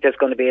I think there's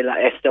going to be a lot.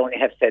 Estonia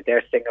have said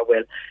their singer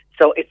will.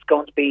 So it's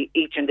going to be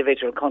each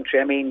individual country.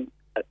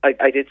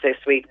 I did say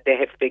Sweden, they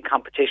have big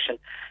competition.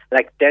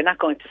 Like, they're not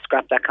going to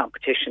scrap that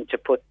competition to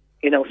put,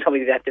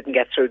 somebody that didn't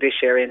get through this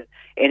year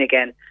in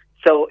again.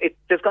 So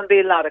there's going to be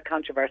a lot of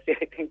controversy,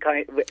 I think,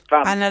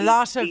 from and a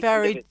lot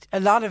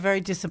of very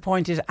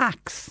disappointed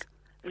acts.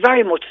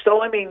 Very much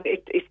so.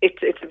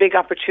 It's a big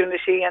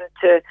opportunity, and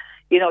to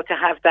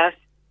have that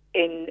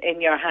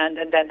in your hand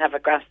and then have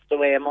it grasped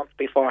away a month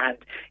beforehand,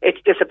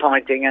 it's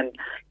disappointing, and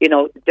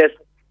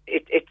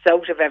it's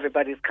out of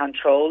everybody's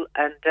control,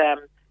 and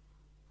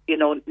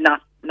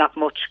not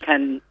much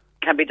can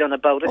be done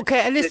about it.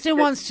 Okay, a listener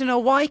wants to know,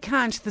 why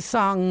can't the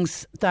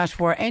songs that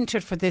were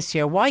entered for this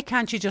year, why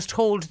can't you just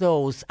hold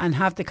those and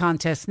have the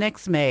contest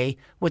next May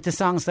with the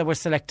songs that were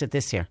selected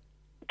this year?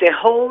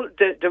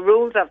 The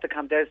rules of the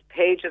there's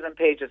pages and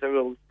pages of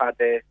rules for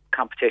the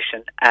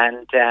competition,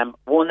 and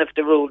one of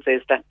the rules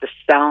is that the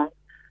song,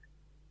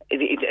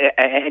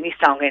 any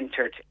song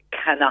entered,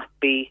 cannot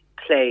be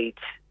played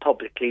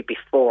publicly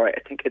before, I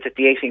think it's at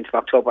the 18th of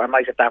October. I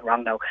might have that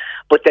wrong now,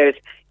 but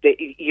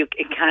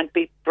it can't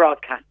be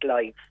broadcast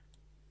live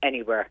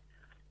anywhere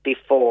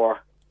before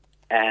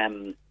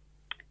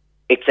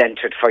it's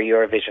entered for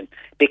Eurovision,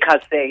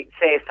 because they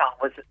say a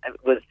song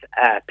was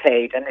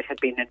played and it had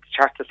been in the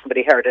charts and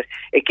somebody heard it,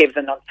 it gives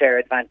an unfair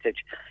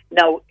advantage.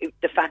 Now,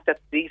 the fact that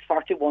these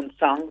 41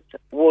 songs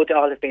would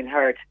all have been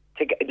heard,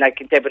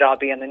 they would all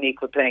be on an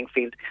equal playing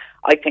field,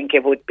 I think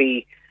it would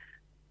be,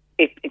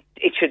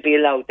 it should be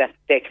allowed that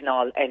they can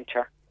all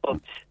enter,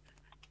 but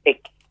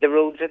the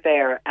rules are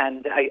there,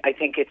 and I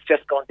think it's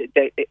just going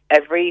to,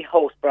 every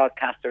host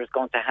broadcaster is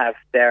going to have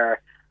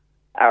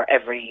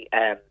every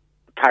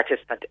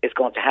participant is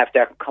going to have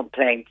their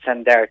complaints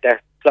and their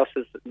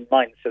pluses and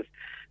minuses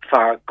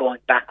for going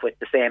back with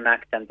the same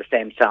act and the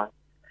same song.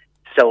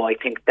 So I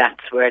think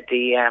that's where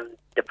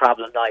the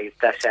problem lies,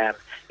 that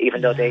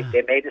even though they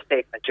made a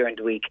statement during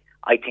the week,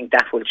 I think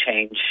that will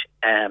change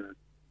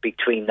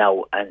between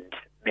now and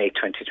May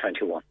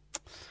 2021.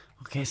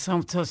 Okay,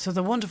 so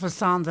the wonderful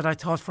song that I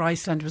thought for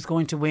Iceland was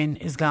going to win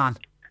is gone.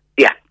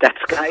 Yeah,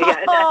 that's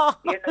gone.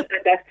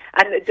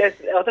 And there's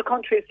other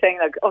countries saying,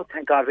 like, oh,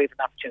 thank God we have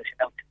an opportunity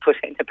now to put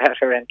in a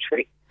better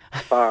entry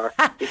for.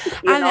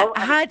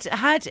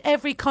 Had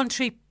every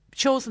country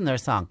chosen their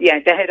song? Yeah,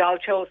 they had all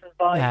chosen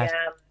by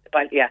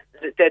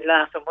the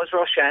last one was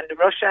Russia, and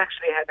Russia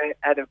actually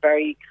had a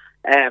very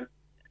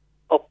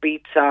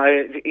upbeat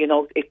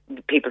song.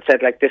 People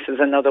said, like, this is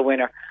another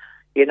winner.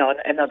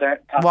 Another.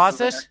 Was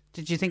it? Winner.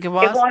 Did you think it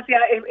was? It was, yeah.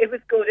 It was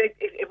good.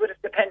 It would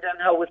have depended on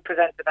how it was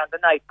presented on the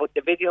night, but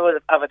the video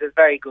of it is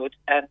very good,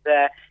 and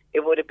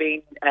it would have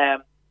been,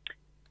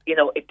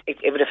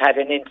 it would have had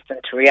an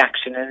instant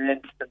reaction and an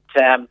instant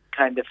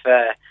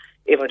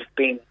it would have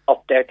been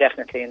up there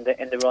definitely in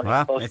the running.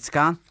 Well, but it's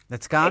gone.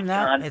 It's gone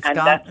now. It's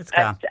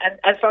gone. And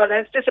as far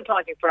as it's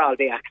disappointing for all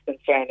the acts, in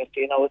fairness,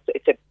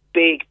 it's a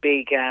big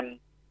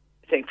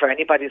thing for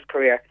anybody's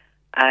career.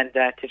 And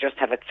to just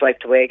have it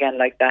swiped away again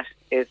like that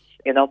is,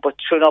 but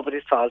through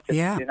nobody's fault.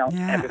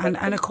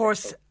 And of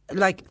course,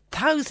 like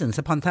thousands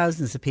upon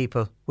thousands of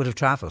people would have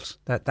travelled.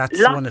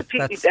 That's one of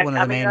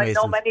the main reasons.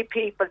 I know many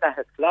people that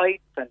had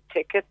flights and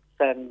tickets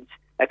and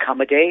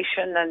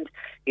accommodation, and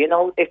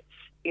it's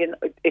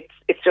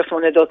just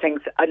one of those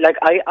things.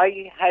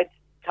 I had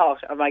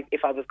thought,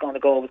 if I was going to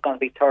go, it was going to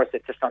be Thursday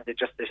to Sunday,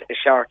 just a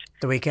short.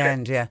 The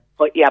weekend, trip.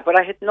 But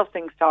I had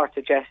nothing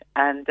started yet,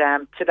 and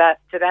to that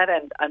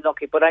end, I'm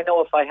lucky. But I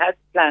know if I had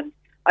planned,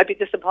 I'd be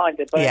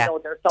disappointed. But I know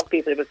there are some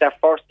people, it was their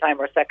first time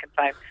or second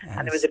time,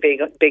 and it was a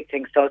big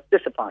thing, so it's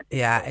disappointing.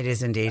 Yeah, it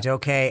is indeed.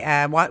 Okay,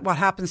 what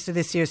happens to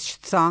this year's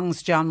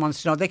songs? John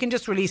wants to know. They can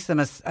just release them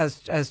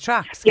as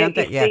tracks, can't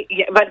they?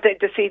 But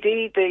the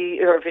CD, the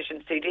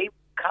Eurovision CD,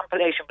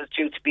 compilation was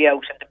due to be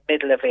out in the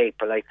middle of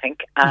April, I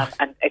think,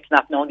 and it's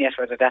not known yet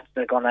whether that's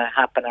still going to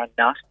happen or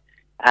not,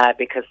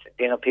 because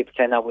people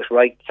say now with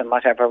rights and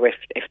whatever,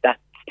 if that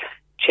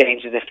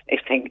changes,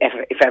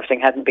 if everything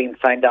hadn't been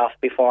signed off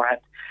beforehand.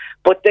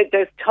 But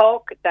there's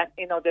talk that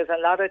there's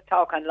a lot of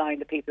talk online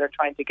that people are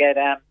trying to get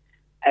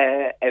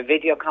a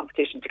video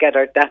competition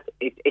together, that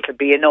it'll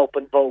be an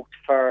open vote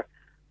for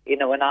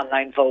an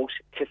online vote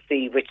to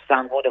see which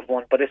song would have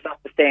won, but it's not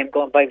the same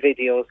going by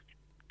videos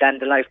than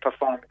the live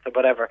performance or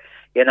whatever,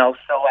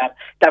 so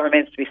that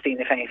remains to be seen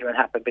if anything will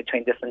happen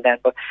between this and then.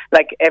 But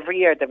like every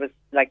year there was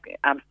like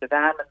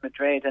Amsterdam and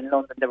Madrid and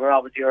London, there were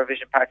always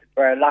Eurovision parties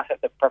where a lot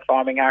of the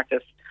performing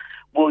artists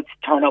would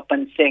turn up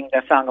and sing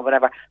their song or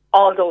whatever.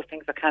 All those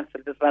things are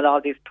cancelled as well,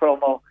 all these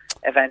promo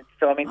events.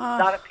 So I mean, a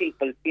lot of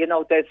people,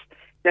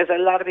 there's a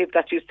lot of people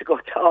that used to go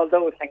to all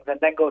those things and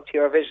then go to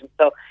Eurovision.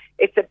 So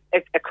it's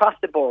across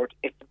the board.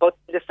 But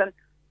listen,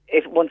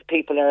 if once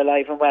people are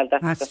alive and well,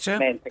 that's true. The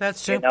main thing.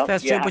 That's true.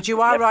 That's true. But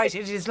you are right.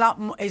 It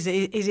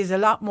is a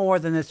lot more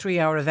than a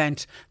 3-hour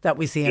event that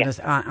we see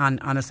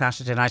on a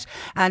Saturday night.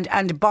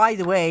 And by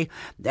the way,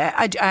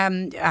 I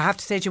have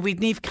to say to you,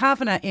 we'd Niamh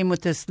Kavanagh in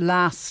with us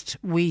last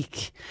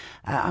week.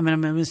 I'm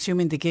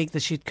assuming the gig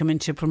that she'd come in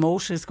to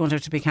promote is going to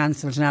have to be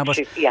cancelled now. But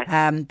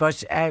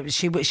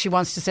she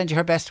wants to send you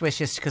her best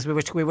wishes, because we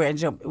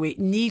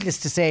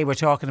needless to say, we're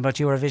talking about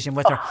Eurovision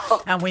with her,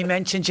 and we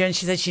mentioned you, and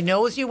she said she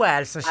knows you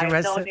well, so she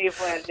was.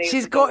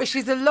 She's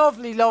a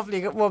lovely,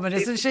 lovely woman,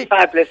 isn't she?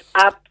 Fabulous,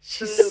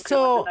 absolutely,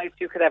 one of the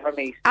nicest you could ever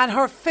meet. And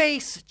her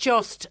face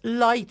just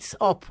lights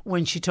up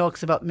when she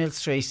talks about Mill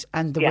Street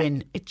and the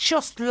win. It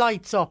just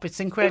lights up. It's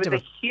incredible.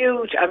 It was a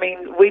huge. I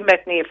mean, we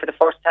met Niamh for the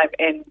first time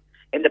in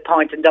the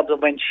Point in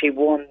Dublin when she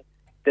won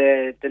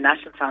the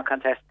National Song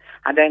Contest,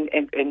 and then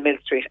in Mill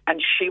Street,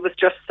 and she was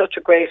just such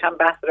a great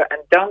ambassador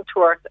and down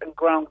to earth and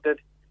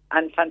grounded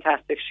and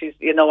fantastic. She's,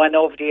 and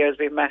over the years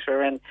we've met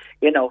her, and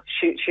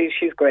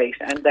she's great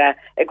and a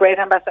great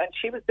ambassador. And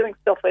she was doing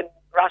stuff in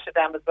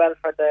Rotterdam as well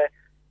for the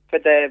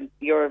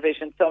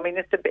Eurovision. So I mean,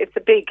 it's a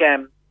big,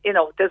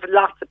 there's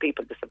lots of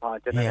people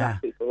disappointed and lots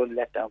of people will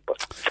let down,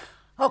 but.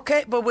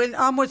 Okay, but we'll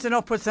onwards and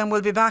upwards, and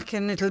we'll be back,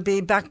 and it'll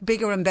be back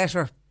bigger and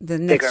better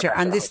than next year.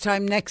 And this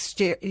time next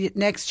year,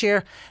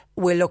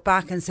 we'll look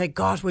back and say,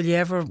 God, we'll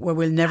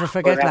never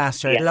forget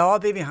last year. It'll all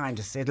be behind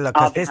us.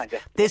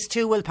 This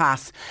too will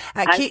pass.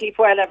 And keep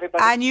well,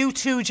 everybody. And you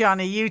too,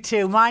 Johnny. You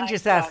too. Mind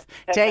yourself.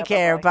 Take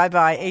care.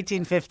 Bye-bye.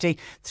 1850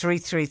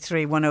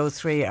 333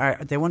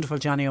 103. The wonderful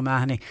Johnny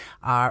O'Mahony,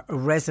 our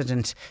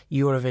resident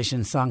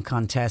Eurovision Song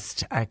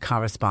Contest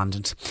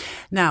correspondent.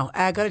 Now,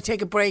 I've got to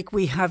take a break.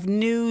 We have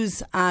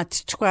news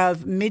at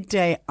 12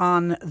 midday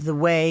on the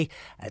way.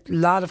 A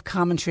lot of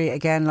commentary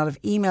again, a lot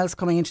of emails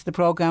coming into the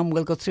programme.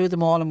 We'll go through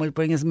them all and we'll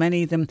bring as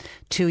many of them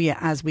to you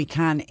as we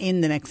can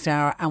in the next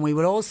hour. And we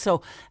will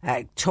also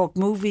talk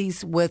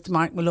movies with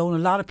Mark Malone. A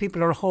lot of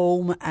people are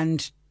home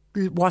and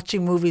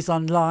watching movies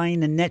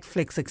online and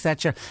Netflix,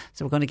 etc.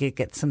 So we're going to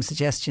get some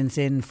suggestions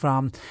in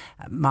from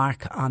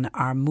Mark on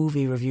our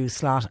movie review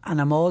slot. And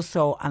I'm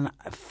also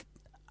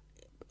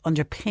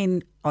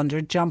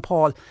under John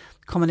Paul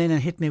coming in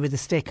and hit me with a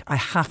stick. I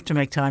have to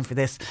make time for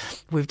this.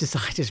 We've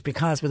decided,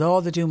 because with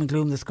all the doom and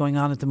gloom that's going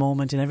on at the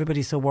moment and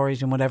everybody's so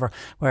worried and whatever,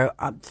 where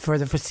for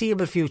the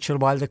foreseeable future,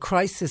 while the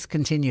crisis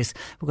continues,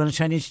 we're going to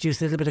try and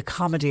introduce a little bit of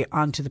comedy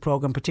onto the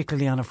programme,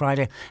 particularly on a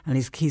Friday. And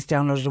he's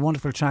downloaded a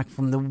wonderful track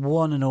from the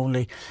one and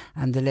only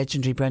and the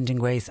legendary Brendan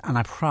Grace, and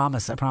I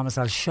promise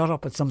I'll shut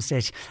up at some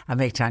stage and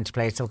make time to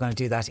play it. So we're going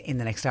to do that in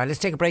the next hour. Let's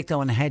take a break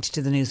though and head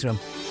to the newsroom.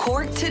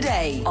 Cork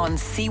Today on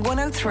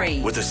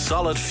C103. With a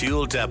solid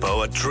fuel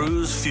depot at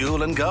Drew's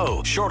Fuel and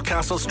Go,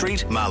 Shortcastle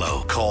Street,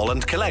 Mallow. Call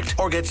and collect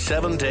or get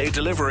 7-day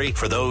delivery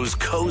for those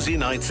cosy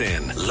nights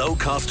in.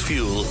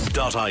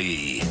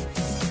 Lowcostfuel.ie.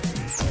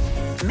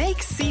 Make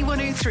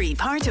C103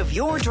 part of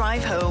your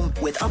drive home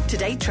with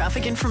up-to-date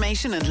traffic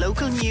information and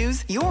local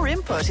news, your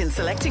input in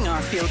selecting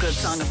our feel-good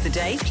song of the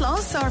day,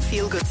 plus our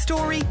feel-good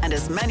story, and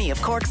as many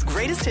of Cork's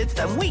greatest hits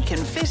that we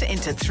can fit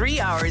into 3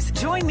 hours.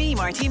 Join me,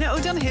 Martina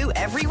O'Donoghue,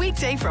 every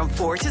weekday from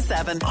 4 to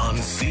 7 on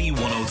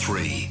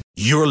C103.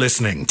 You're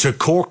listening to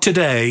Cork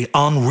Today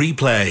on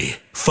replay.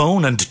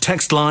 Phone and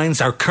text lines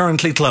are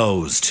currently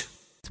closed.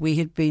 We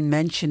had been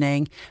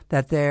mentioning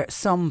that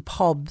some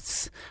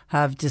pubs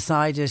have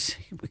decided,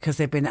 because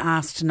they've been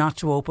asked not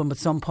to open, but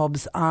some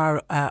pubs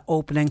are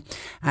opening,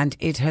 and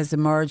it has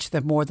emerged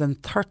that more than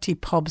 30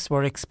 pubs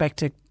were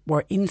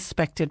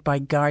inspected by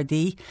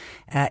Gardaí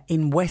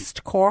in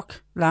West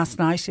Cork last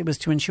night. It was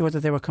to ensure that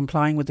they were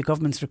complying with the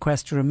government's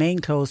request to remain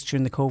closed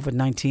during the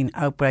COVID-19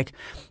 outbreak.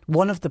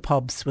 One of the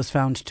pubs was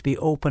found to be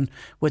open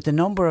with the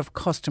number of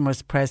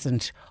customers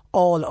present.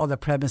 All other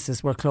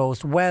premises were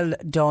closed. Well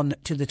done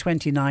to the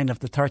 29 of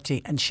the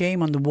 30, and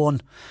shame on the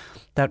one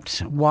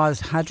that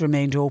had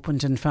remained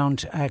opened and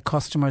found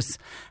customers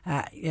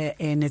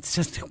in. It's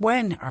just,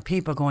 when are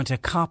people going to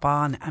cop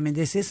on? I mean,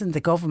 this isn't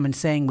the government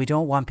saying we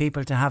don't want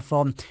people to have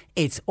fun.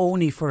 It's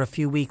only for a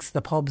few weeks.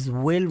 The pubs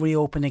will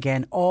reopen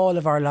again. All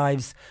of our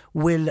lives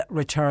will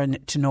return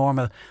to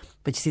normal.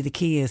 But you see, the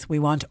key is we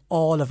want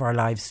all of our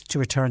lives to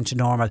return to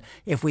normal.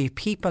 If we have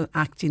people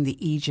acting the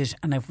aegis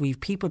and if we have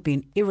people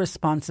being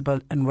irresponsible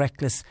and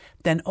reckless,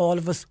 then all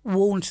of us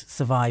won't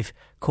survive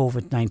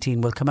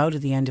COVID-19. We'll come out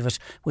at the end of it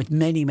with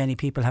many, many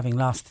people having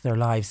lost their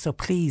lives. So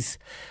please,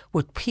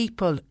 would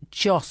people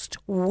just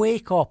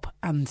wake up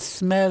and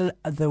smell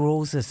the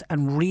roses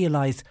and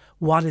realise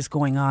what is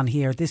going on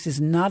here? This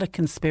is not a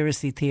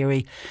conspiracy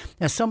theory.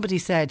 As somebody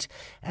said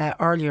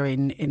earlier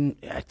in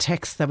a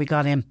text that we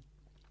got in,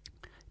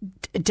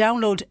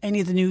 download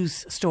any of the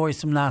news stories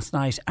from last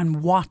night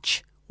and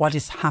watch what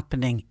is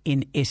happening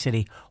in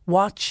Italy.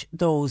 Watch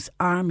those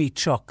army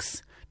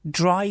trucks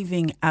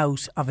driving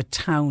out of a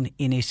town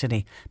in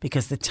Italy,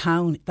 because that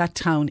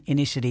town in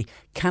Italy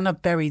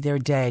cannot bury their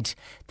dead.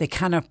 They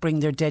cannot bring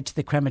their dead to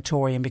the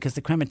crematorium because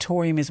the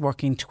crematorium is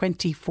working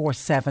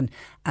 24/7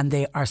 and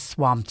they are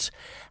swamped.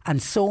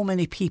 And so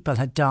many people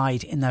had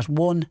died in that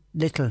one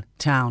little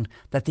town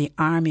that the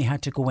army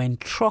had to go in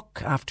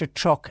truck after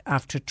truck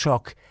after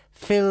truck,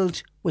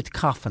 filled with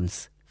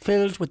coffins,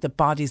 filled with the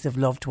bodies of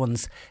loved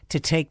ones, to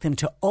take them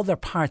to other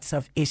parts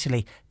of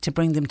Italy, to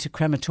bring them to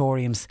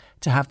crematoriums,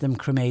 to have them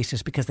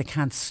cremated because they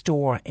can't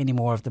store any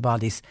more of the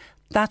bodies.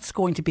 That's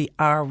going to be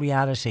our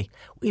reality.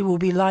 It will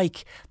be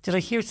like, did I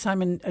hear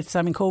Simon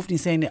Coveney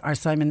saying, or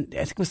Simon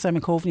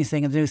Coveney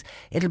saying in the news,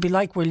 it'll be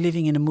like we're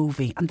living in a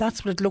movie. And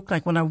that's what it looked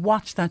like when I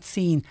watched that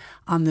scene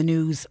on the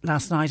news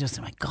last night. I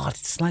said, my God,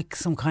 it's like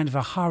some kind of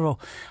a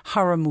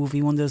horror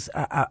movie, one of those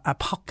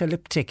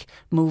apocalyptic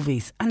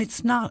movies. And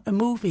it's not a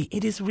movie,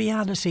 it is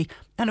reality.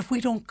 And if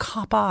we don't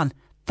cop on,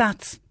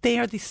 they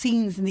are the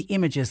scenes and the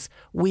images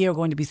we are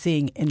going to be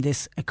seeing in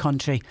this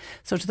country.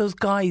 So to those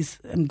guys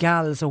and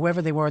gals or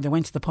whoever they were, they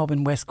went to the pub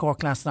in West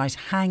Cork last night,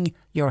 hang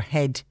your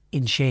head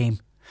in shame.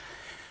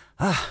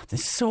 I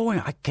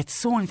get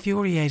so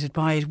infuriated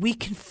by it. We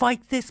can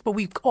fight this, but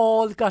we've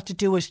all got to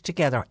do it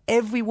together.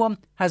 Everyone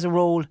has a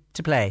role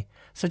to play.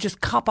 So just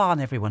cop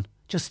on, everyone.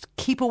 Just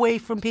keep away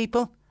from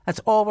people. That's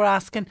all we're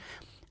asking.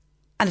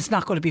 And it's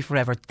not going to be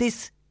forever.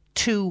 This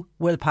too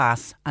will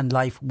pass and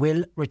life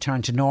will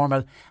return to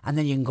normal, and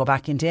then you can go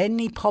back into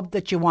any pub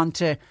that you want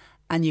to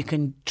and you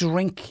can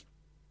drink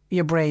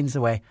your brains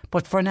away.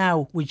 But for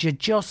now, would you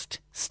just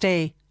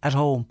stay at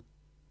home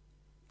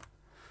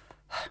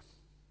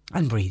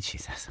and breathe, she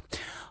says.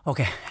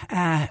 Okay,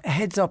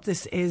 heads up,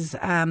 this is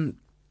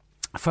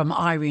from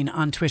Irene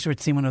on Twitter at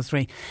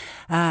C103.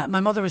 My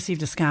mother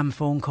received a scam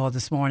phone call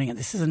this morning, and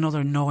this is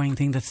another annoying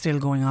thing that's still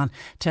going on,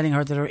 telling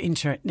her that her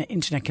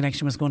internet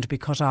connection was going to be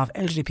cut off.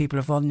 Elderly people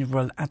are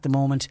vulnerable at the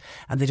moment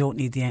and they don't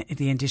need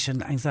the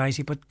additional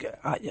anxiety. But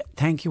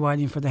thank you,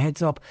 Eileen, for the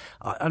heads up.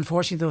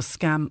 Unfortunately, those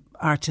scam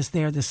artists,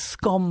 they're the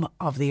scum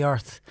of the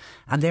earth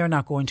and they're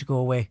not going to go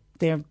away.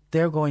 They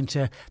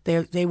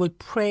will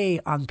prey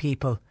on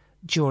people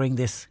during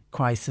this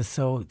crisis.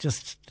 So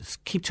just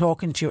keep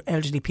talking to your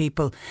elderly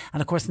people.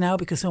 And of course now,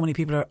 because so many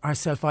people are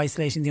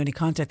self-isolating, the only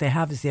contact they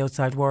have is the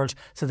outside world,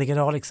 so they get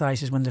all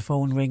excited when the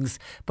phone rings.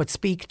 But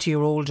speak to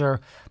your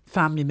older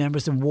family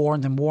members and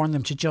warn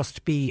them to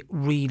just be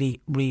really,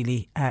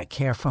 really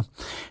careful.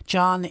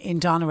 John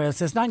in Doneraile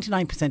says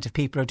 99% of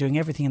people are doing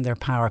everything in their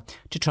power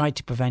to try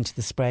to prevent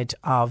the spread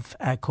of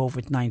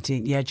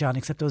COVID-19. Yeah, John,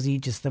 except those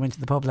aegis that went to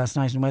the pub last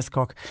night in West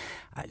Cork.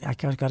 I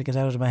got to get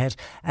out of my head.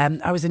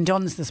 I was in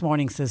Duns this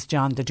morning, says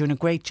John. They're doing a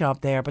great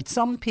job there, but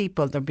some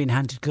people, they're being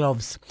handed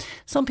gloves.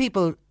 Some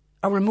people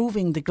are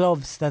removing the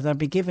gloves that are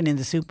being given in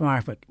the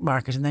supermarket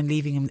and then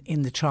leaving them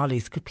in the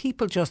trolleys. Could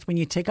people just, when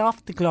you take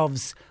off the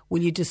gloves,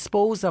 will you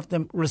dispose of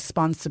them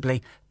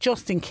responsibly,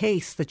 just in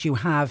case that you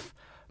have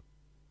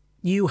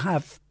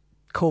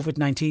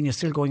COVID-19, you're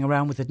still going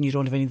around with it and you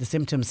don't have any of the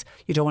symptoms,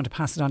 you don't want to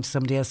pass it on to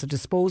somebody else, so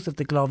dispose of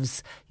the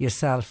gloves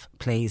yourself,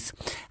 please.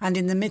 And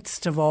in the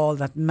midst of all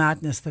that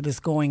madness that is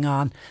going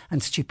on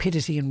and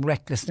stupidity and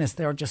recklessness,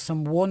 there are just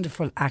some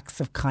wonderful acts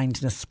of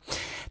kindness.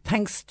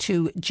 Thanks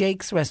to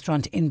Jake's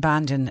restaurant in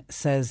Bandon,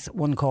 says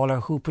one caller,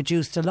 who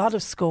produced a lot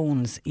of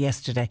scones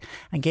yesterday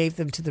and gave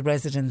them to the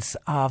residents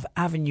of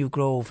Avenue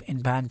Grove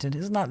in Bandon.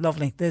 Isn't that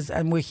lovely?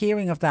 And we're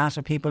hearing of that,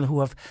 of people who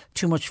have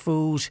too much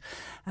food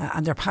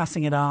and they're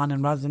passing it on,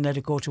 and rather than let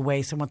it go to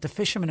waste. And what the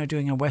fishermen are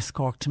doing in West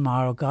Cork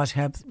tomorrow, God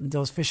help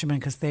those fishermen,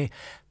 because they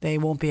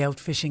won't be out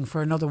fishing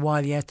for another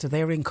while yet, so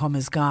their income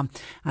is gone,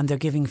 and they're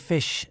giving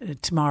fish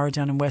tomorrow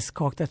down in West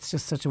Cork. That's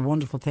just such a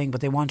wonderful thing, but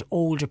they want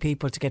older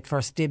people to get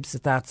first dibs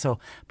at that, so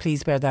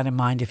please bear that in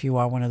mind if you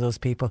are one of those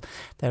people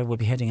that will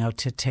be heading out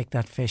to take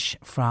that fish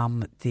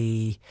from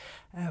the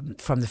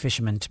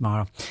fishermen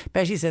tomorrow.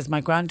 Betty says,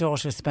 my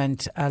granddaughter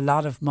spent a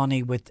lot of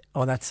money with,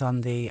 that's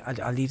on the,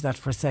 I'll leave that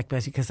for a sec,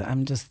 Betty, because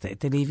I'm just,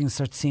 the leaving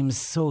cert seems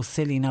so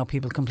silly now,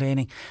 people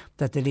complaining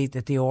that the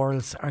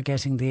orals are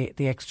getting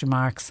the extra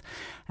marks.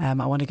 I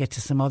want to get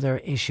to some other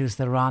issues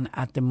that are on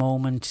at the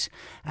moment.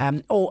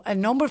 A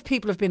number of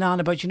people have been on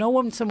about,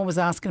 when someone was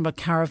asking about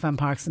caravan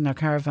parks and their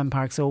caravan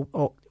parks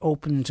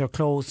opened or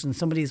closed, and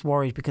somebody's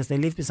worried because they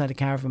live beside a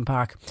caravan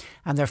park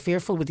and they're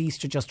fearful with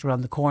Easter just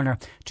around the corner.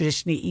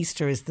 Traditionally,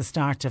 Easter is the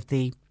start of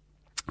the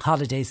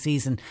holiday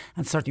season,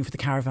 and certainly for the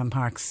caravan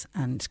parks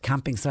and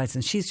camping sites.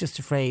 And she's just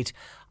afraid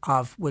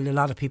of, will a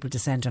lot of people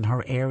descend on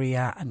her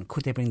area, and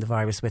could they bring the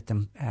virus with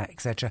them,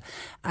 etc.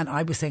 And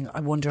I was saying, I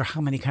wonder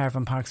how many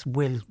caravan parks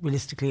will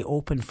realistically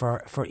open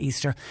for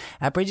Easter.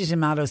 Bridget in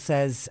Mallow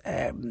says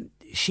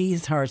she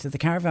has heard that the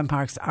caravan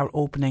parks are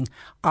opening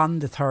on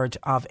the 3rd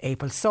of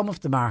April. Some of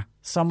them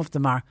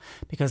are,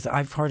 because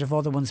I've heard of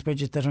other ones,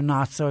 Bridget, that are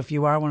not. So if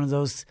you are one of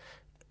those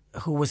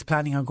who was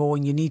planning on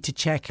going, you need to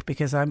check,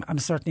 because I'm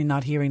certainly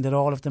not hearing that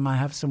all of them. I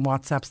have some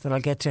WhatsApps that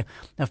I'll get to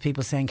of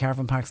people saying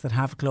caravan parks that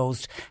have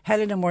closed.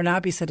 Helen in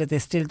Mournabbey said that they're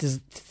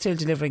still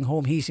delivering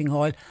home heating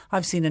oil.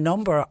 I've seen a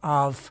number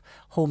of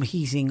home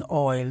heating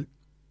oil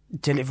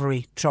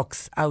delivery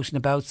trucks out and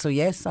about. So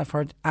yes, I've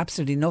heard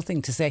absolutely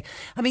nothing to say.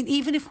 I mean,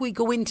 even if we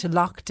go into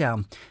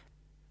lockdown,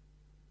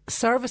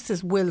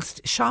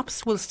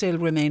 shops will still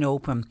remain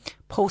open,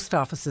 post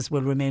offices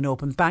will remain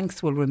open,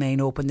 banks will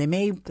remain open. They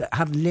may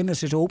have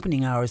limited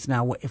opening hours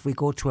now if we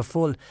go to a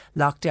full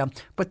lockdown,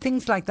 but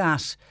things like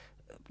that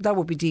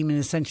would be deemed an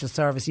essential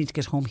service. You need to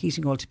get home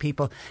heating oil to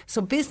people.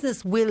 So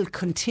business will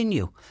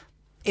continue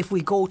if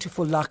we go to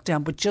full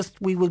lockdown, but just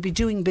we will be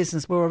doing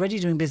business. We're already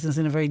doing business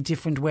in a very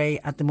different way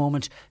at the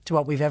moment to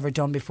what we've ever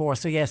done before.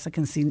 So yes, I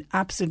can see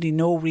absolutely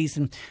no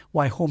reason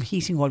why home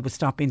heating oil would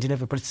stop being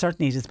delivered, but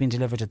certainly it has been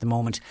delivered at the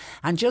moment.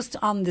 And just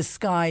on the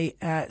Sky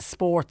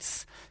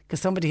Sports,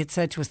 because somebody had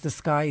said to us the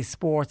Sky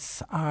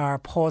Sports are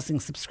pausing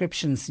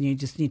subscriptions, and you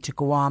just need to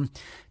go on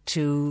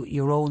to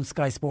your own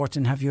Sky Sport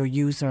and have your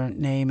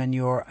username and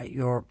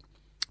your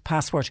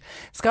password.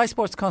 Sky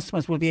Sports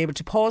customers will be able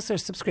to pause their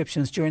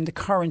subscriptions during the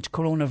current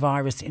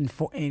coronavirus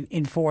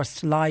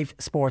enforced live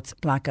sports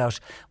blackout,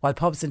 while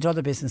pubs and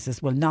other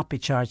businesses will not be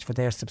charged for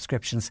their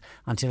subscriptions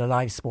until a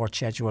live sports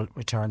schedule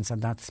returns.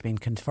 And that's been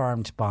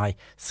confirmed by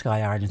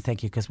Sky Ireland.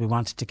 Thank you, because we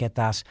wanted to get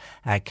that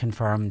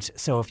confirmed.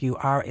 So if you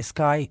are a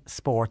Sky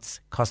Sports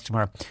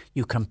customer,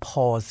 you can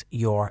pause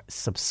your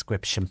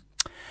subscription.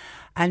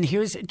 And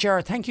here's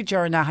Ger. Thank you,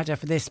 Ger Nahada,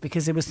 for this,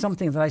 because it was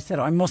something that I said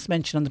I must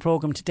mention on the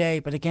programme today.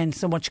 But again,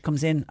 so much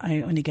comes in,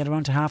 I only get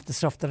around to half the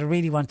stuff that I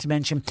really want to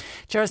mention.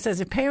 Ger says,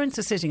 if parents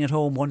are sitting at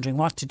home wondering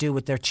what to do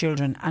with their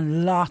children,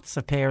 and lots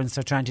of parents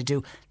are trying to do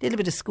a little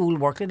bit of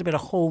schoolwork, a little bit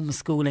of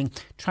homeschooling,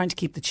 trying to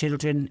keep the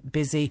children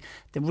busy.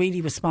 The really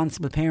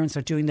responsible parents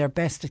are doing their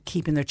best at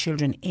keeping their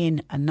children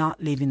in and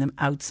not leaving them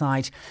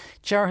outside.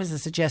 Ger has a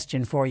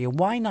suggestion for you.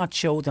 Why not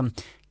show them?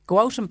 Go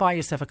out and buy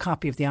yourself a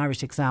copy of the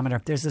Irish Examiner.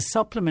 There's a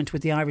supplement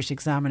with the Irish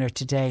Examiner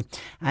today,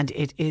 and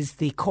it is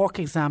the Cork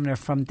Examiner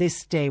from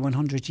this day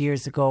 100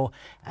 years ago,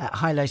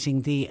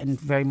 highlighting and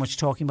very much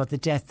talking about the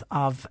death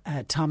of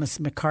Thomas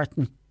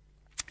McCurtain.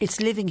 It's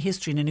living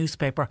history in a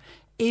newspaper.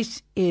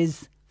 It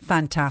is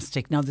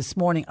fantastic. Now, this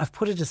morning I've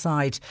put it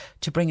aside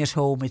to bring it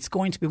home. It's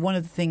going to be one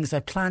of the things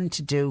I plan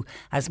to do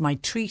as my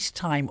treat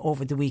time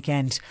over the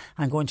weekend.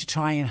 I'm going to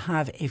try and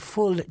have a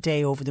full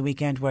day over the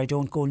weekend where I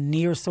don't go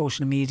near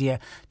social media,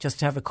 just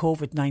to have a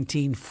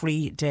COVID-19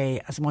 free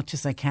day as much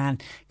as I can,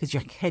 because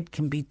your head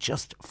can be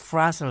just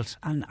frazzled.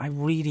 And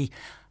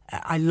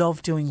I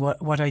love doing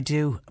what I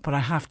do, but I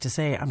have to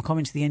say I'm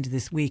coming to the end of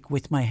this week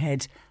with my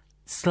head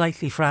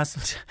slightly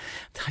frazzled.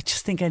 I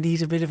just think I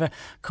need a bit of a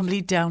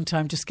complete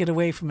downtime, just get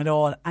away from it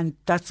all. And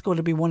that's going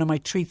to be one of my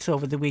treats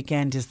over the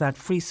weekend, is that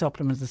free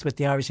supplement that's with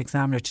the Irish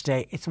Examiner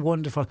today. It's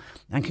wonderful.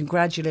 And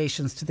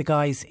congratulations to the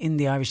guys in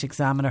the Irish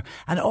Examiner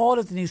and all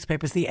of the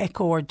newspapers. The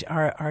Echo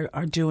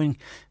are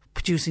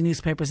producing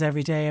newspapers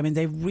every day. I mean,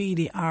 they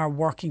really are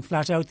working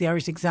flat out. The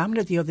Irish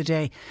Examiner the other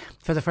day,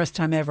 for the first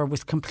time ever,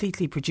 was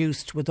completely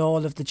produced with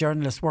all of the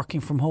journalists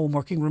working from home,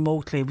 working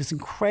remotely. It was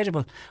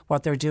incredible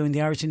what they're doing.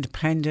 The Irish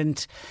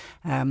Independent,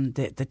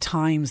 the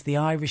Times, the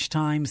Irish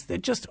Times, they're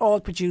just all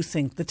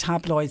producing the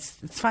tabloids.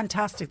 It's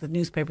fantastic that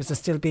newspapers are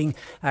still being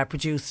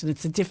produced, and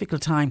it's a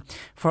difficult time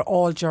for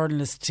all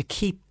journalists to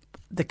keep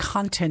the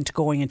content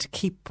going and to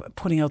keep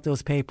putting out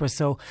those papers.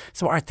 So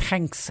our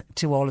thanks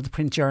to all of the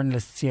print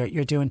journalists here.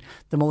 You're doing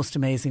the most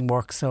amazing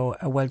work. So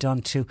well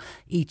done to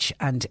each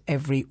and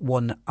every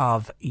one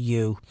of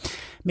you.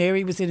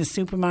 Mary was in a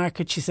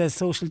supermarket. She says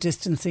social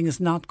distancing is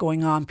not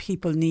going on.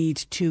 People need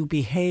to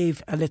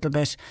behave a little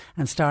bit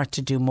and start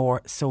to do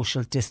more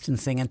social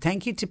distancing. And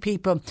thank you to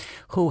people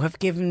who have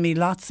given me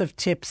lots of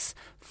tips.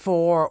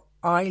 For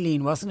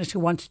Eileen, wasn't it,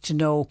 who wanted to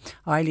know,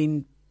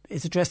 Eileen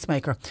is a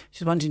dressmaker.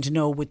 She's wanting to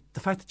know, with the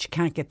fact that you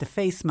can't get the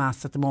face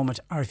masks at the moment,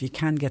 or if you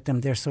can get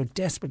them, they're so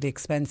desperately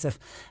expensive.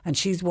 And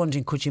she's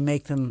wondering, could we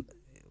make them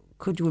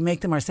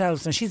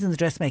ourselves? Now, she's in the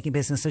dressmaking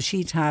business, so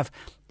she'd have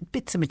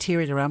bits of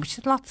material around, but she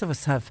said lots of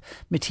us have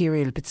bits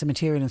of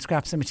material and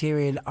scraps of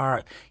material,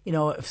 or,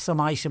 if some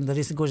item that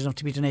isn't good enough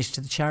to be donated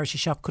to the charity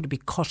shop, could it be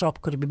cut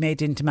up, could it be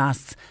made into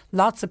masks?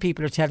 Lots of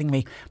people are telling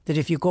me that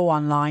if you go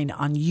online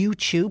on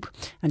YouTube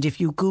and if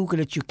you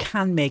Google it, you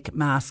can make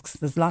masks.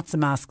 There's lots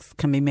of masks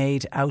can be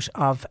made out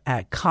of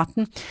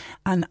cotton.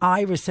 And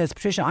Iris says,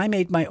 Patricia, I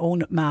made my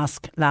own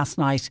mask last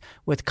night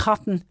with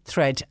cotton,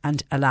 thread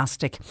and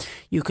elastic.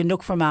 You can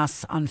look for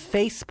masks on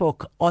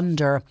Facebook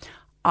under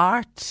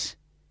Art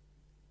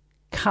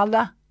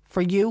Calla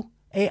for You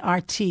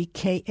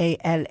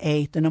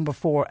ARTKALA, the number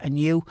 4 and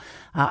you.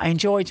 I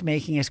enjoyed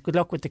making it. Good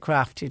luck with the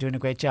craft. You're doing a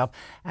great job.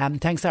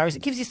 Thanks, Iris.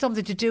 It gives you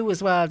something to do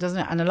as well, doesn't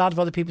it? And a lot of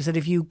other people said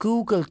if you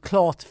Google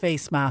cloth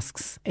face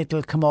masks,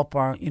 it'll come up,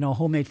 or, you know,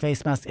 homemade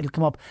face masks, it'll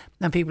come up.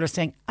 And people are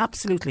saying,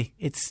 absolutely,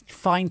 it's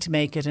fine to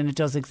make it, and it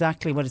does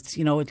exactly what it's,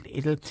 you know,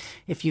 it'll,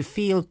 if you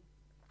feel,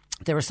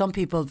 there are some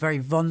people very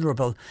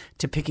vulnerable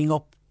to picking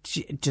up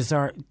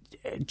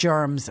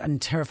germs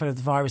and terrified of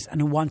the virus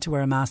and who want to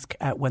wear a mask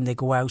when they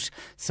go out.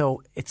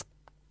 So it's,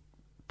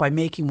 by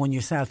making one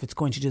yourself, it's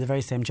going to do the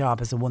very same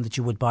job as the one that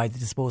you would buy, the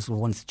disposable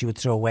ones that you would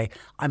throw away.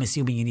 I'm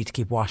assuming you need to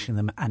keep washing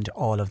them and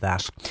all of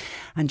that.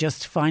 And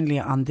just finally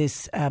on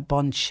this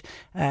bunch,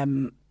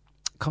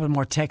 couple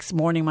more texts.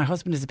 Morning, my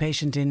husband is a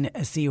patient in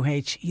a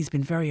CUH. He's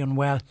been very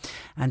unwell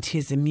and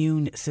his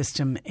immune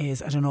system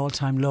is at an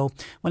all-time low.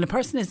 When a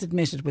person is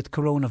admitted with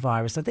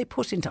coronavirus, are they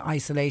put into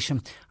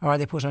isolation or are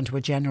they put onto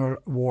a general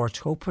ward?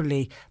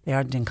 Hopefully they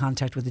aren't in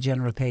contact with the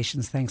general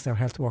patients. Thanks, our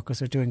health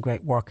workers are doing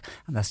great work.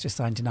 And that's just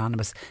signed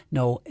anonymous.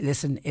 No,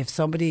 listen, if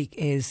somebody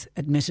is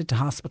admitted to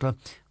hospital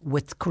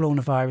with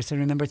coronavirus, and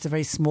remember it's a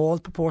very small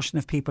proportion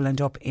of people end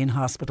up in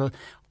hospital,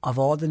 of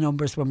all the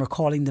numbers when we're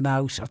calling them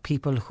out of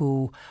people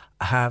who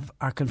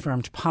are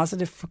confirmed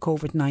positive for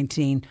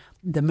COVID-19,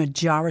 the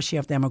majority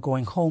of them are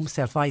going home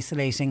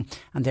self-isolating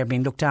and they're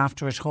being looked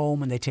after at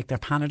home and they take their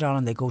Panadol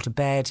and they go to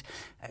bed.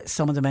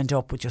 Some of them end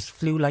up with just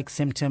flu-like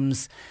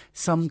symptoms.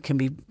 Some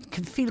can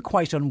feel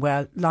quite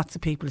unwell. Lots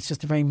of people, it's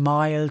just a very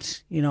mild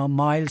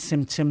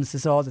symptoms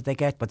is all that they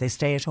get, but they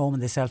stay at home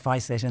and they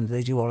self-isolate and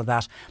they do all of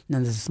that. And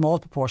then there's a small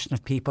proportion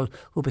of people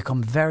who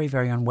become very,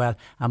 very unwell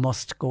and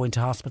must go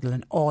into hospital,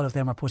 and all of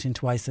them are put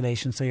into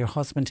isolation. So your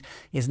husband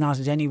is not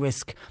at any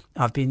risk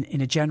of being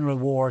in a general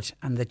ward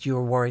and that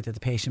you're worried that the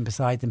patient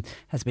beside them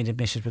has been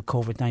admitted with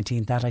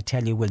COVID-19. That, I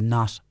tell you, will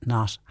not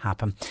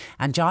happen.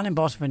 And John in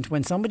Butterford,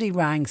 when somebody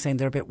rang saying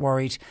they're a bit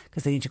worried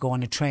because they need to go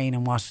on a train,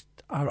 and what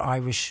are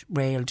Irish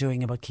Rail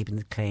doing about keeping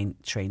the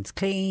trains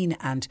clean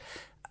and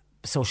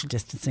social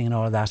distancing and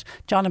all of that,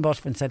 John in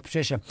Butterford said,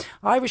 Patricia,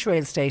 Irish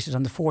Rail stated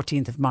on the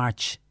 14th of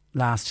March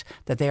last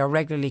that they are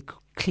regularly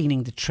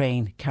cleaning the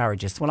train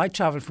carriages. Well, I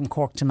travelled from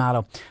Cork to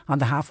Mallow on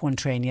the half one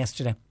train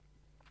yesterday,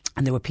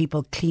 and there were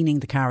people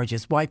cleaning the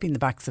carriages, wiping the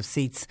backs of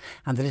seats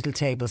and the little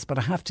tables. But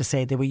I have to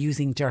say, they were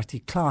using dirty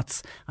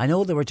cloths. I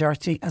know they were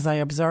dirty as I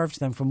observed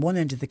them from one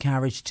end of the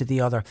carriage to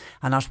the other.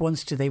 And not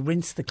once do they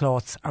rinse the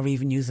cloths or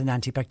even use an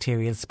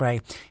antibacterial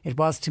spray. It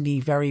was to me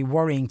very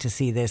worrying to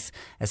see this,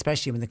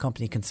 especially when the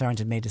company concerned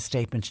had made a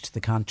statement to the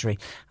contrary.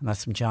 And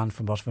that's from John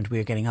from Butterford. We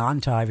are getting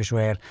on to Irish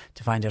Rail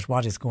to find out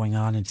what is going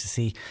on and to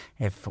see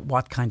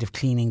what kind of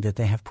cleaning that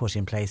they have put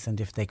in place, and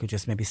if they could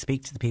just maybe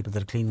speak to the people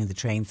that are cleaning the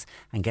trains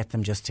and get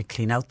them just to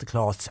clean out the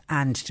cloths,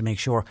 and to make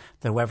sure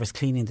that whoever's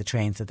cleaning the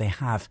trains that they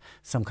have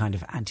some kind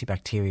of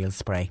antibacterial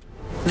spray.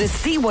 The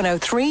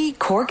C103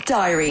 Cork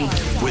Diary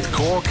with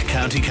Cork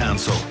County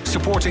Council,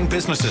 supporting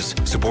businesses,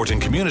 supporting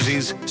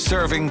communities,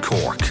 serving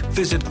Cork.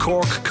 Visit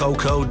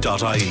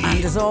corkcoco.ie.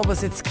 And as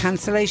always, it's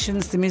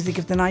cancellations. The Music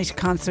of the Night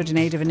concert in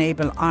aid of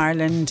Enable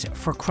Ireland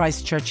for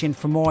Christchurch in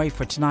Fermoy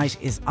for tonight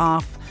is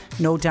off.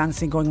 No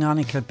dancing going on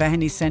in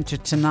Kilbeheny Centre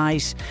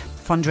tonight.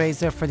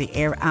 Fundraiser for the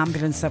air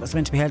ambulance that was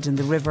meant to be held in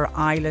the River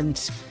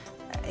Island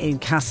in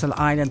Castle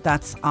Island,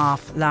 that's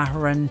off.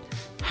 Laharan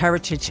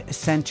Heritage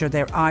Centre,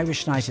 their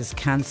Irish night is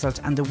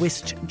cancelled, and the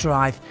Whist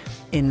Drive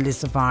in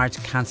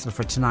Lizavard cancelled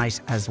for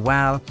tonight as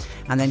well.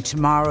 And then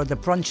tomorrow the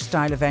brunch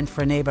style event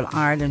for Enable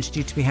Ireland,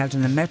 due to be held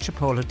in the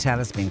Metropole Hotel,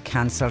 has been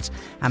cancelled,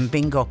 and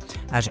bingo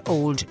at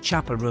Old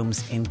Chapel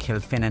Rooms in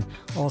Kilfinnan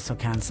also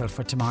cancelled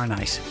for tomorrow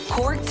night.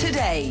 Cork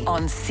Today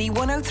on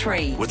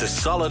C103 with a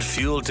solid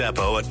fuel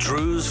depot at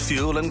Drew's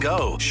Fuel and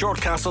Go,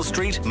 Shortcastle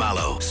Street,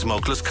 Mallow.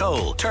 Smokeless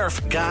coal,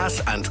 turf,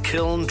 gas and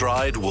kiln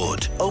dried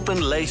wood.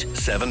 Open late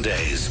 7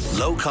 days.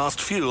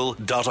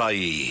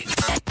 Lowcostfuel.ie.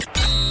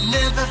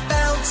 Never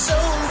felt so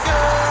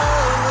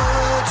good.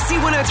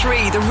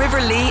 C103, the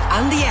River Lee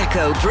and the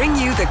Echo bring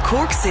you the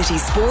Cork City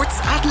Sports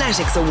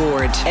Athletics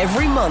Award.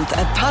 Every month,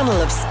 a panel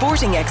of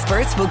sporting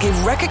experts will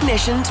give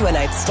recognition to an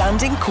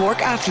outstanding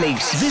Cork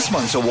athlete. This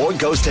month's award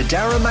goes to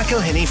Dara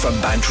McElhinney from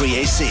Bantry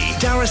AC.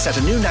 Dara set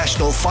a new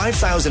national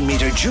 5,000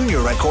 metre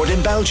junior record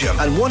in Belgium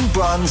and won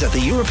bronze at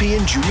the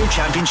European Junior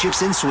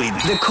Championships in Sweden.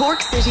 The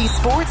Cork City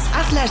Sports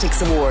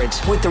Athletics Award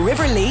with the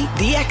River Lee,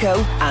 the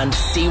Echo and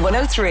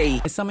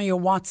C103. Some of your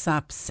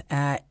WhatsApps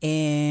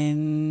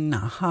in...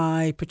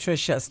 Hi,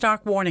 Patricia.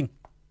 Stark warning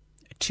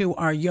to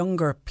our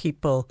younger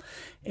people,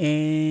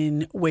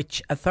 in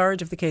which a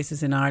third of the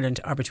cases in Ireland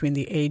are between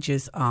the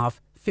ages of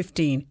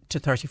 15 to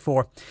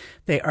 34.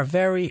 They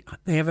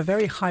have a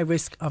very high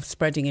risk of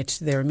spreading it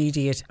to their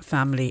immediate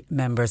family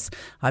members.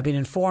 I've been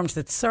informed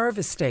that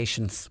service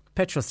stations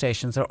petrol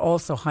stations are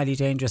also highly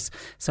dangerous,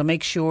 so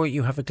make sure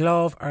you have a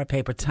glove or a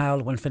paper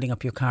towel when filling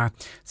up your car.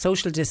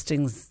 Social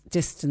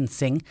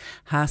distancing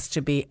has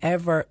to be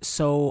ever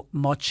so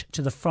much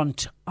to the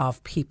front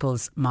of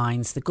people's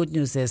minds. The good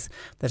news is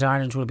that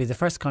Ireland will be the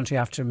first country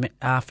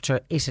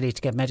after Italy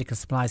to get medical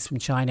supplies from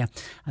China.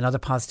 Another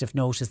positive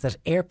note is that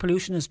air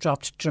pollution has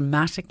dropped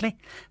dramatically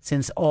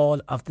since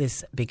all of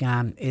this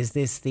began. Is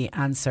this the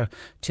answer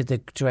to the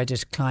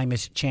dreaded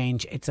climate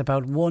change? It's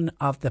about one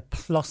of the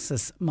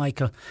pluses,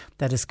 Michael,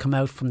 that has come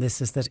out from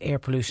this, is that air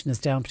pollution is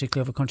down,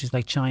 particularly over countries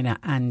like China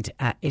and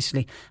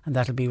Italy, and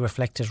that'll be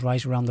reflected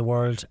right around the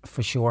world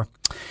for sure.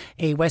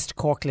 A West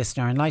Cork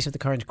listener, in light of the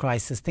current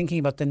crisis, thinking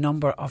about the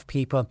number of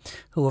people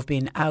who have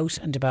been out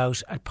and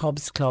about at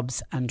pubs,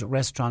 clubs and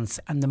restaurants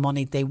and the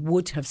money they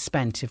would have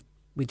spent if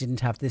we didn't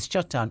have this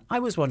shutdown. I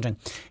was wondering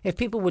if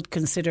people would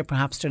consider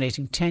perhaps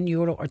donating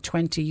 €10 or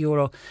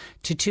 €20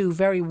 to two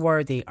very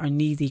worthy or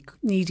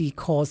needy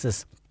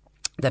causes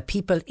that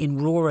people in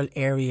rural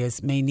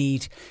areas may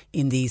need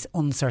in these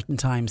uncertain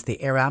times.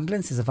 The air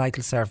ambulance is a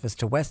vital service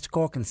to West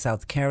Cork and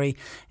South Kerry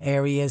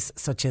areas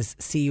such as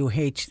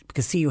CUH,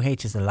 because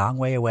CUH is a long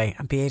way away,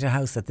 and Beata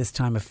House at this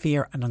time of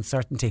fear and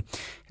uncertainty.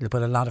 It'll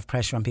put a lot of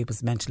pressure on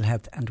people's mental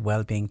health and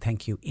well-being.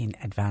 Thank you in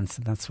advance.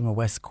 And that's from a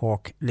West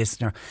Cork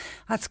listener.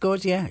 That's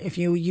good, yeah. If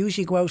you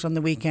usually go out on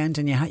the weekend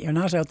and you're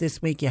not out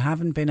this week, you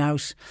haven't been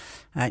out,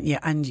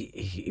 and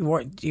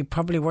you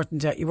probably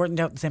weren't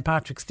out on St.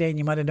 Patrick's Day, and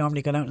you might have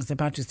normally gone out on St.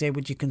 Patrick's Day,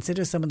 would you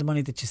consider some of the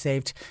money that you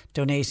saved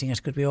donating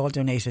it? Could we all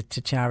donate it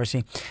to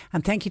charity?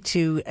 And thank you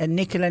to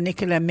Nicola.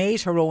 Nicola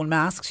made her own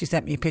mask. She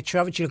sent me a picture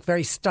of it. You look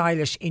very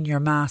stylish in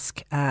your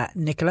mask,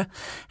 Nicola.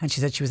 And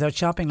she said she was out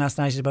shopping last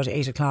night at about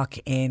 8 o'clock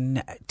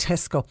in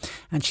Tesco,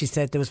 and she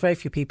said there was very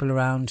few people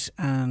around,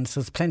 and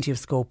so there's plenty of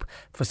scope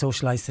for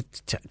social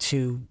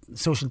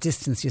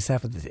distance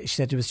yourself. She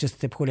said it was just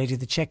the poor lady at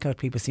the checkout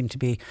people seemed to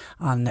be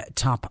on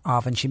top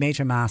of, and she made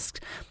her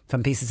mask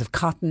from pieces of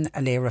cotton,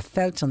 a layer of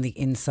felt on the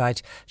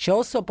inside. She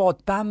also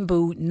bought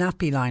bamboo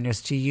nappy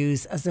liners to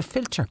use as a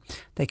filter.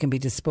 They can be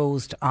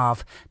disposed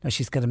of. Now,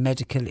 she's got a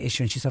medical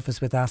issue and she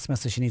suffers with asthma,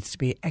 so she needs to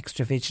be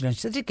extra vigilant.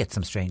 She said, I did get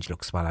some strange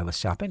looks while I was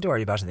shopping. Don't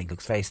worry about it, I think it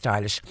looks very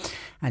stylish.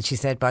 And she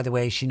said, by the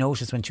way, she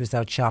noticed when she was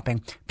out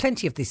shopping,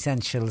 plenty of the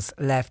essentials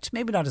left.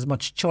 Maybe not as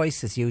much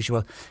choice as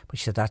usual, but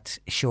she said that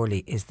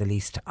surely is the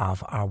least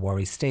of our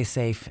worries. Stay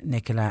safe,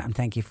 Nicola, and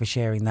thank you for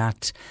sharing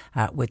that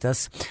with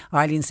us.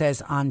 Eileen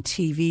says, on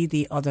TV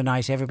the other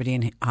night, everybody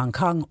in Hong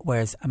Kong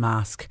wears a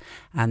mask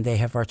and they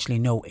have virtually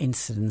no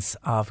incidence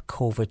of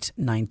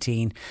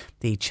COVID-19.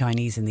 The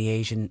Chinese and the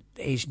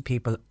Asian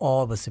people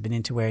always have been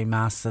into wearing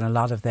masks, and a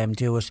lot of them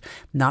do it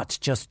not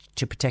just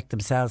to protect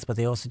themselves, but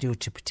they also do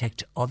it to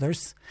protect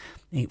others,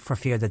 for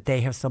fear that they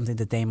have something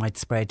that they might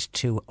spread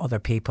to other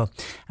people.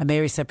 And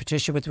Mary said,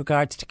 Patricia, with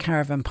regards to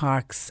caravan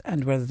parks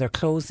and whether they're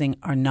closing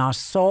or not,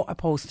 saw a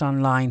post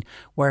online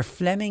where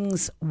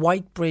Fleming's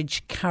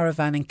Whitebridge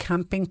Caravan and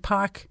Camping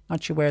Park,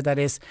 not sure where that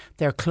is,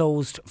 they're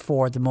closed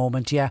for the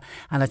moment, yeah.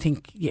 And I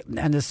think,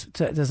 and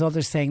there's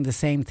others saying the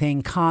same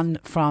thing. Con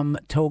from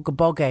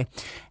Togaboge,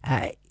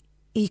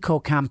 Eco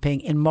Camping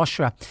in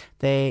Mushra,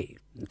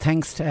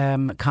 thanks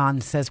to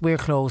Con, says we're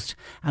closed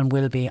and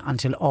will be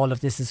until all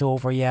of this is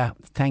over. Yeah,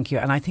 thank you.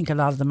 And I think a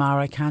lot of them are.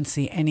 I can't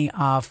see any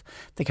of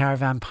the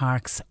caravan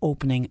parks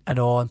opening at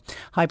all.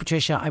 Hi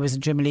Patricia, I was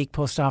in Drimoleague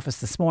Post Office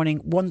this morning.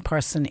 One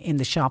person in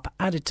the shop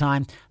at a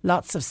time.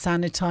 Lots of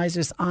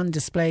sanitisers on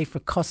display for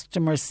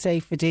customer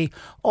safety,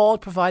 all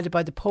provided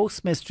by the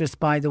postmistress,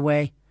 by the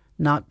way,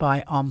 not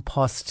by An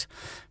Post.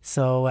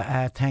 So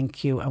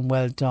thank you and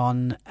well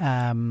done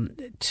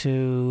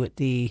to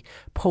the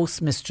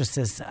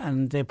postmistresses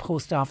and the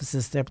post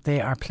offices.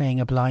 They are playing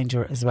a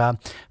blinder as well.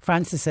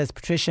 Francis says,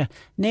 Patricia,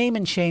 name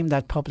and shame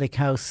that public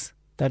house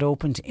that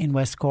opened in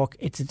West Cork.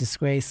 It's a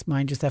disgrace.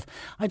 Mind yourself.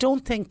 I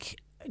don't think...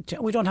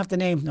 We don't have the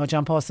name. No,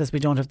 John Paul says we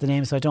don't have the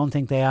name, so I don't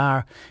think they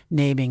are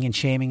naming and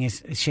shaming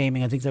it.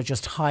 I think they're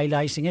just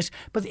highlighting it.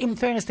 But in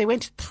fairness, they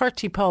went to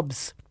 30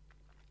 pubs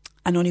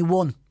and only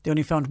one. They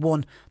only found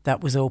one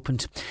that was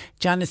opened.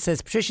 Janet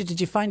says, Patricia,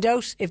 did you find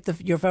out if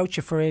your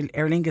voucher for Aer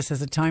Lingus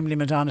has a time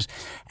limit on it?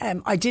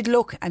 I did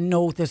look, and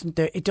no,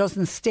 it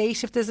doesn't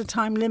state if there's a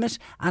time limit,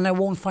 and I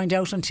won't find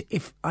out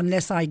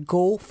unless I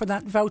go for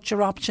that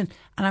voucher option.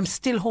 And I'm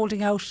still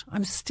holding out.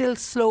 I'm still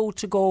slow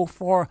to go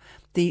for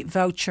the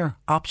voucher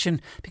option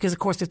because, of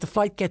course, if the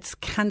flight gets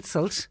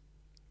cancelled,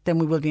 then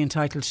we will be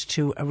entitled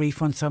to a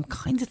refund. So I'm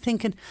kind of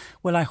thinking,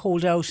 will I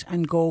hold out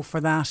and go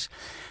for that?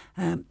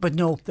 But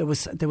no, there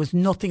was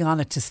nothing on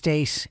it to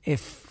state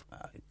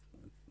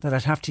that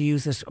I'd have to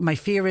use it. My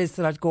fear is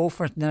that I'd go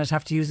for it and then I'd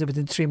have to use it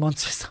within 3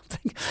 months or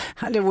something,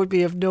 and it would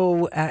be of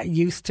no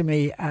use to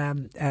me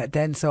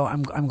then. So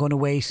I'm going to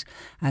wait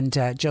and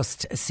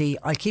just see.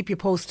 I'll keep you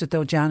posted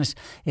though, Janet,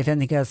 if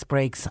anything else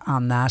breaks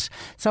on that.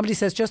 Somebody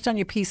says, just on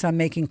your piece on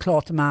making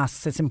cloth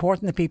masks, it's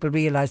important that people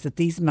realise that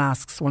these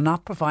masks will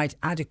not provide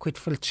adequate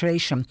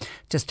filtration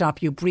to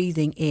stop you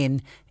breathing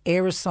in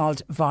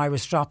aerosol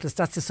virus droplets.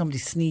 That's if somebody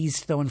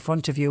sneezed though in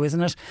front of you,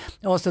 isn't it?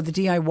 Also, the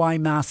DIY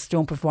masks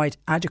don't provide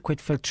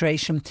adequate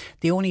filtration.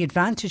 The only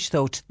advantage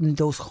though to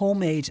those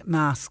homemade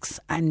masks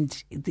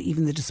and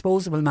even the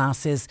disposable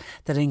masks is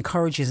that it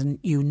encourages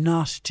you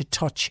not to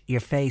touch your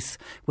face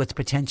with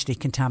potentially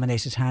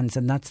contaminated hands,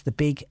 and that's the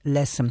big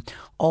lesson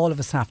all of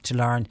us have to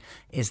learn,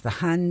 is the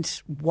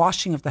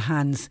washing of the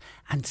hands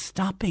and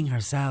stopping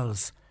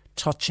ourselves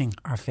touching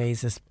our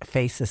faces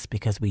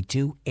because we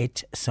do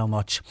it so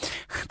much.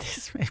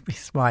 This made me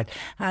smile.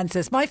 Anne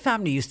says, my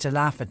family used to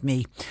laugh at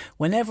me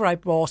whenever I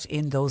brought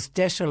in those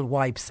Dettol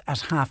wipes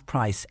at half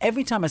price.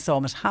 Every time I saw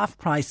them at half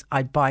price,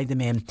 I'd buy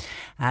them in.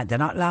 They're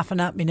not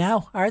laughing at me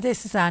now, are they,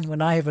 Suzanne,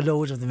 when I have a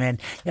load of them in?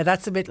 Yeah,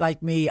 that's a bit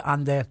like me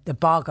on the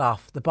bog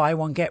off, the buy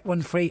one get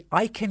one free.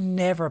 I can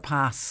never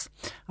pass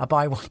a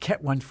buy one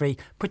get one free,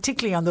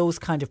 particularly on those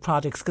kind of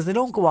products, because they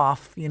don't go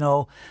off, you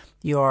know,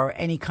 the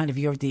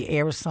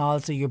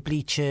aerosols or your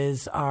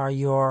bleaches or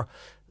your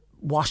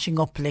washing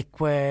up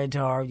liquid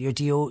or your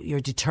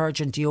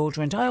detergent,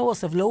 deodorant. I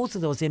always have loads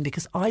of those in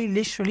because I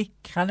literally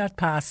cannot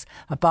pass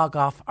a bog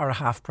off or a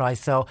half price.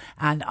 So,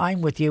 and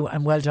I'm with you,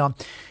 and well done.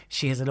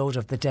 She has a load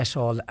of the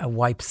Dettol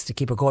wipes to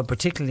keep her going,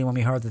 particularly when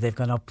we heard that they've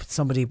gone up.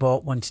 Somebody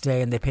bought one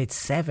today and they paid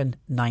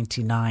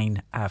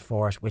 $7.99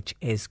 for it, which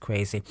is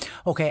crazy.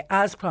 Okay,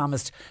 as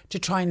promised, to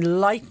try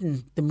and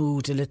lighten the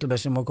mood a little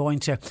bit, and we're going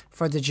to,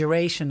 for the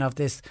duration of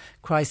this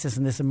crisis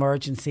and this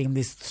emergency and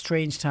these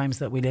strange times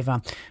that we live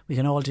on, we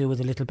can all do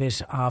with a little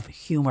bit of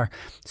humour.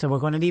 So we're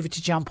going to leave it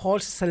to John Paul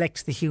to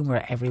select the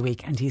humour every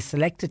week, and he's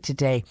selected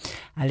today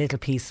a little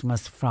piece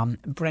from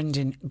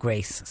Brendan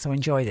Grace. So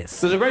enjoy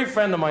this. There's a great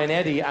friend of mine,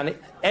 Eddie, and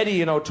Eddie,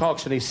 you know,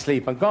 talks in his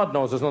sleep, and God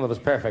knows there's none of us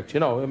perfect, you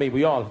know. I mean,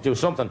 we all do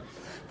something.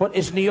 But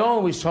isn't he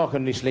always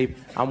talking in his sleep?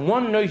 And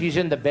one night he's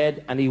in the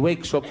bed and he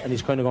wakes up and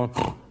he's kind of going,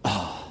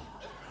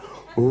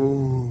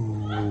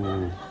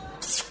 ooh,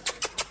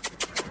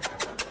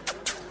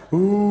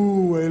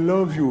 ooh, I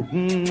love you.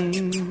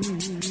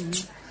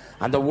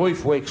 And the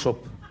wife wakes up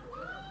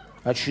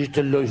and she's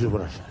delighted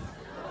with herself.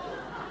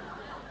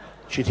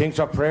 She thinks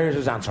her prayers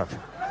is answered.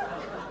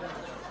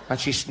 And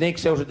she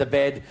sneaks out of the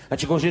bed and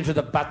she goes into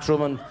the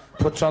bathroom and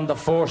puts on the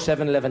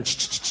 7-Eleven.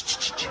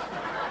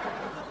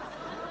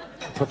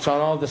 Puts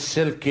on all the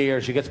silk gear.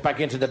 She gets back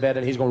into the bed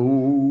and he's going,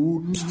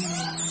 ooh,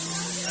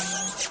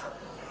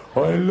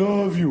 I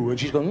love you. And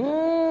she's going,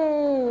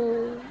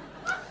 ooh.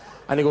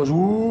 And he goes,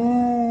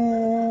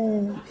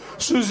 ooh,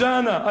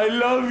 Susanna, I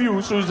love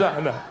you,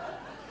 Susanna.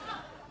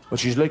 But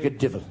she's like a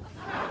devil.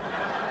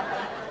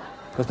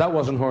 Because that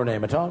wasn't her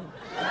name at all.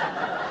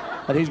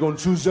 And he's going,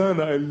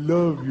 Susanna, I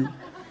love you.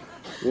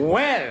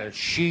 Well,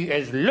 she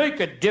is like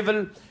a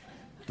devil.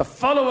 The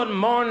following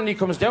morning he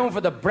comes down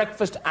for the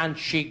breakfast and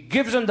she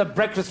gives him the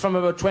breakfast from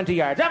about 20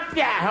 yards. Up,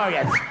 yeah, oh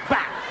yes,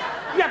 back,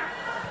 yep.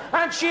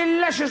 And she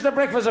lashes the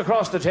breakfast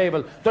across the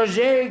table. There's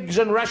eggs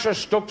and rashers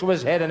stuck to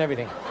his head and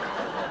everything.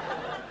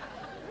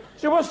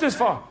 So what's this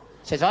for?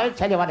 Says, I'll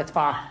tell you what it's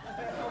for.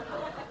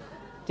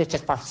 This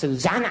is for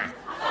Susanna.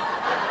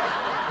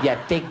 You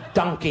big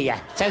donkey, you.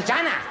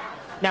 Susanna.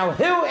 Now,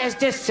 who is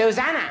this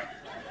Susanna?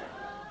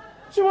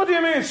 So what do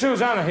you mean,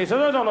 Susanna? He said,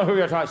 I don't know who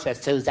you're talking. He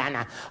says,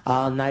 Susanna.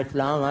 All night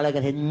long, all I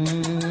can hear,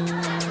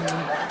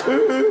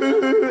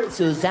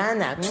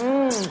 Susanna.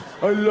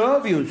 I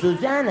love you,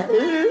 Susanna.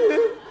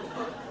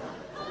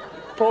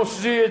 Oh,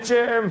 see, it's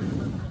a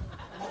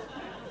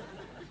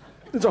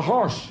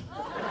horse.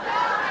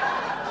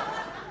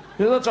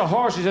 You know, that's a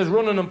horse, he says,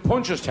 running in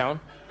Punchestown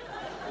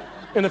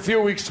in a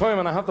few weeks' time,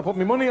 and I have to put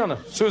my money on it.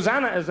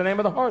 Susanna is the name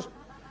of the horse.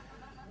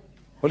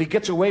 Well, he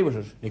gets away with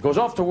it. He goes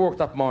off to work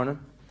that morning,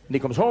 and he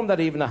comes home that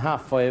evening at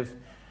 5:30,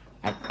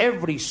 and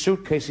every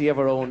suitcase he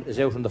ever owned is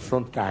out in the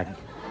front garden.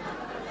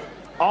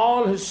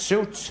 All his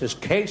suits, his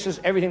cases,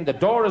 everything. The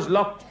door is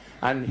locked,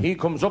 and he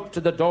comes up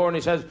to the door and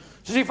he says,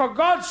 for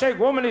God's sake,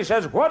 woman, he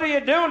says, what are you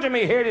doing to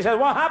me here? He says,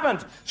 what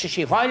happened? Says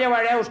she, while you were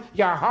out,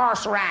 your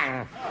horse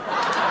rang.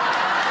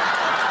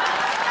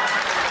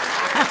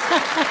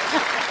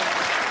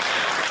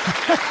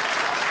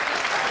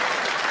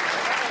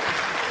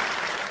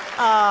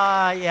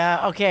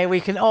 Yeah, okay, we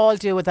can all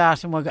do with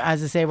that, and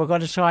as I say, we're going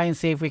to try and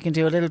see if we can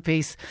do a little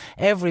piece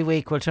every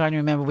week. We'll try and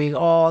remember we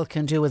all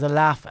can do with a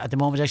laugh at the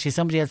moment. Actually,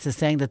 somebody else is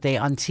saying that they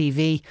on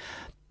TV,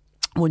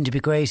 wouldn't it be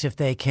great if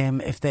they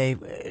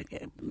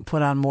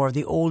put on more of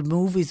the old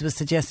movies, was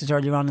suggested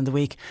earlier on in the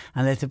week,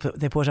 and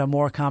they put on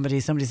more comedy.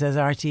 Somebody says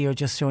RT are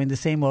just showing the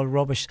same old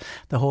rubbish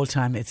the whole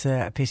time. It's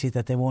a pity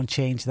that they won't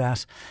change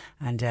that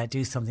and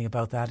do something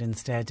about that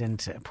instead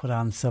and put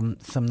on some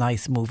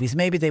nice movies.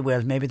 Maybe they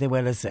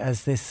will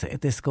as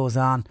this goes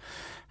on.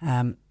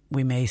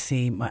 We may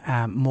see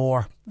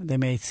more. They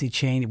may see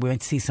change. We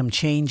might see some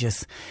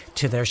changes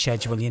to their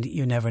schedule.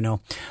 You never know.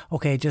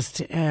 Okay,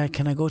 just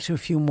can I go to a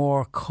few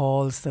more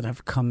calls that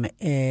have come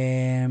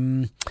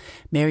in?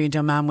 Marion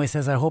Dunmanway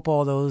says, I hope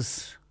all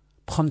those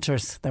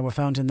punters that were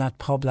found in that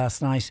pub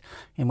last night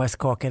in West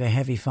Cork get a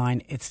heavy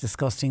fine. It's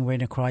disgusting. We're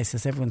in a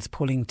crisis. Everyone's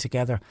pulling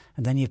together.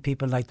 And then you have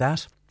people like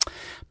that.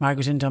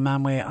 Margaret in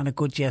Dunmanway on a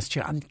good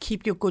gesture, and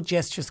keep your good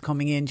gestures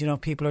coming in. You know,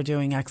 people are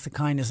doing acts of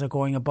kindness, are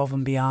going above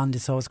and beyond.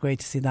 It's always great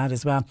to see that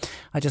as well.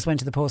 I just went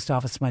to the post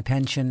office for my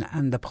pension,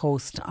 and the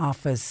post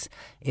office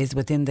is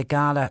within the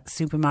Gala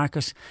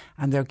supermarket,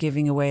 and they're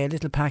giving away a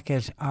little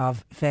packet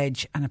of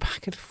veg and a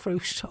packet of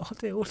fruit to all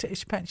the old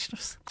age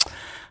pensioners.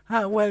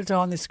 Well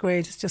done, it's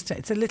great.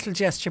 It's a little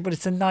gesture, but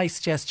it's a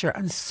nice gesture,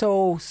 and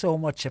so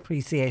much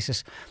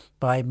appreciated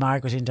by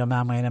Margaret in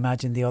Dunmanway, and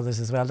imagine the others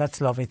as well. That's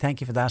lovely,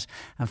 thank you for that.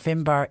 And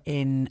Finbar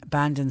in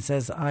Bandon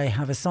says, I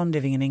have a son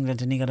living in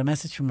England, and he got a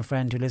message from a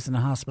friend who lives in a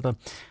hospital,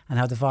 and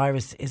how the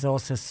virus is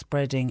also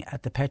spreading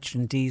at the petrol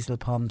and diesel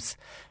pumps,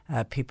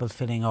 people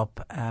filling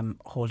up,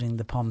 holding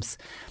the pumps.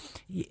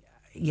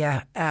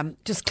 Yeah,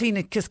 just clean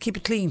it, just keep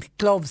it clean.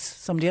 Gloves,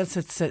 somebody else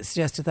had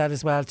suggested that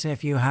as well,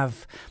 if you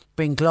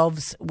bring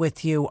gloves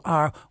with you,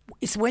 or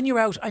it's when you're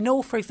out. I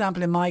know, for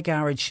example, in my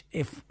garage,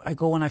 if I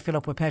go and I fill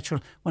up with petrol,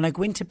 when I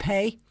go in to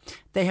pay,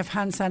 they have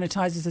hand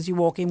sanitisers as you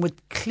walk in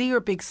with clear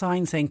big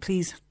signs saying,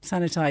 please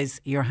sanitise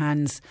your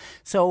hands.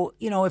 So,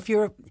 you know,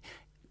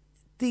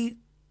 the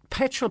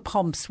petrol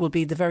pumps will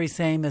be the very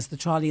same as the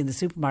trolley in the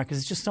supermarket.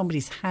 It's just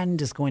somebody's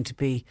hand is going to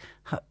be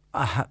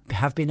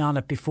have been on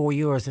it before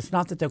yours. It's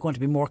not that they're going to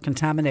be more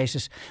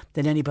contaminated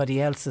than anybody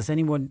else's.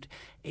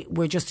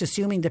 We're just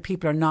assuming that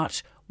people are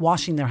not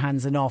washing their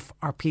hands enough,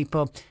 or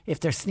people, if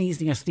they're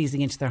sneezing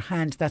into their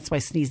hand, that's why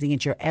sneezing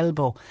into your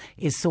elbow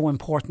is so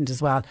important as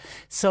well.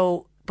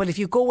 So, but if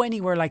you go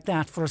anywhere like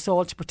that, for us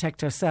all to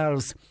protect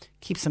ourselves,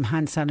 keep some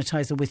hand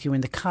sanitizer with you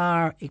in the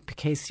car in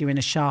case you're in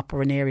a shop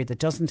or an area that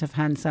doesn't have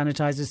hand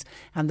sanitizers.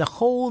 And the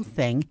whole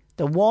thing,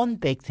 the one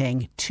big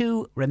thing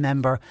to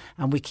remember,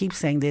 and we keep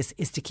saying this,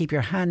 is to keep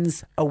your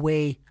hands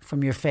away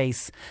from your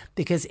face.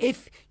 Because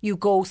if you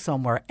go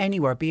somewhere,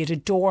 anywhere, be it a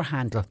door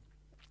handle,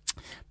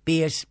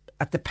 be it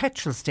at the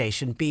petrol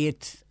station, be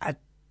it at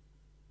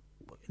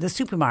the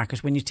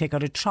supermarket when you take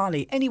out a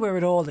trolley, anywhere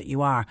at all that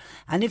you are,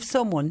 and if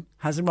someone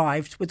has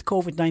arrived with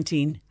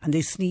COVID-19 and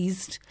they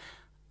sneezed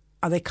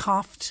or they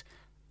coughed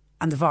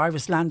and the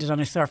virus landed on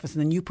a surface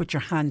and then you put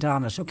your hand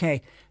on it,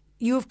 okay,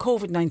 you have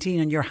COVID-19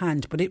 on your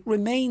hand, but it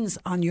remains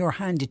on your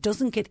hand. It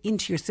doesn't get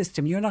into your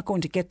system. You're not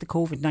going to get the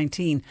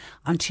COVID-19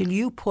 until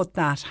you put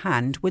that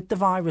hand with the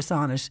virus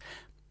on it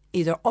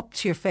either up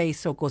to your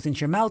face, so it goes into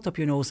your mouth, up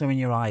your nose or in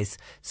your eyes.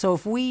 So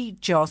if we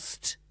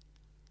just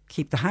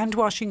keep the hand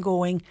washing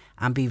going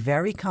and be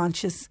very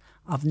conscious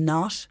of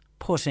not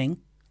putting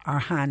our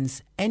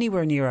hands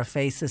anywhere near our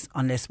faces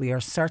unless we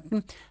are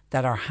certain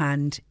that our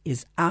hand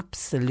is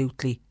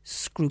absolutely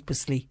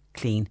scrupulously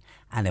clean.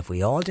 And if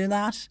we all do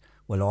that,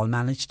 we'll all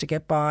manage to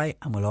get by,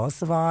 and we'll all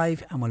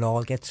survive, and we'll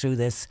all get through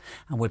this,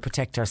 and we'll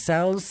protect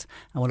ourselves,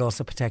 and we'll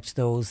also protect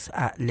those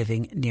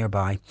living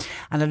nearby.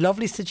 And a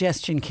lovely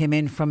suggestion came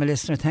in from a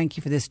listener, thank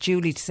you for this,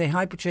 Julie, to say,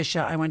 hi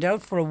Patricia, I went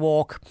out for a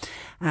walk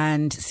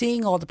and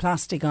seeing all the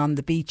plastic on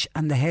the beach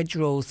and the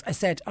hedgerows, I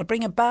said I'll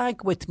bring a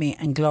bag with me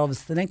and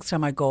gloves the next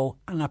time I go,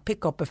 and I'll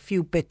pick up a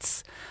few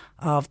bits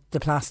of the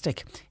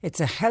plastic.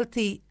 It's a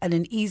healthy and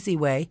an easy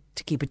way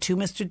to keep a 2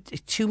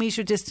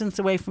 metre distance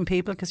away from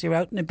people because you're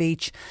out on a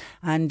beach,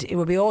 and it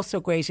would be also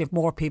great if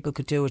more people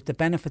could do it. The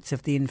benefits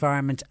of the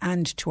environment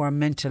and to our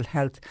mental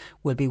health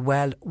will be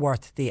well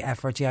worth the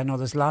effort. Yeah, I know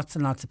there's lots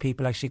and lots of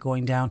people actually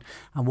going down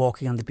and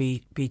walking on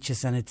the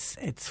beaches, and it's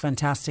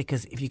fantastic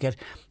because if you get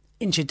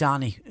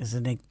Inchydoney is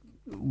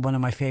one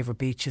of my favourite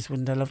beaches.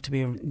 Wouldn't I love to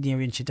be near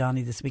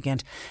Inchydoney this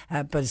weekend?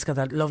 But it's got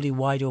that lovely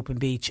wide open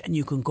beach, and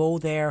you can go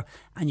there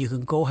and you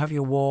can go have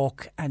your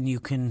walk, and you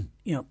can,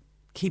 you know,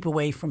 keep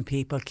away from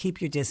people, keep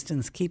your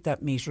distance, keep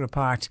that metre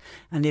apart.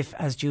 And if,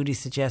 as Judy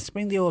suggests,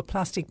 bring the old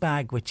plastic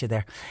bag with you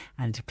there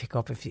and to pick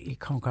up if you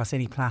come across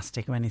any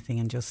plastic or anything,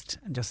 and just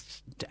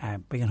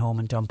bring it home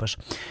and dump it.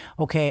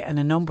 Okay, and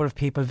a number of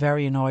people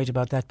very annoyed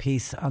about that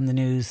piece on the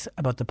news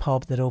about the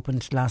pub that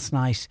opened last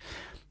night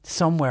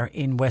somewhere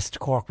in West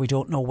Cork. We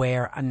don't know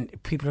where, and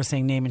people are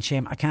saying name and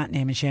shame. I can't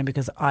name and shame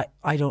because I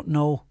don't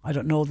know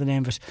the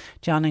name of it.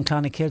 John in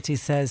Clonakilty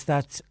says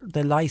that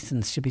the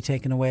licence should be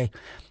taken away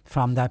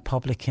from that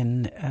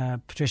publican.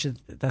 Patricia,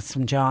 that's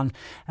from John.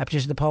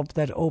 Patricia, the pub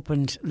that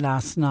opened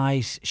last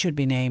night should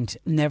be named,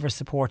 never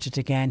support it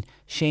again,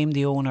 shame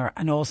the owner,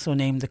 and also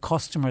name the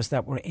customers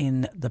that were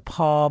in the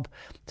pub.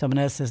 Someone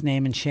else says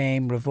name and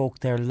shame, revoke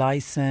their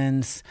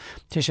licence.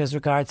 Patricia, as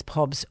regards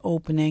pubs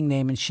opening,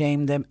 name and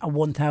shame them, a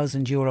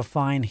 €1,000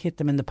 fine, hit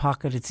them in the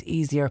pocket, it's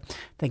easier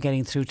than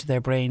getting through to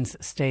their brains.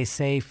 Stay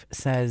safe,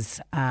 says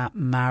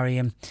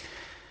Mariam.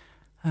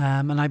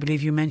 And I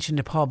believe you mentioned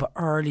a pub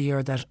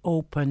earlier that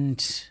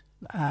opened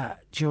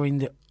during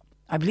the...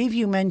 I believe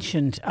you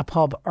mentioned a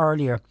pub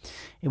earlier.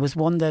 It was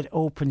one that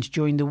opened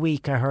during the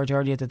week. I heard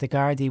earlier that the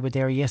Gardaí were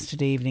there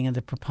yesterday evening and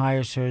the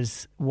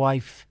proprietor's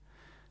wife...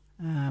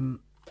 no,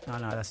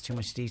 that's too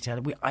much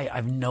detail. I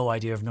have no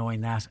idea of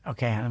knowing that.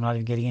 Okay, and I'm not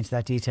even getting into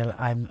that detail.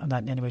 I'm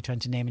not in any way trying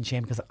to name and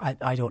shame because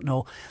I don't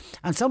know.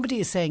 And somebody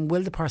is saying,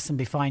 will the person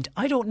be fined?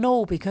 I don't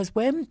know, because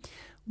when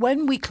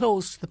we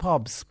closed the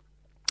pubs,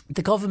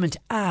 the government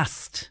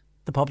asked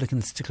the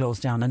publicans to close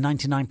down, and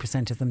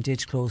 99% of them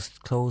did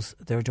close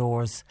their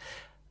doors.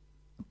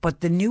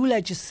 But the new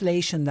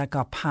legislation that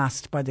got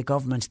passed by the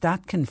government,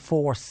 that can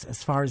force,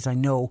 as far as I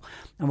know,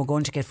 and we're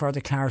going to get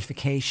further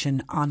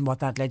clarification on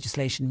what that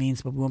legislation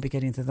means, but we won't be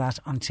getting to that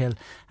until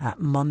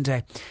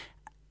Monday.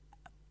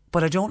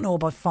 But I don't know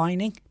about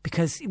fining,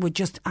 because it would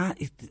just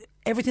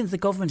everything the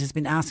government has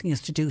been asking us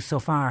to do so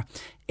far,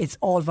 it's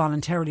all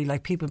voluntarily,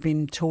 like people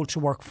being told to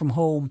work from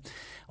home.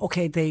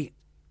 Okay, they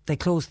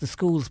closed the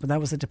schools, but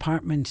that was a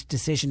department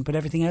decision. But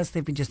everything else,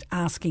 they've been just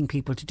asking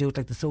people to do it,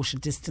 like the social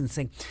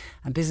distancing.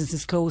 And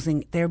businesses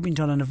closing, they're being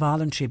done on a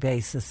voluntary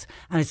basis.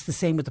 And it's the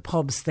same with the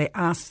pubs. They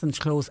asked them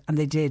to close and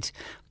they did.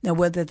 Now,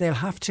 whether they'll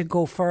have to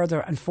go further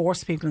and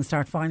force people and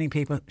start fining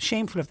people,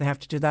 shameful if they have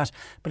to do that.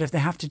 But if they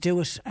have to do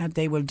it,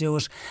 they will do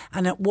it.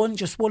 And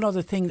just one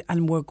other thing,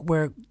 and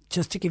we're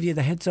just to give you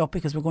the heads up,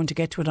 because we're going to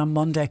get to it on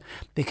Monday,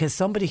 because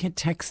somebody had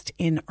texted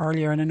in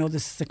earlier, and I know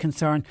this is a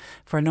concern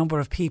for a number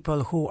of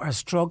people who are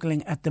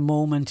struggling at the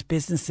moment,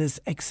 businesses,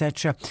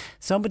 etc.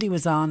 Somebody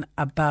was on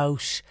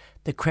about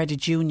the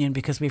credit union,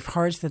 because we've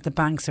heard that the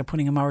banks are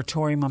putting a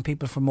moratorium on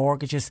people for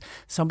mortgages.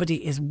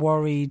 Somebody is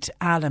worried.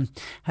 Alan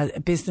has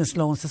business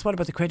loans. Says, what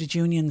about the credit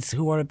unions,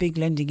 who are a big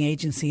lending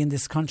agency in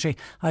this country?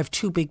 I have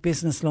 2 big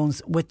business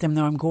loans with them.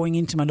 Now I'm going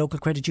into my local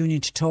credit union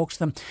to talk to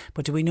them,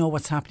 but do we know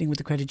what's happening with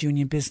the credit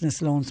union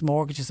business loans?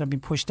 Mortgages are being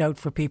pushed out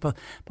for people,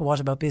 but what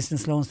about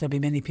business loans? There'll be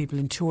many people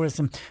in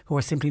tourism who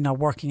are simply not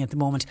working at the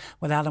moment.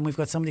 Well, Alan, we've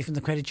got somebody from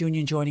the credit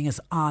union joining us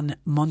on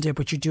Monday,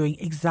 but you're doing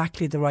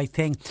exactly the right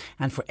thing.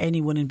 And for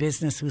anyone in business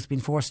who's been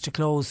forced to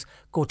close,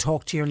 go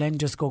talk to your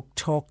lenders, go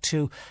talk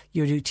to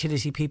your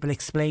utility people,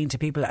 explain to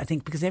people. I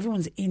think because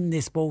everyone's in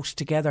this boat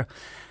together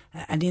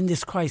and in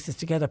this crisis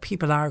together,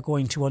 people are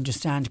going to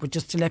understand. But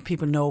just to let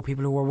people know,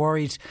 people who are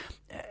worried,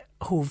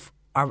 who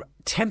are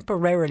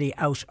temporarily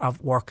out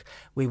of work,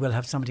 we will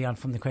have somebody on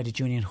from the credit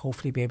union,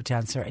 hopefully be able to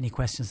answer any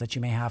questions that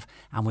you may have,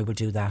 and we will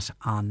do that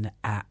on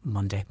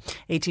Monday.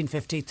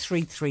 1850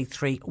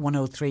 333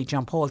 103.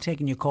 John Paul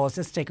taking your calls.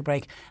 Let's take a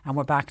break, and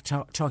we're back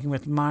talking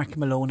with Mark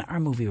Malone, our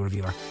movie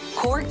reviewer.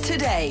 Cork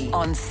Today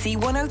on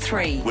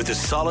C103. With a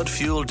solid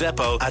fuel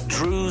depot at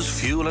Drew's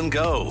Fuel and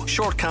Go,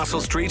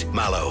 Shortcastle Street,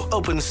 Mallow.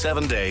 Open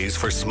 7 days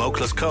for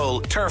smokeless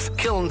coal, turf,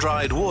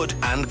 kiln-dried wood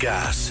and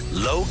gas.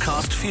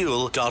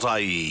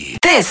 Lowcostfuel.ie.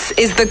 This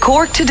is the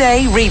Cork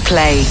Today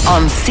replay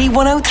on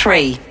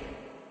C103.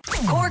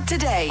 Cork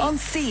Today on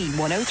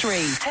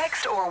C103.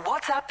 Text or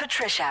WhatsApp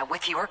Patricia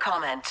with your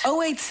comment.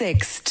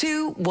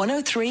 0862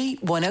 103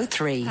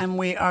 103. And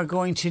we are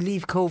going to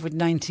leave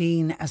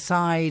COVID-19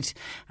 aside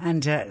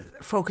and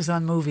focus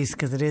on movies,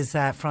 because it is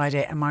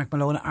Friday, and Mark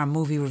Malone, our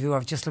movie reviewer.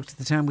 I've just looked at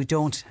the time.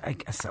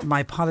 My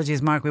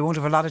apologies, Mark, we won't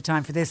have a lot of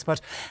time for this,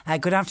 but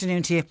good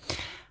afternoon to you.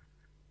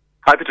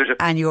 Hi, Patricia.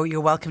 And you're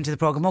welcome to the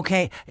programme.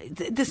 Okay,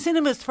 the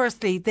cinemas,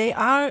 firstly,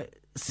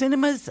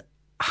 cinemas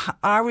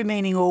are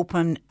remaining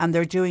open, and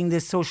they're doing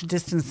this social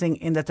distancing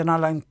in that they're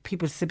not allowing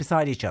people to sit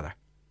beside each other.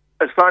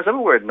 As far as I'm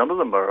aware, none of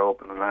them are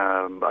open.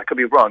 I could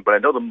be wrong, but I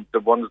know the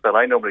ones that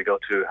I normally go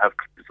to have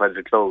decided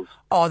to close.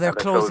 Oh, they're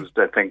closed,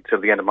 I think,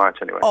 till the end of March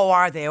anyway. Oh,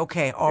 are they?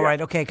 Okay, all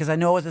right, okay. Because I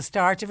know at the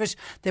start of it,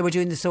 they were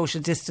doing the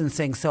social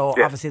distancing, so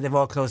obviously they've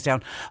all closed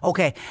down.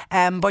 Okay,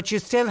 but you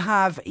still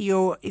have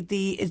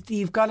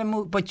you've got to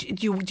move. But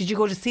did you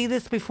go to see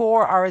this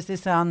before, or is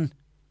this on?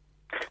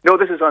 No,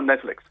 this is on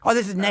Netflix. Oh,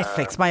 this is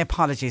Netflix. My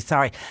apologies.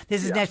 Sorry,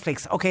 this is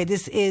Netflix. Okay,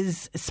 this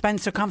is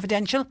Spencer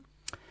Confidential.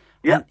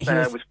 Yeah.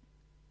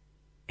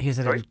 Here's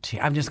a little.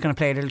 I'm just going to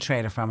play a little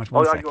trailer from it. You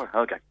are?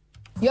 Okay.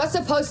 You're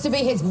supposed to be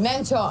his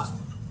mentor.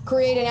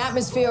 Create an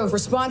atmosphere of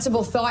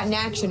responsible thought and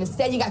action.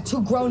 Instead, you got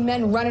 2 grown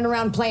men running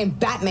around playing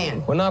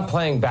Batman. We're not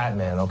playing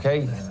Batman,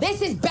 okay?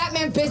 This is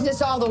Batman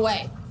business all the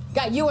way.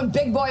 Got you and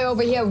Big Boy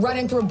over here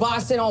running through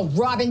Boston all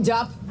Robined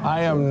up.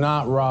 I am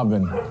not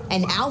Robin.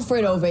 And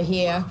Alfred over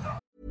here.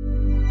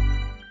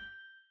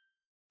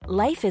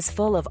 Life is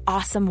full of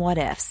awesome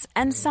what-ifs,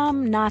 and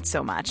some not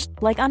so much,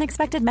 like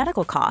unexpected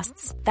medical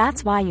costs.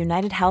 That's why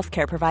United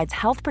Healthcare provides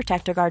Health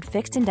Protector Guard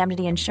fixed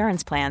indemnity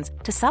insurance plans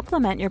to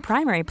supplement your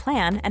primary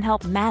plan and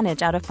help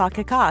manage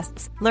out-of-pocket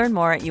costs. Learn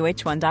more at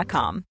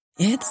UH1.com.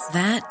 It's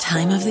that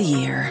time of the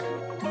year.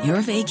 Your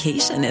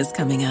vacation is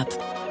coming up.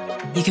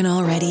 You can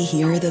already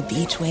hear the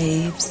beach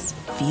waves,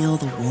 feel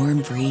the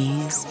warm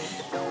breeze,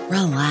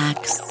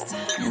 relax,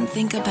 and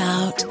think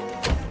about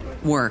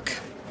work.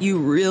 You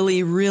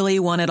really, really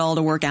want it all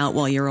to work out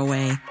while you're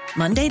away.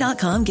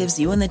 Monday.com gives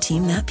you and the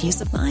team that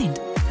peace of mind.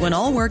 When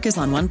all work is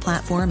on one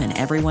platform and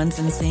everyone's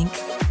in sync,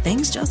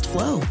 things just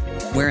flow.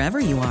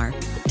 Wherever you are,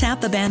 tap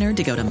the banner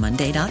to go to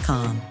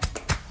Monday.com.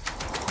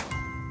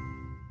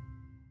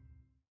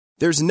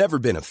 There's never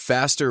been a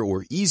faster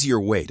or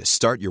easier way to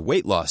start your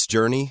weight loss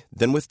journey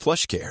than with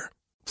PlushCare.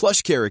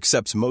 PlushCare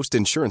accepts most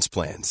insurance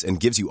plans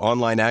and gives you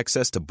online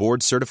access to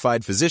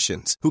board-certified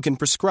physicians who can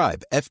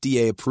prescribe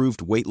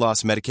FDA-approved weight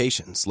loss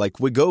medications like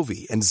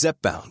Wegovy and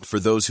Zepbound for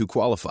those who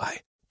qualify.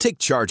 Take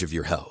charge of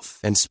your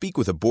health and speak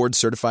with a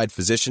board-certified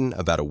physician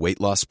about a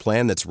weight loss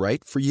plan that's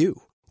right for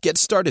you. Get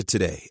started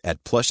today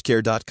at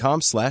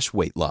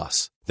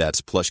plushcare.com/weight-loss.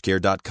 That's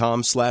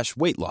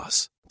plushcare.com/weight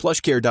loss.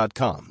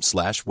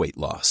 plushcare.com/weight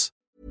loss.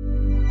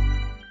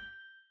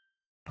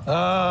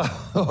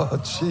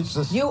 Oh,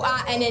 Jesus. You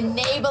are an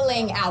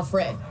enabling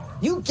Alfred.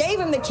 You gave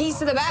him the keys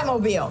to the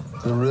Batmobile.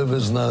 The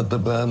river's not the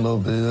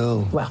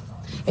Batmobile. Well,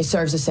 it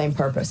serves the same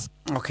purpose.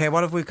 Okay,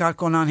 what have we got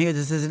going on here?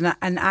 This is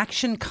an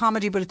action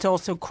comedy, but it's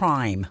also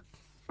crime.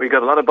 We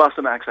got a lot of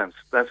Boston accents,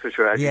 that's for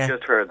sure, as Yeah. you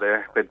just heard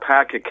there. With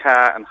pack a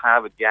car and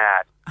have it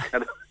yad.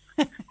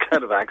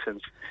 Kind of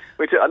accents.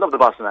 Which I love the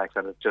Boston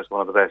accent, it's just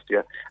one of the best,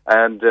 yeah.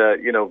 And,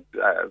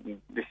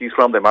 he's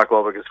from there, Mark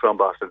Wahlberg is from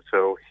Boston,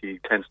 so he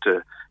tends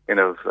to,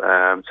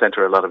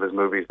 centre a lot of his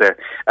movies there.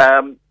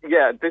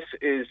 This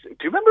is,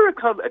 do you remember a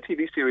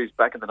TV series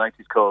back in the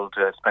 90s called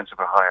Spencer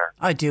for Hire?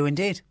 I do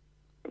indeed.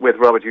 With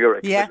Robert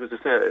Urich. Yeah. It was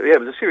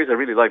a series I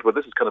really liked, but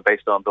this is kind of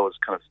based on those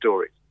kind of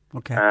stories.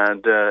 Okay.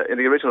 And in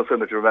the original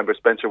film, if you remember,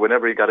 Spencer,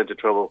 whenever he got into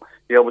trouble,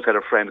 he always had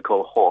a friend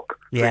called Hawk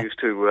who used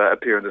to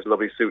appear in this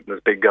lovely suit and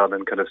this big gun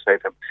and kind of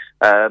save him.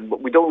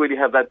 But we don't really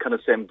have that kind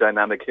of same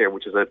dynamic here,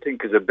 which is, I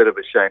think, is a bit of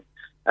a shame.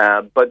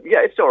 But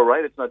yeah, it's all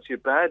right. It's not too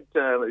bad.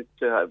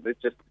 It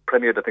just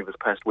premiered, I think, this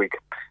past week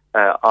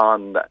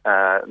on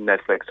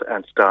Netflix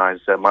and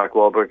stars Mark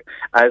Wahlberg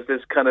as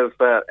this kind of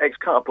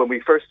ex-cop. When we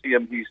first see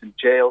him, he's in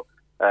jail.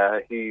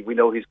 We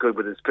know he's good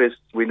with his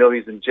fists. We know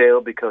he's in jail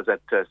because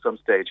at some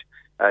stage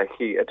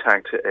he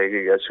attacked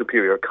a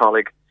superior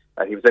colleague.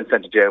 He was then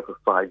sent to jail for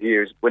 5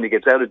 years. When he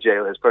gets out of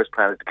jail, his first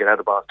plan is to get out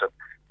of Boston.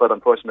 But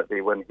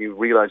unfortunately, when he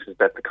realizes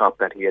that the cop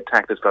that he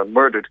attacked has been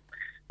murdered,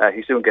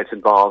 he soon gets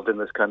involved in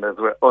this kind of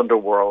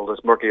underworld,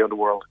 this murky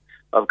underworld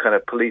of kind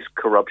of police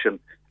corruption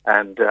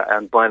and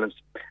violence.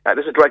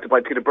 This is directed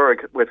by Peter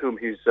Berg, with whom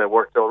he's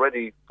worked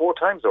already 4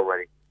 times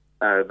already.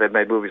 They've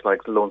made movies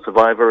like The Lone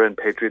Survivor and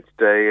Patriots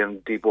Day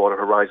and Deepwater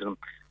Horizon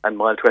and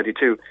Mile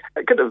 22,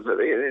 kind of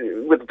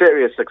with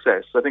various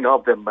success. I think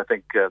of them,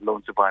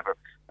 Lone Survivor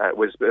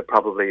was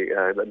probably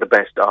the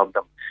best of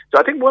them. So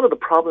I think one of the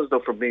problems, though,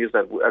 for me is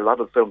that a lot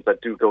of films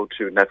that do go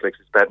to Netflix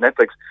is that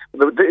Netflix,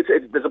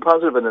 there's a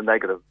positive and a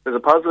negative. There's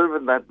a positive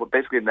in that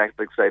basically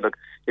Netflix say, look,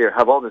 here,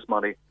 have all this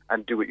money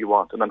and do what you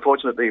want. And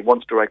unfortunately,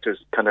 once directors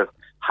kind of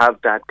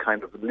have that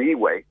kind of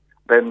leeway,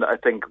 then I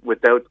think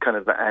without kind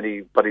of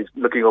anybody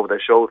looking over their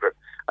shoulder,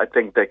 I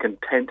think they can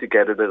tend to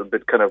get a little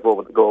bit kind of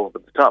go over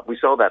the top. We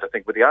saw that, I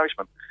think, with The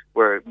Irishman,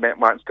 where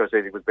Martin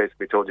Scorsese was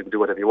basically told you can do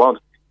whatever you want.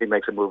 He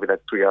makes a movie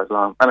that's 3 hours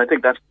long. And I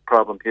think that's the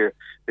problem here,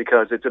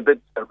 because it's a bit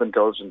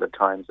self-indulgent at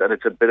times, and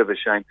it's a bit of a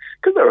shame,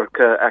 because there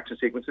are action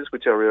sequences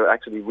which are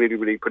actually really,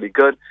 really pretty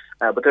good,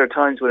 but there are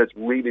times when it's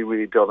really,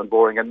 really dull and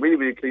boring and really,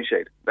 really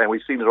cliched. And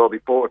we've seen it all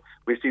before.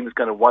 We've seen this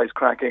kind of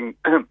wisecracking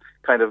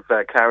kind of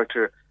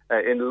character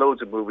in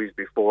loads of movies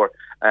before,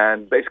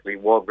 and basically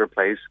Wahlberg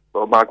plays,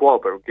 Mark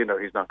Wahlberg,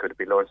 he's not going to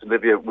be Laurence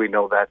Olivier, we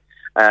know that,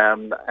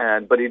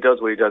 but he does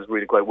what he does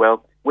really quite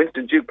well.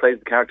 Winston Duke plays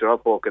the character of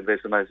Hawk in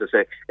this, and as I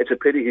say, it's a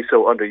pity he's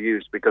so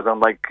underused, because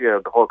unlike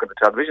the Hawk in the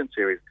television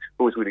series,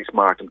 who was really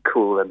smart and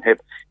cool and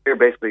hip, here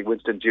basically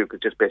Winston Duke is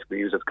just basically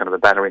used as kind of a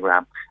battering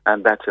ram,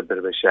 and that's a bit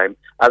of a shame.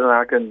 Alan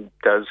Arkin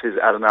does his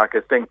Alan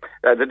Arkin thing.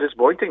 The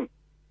disappointing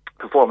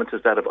performance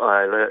is that of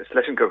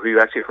Schlesinger, who you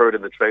actually heard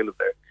in the trailer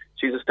there.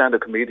 She's a stand-up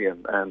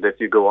comedian, and if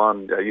you go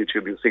on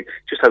YouTube, you'll see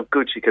just how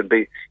good she can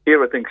be.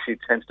 Here, I think she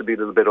tends to be a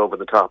little bit over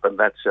the top, and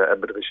that's a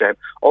bit of a shame.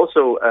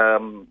 Also,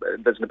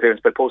 there's an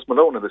appearance by Post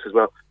Malone in this as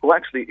well, who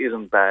actually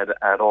isn't bad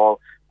at all.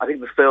 I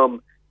think the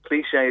film,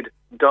 cliched,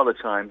 dull at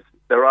times.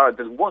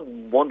 There's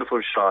one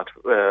wonderful shot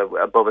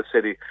above a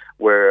city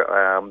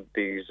where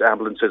these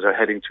ambulances are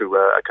heading to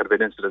a kind of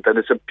an incident, and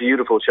it's a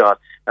beautiful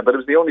shot. But it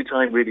was the only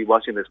time really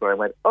watching this where I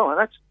went, oh,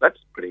 that's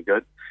pretty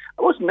good.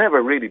 I was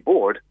never really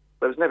bored,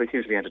 but I was never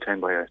hugely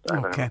entertained by it.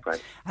 Okay.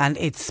 And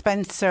it's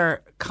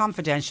Spencer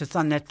Confidential. It's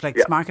on Netflix.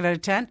 Yeah. Mark it out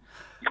of 10?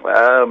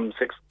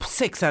 6.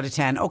 6 out of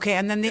 10. Okay,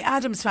 and then The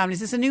Addams Family.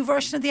 Is this a new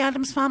version of The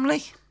Addams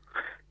Family?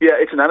 Yeah,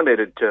 it's an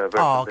animated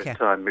version this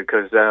time,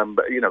 because there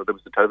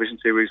was the television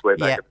series way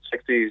back in the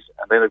 60s,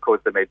 and then of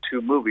course they made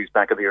 2 movies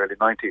back in the early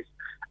 90s,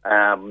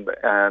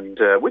 and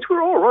which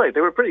were all right.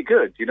 They were pretty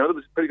good. There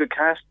was a pretty good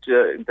cast.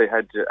 They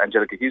had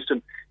Angelica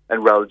Houston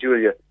and Raul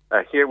Julia.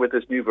 Here with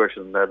this new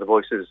version, the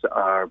voices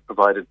are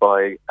provided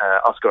by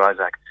Oscar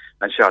Isaac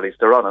and Charlize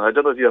Theron. And I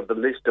don't know if you have the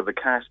list of the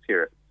cast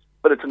here,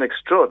 but it's an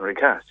extraordinary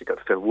cast. You've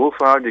got Phil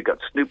Wolfhard, you've got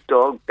Snoop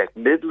Dogg, Bette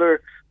Midler,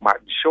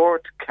 Martin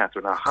Short,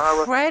 Catherine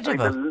O'Hara.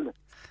 Incredible.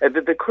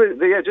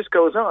 It just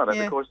goes on, and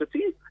of course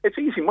it's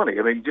easy money.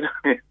 I mean,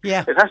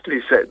 it has to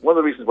be said. One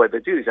of the reasons why they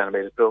do these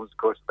animated films, of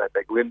course, is that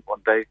they go in one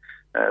day,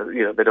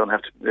 they don't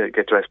have to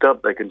get dressed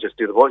up. They can just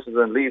do the voices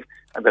and leave,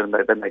 and then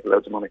they make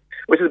loads of money,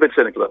 which is a bit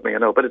cynical of me, I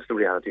know, but it's the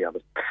reality of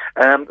it.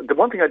 The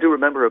one thing I do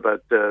remember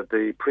about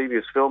the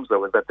previous films,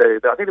 though, is that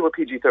I think they were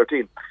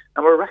PG-13,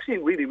 and were actually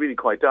really, really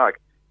quite dark.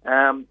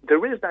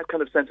 There is that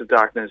kind of sense of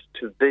darkness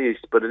to this,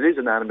 but it is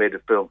an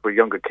animated film for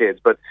younger kids.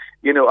 But,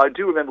 I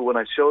do remember when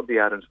I showed The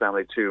Addams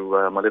Family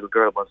to my little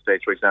girl on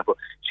stage, for example,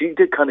 she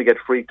did kind of get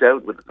freaked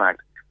out with the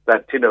fact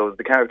that,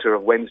 the character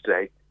of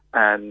Wednesday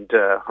and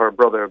her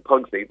brother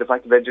Pugsley, the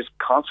fact that they just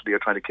constantly are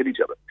trying to kill each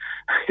other,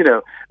 you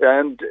know,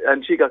 and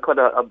she got quite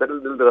a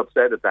little bit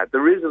upset at that.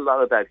 There is a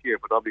lot of that here,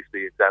 but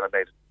obviously it's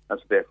animated, and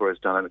so therefore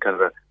it's done in kind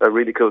of a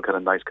really cool, kind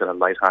of nice, kind of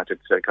light-hearted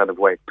kind of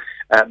way.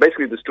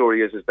 Basically, the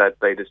story is that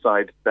they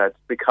decide that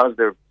because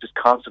they're just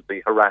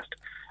constantly harassed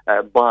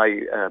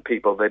by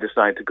people, they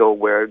decide to go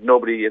where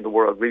nobody in the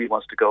world really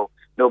wants to go,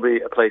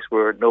 a place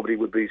where nobody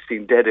would be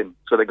seen dead in.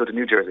 So they go to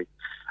New Jersey,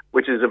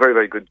 which is a very,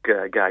 very good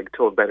gag,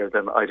 told better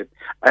than I did.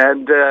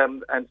 And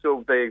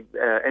so they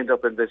end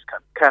up in this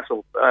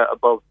castle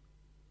above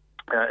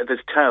this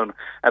town,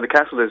 and the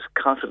castle is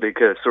constantly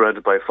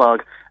surrounded by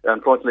fog.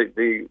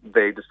 Unfortunately,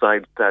 they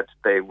decide that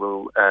they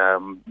will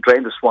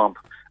drain the swamp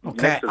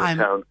next to the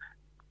town.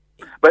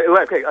 But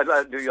okay, I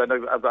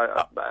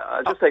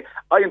just say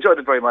I enjoyed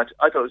it very much.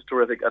 I thought it was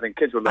terrific. I think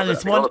kids will love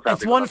it. And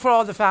it's one for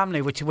all the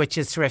family, which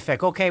is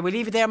terrific. Okay, we'll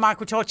leave it there, Mark.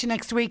 We'll talk to you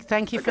next week.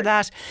 Thank you for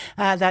that.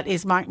 That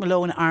is Mark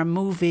Malone, our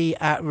movie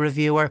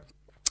reviewer.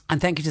 And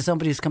thank you to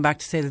somebody who's come back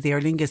to say that the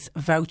Aer Lingus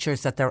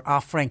vouchers that they're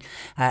offering,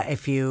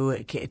 if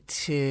you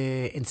get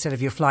instead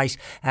of your flight,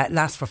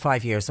 last for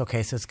 5 years.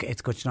 Okay, so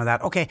it's good to know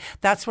that. Okay,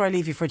 that's where I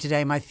leave you for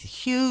today. My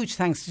huge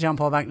thanks to John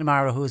Paul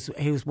McNamara,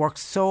 who's worked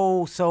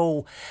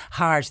so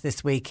hard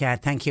this week.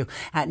 Thank you.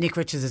 Nick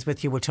Richards is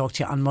with you. We'll talk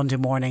to you on Monday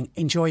morning.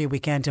 Enjoy your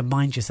weekend and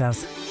mind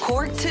yourselves.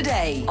 Cork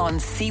Today on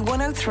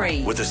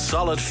C103. With a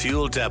solid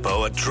fuel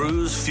depot at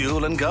Drew's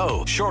Fuel and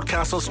Go,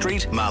 Shortcastle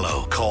Street,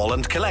 Mallow. Call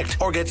and collect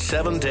or get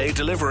 7-day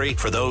delivery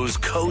for those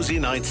cosy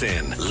nights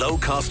in.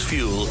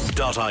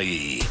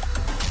 Lowcostfuel.ie.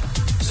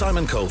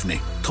 Simon Coveney,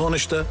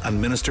 Taoiseach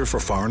and Minister for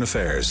Foreign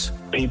Affairs.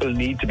 People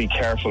need to be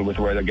careful with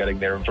where they're getting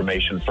their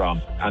information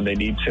from, and they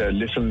need to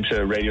listen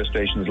to radio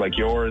stations like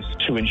yours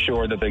to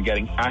ensure that they're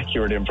getting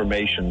accurate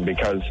information,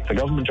 because the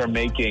government are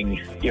making,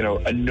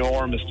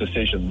 enormous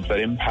decisions that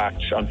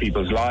impact on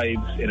people's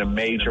lives in a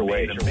major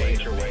way.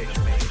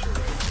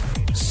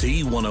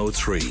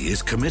 C103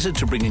 is committed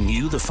to bringing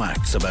you the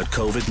facts about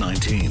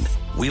COVID-19.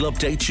 We'll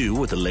update you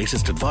with the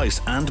latest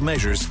advice and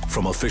measures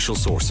from official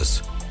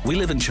sources. We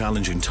live in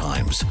challenging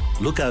times.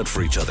 Look out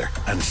for each other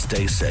and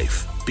stay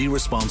safe. Be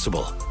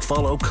responsible.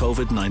 Follow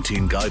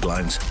COVID-19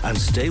 guidelines and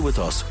stay with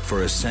us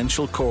for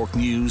essential Cork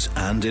news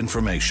and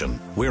information.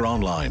 We're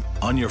online,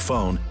 on your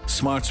phone,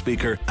 smart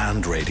speaker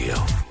and radio.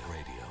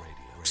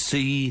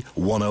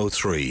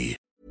 C103.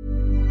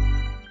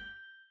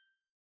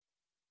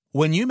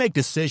 When you make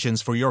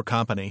decisions for your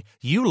company,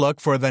 you look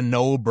for the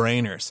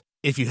no-brainers.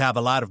 If you have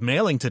a lot of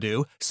mailing to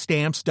do,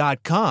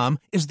 Stamps.com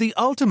is the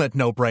ultimate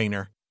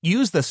no-brainer.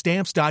 Use the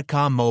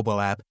Stamps.com mobile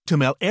app to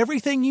mail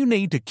everything you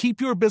need to keep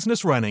your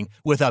business running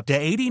with up to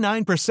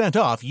 89%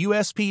 off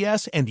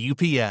USPS and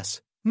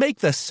UPS. Make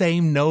the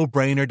same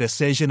no-brainer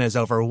decision as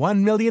over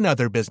 1 million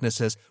other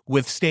businesses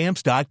with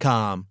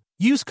Stamps.com.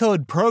 Use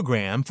code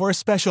PROGRAM for a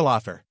special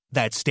offer.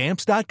 That's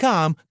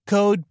Stamps.com,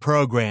 code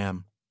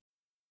PROGRAM.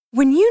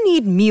 When you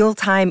need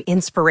mealtime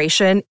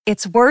inspiration,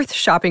 it's worth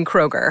shopping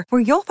Kroger, where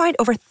you'll find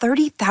over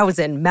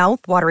 30,000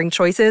 mouth-watering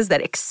choices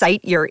that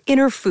excite your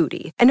inner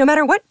foodie. And no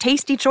matter what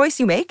tasty choice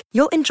you make,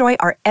 you'll enjoy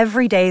our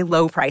everyday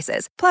low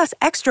prices, plus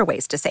extra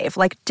ways to save,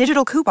 like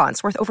digital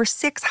coupons worth over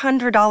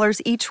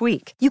 $600 each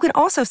week. You can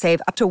also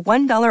save up to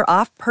 $1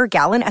 off per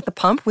gallon at the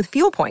pump with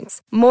fuel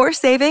points. More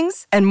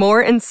savings and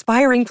more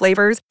inspiring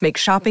flavors make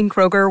shopping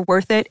Kroger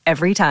worth it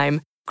every time.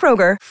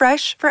 Kroger,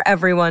 fresh for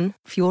everyone.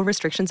 Fuel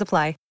restrictions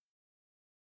apply.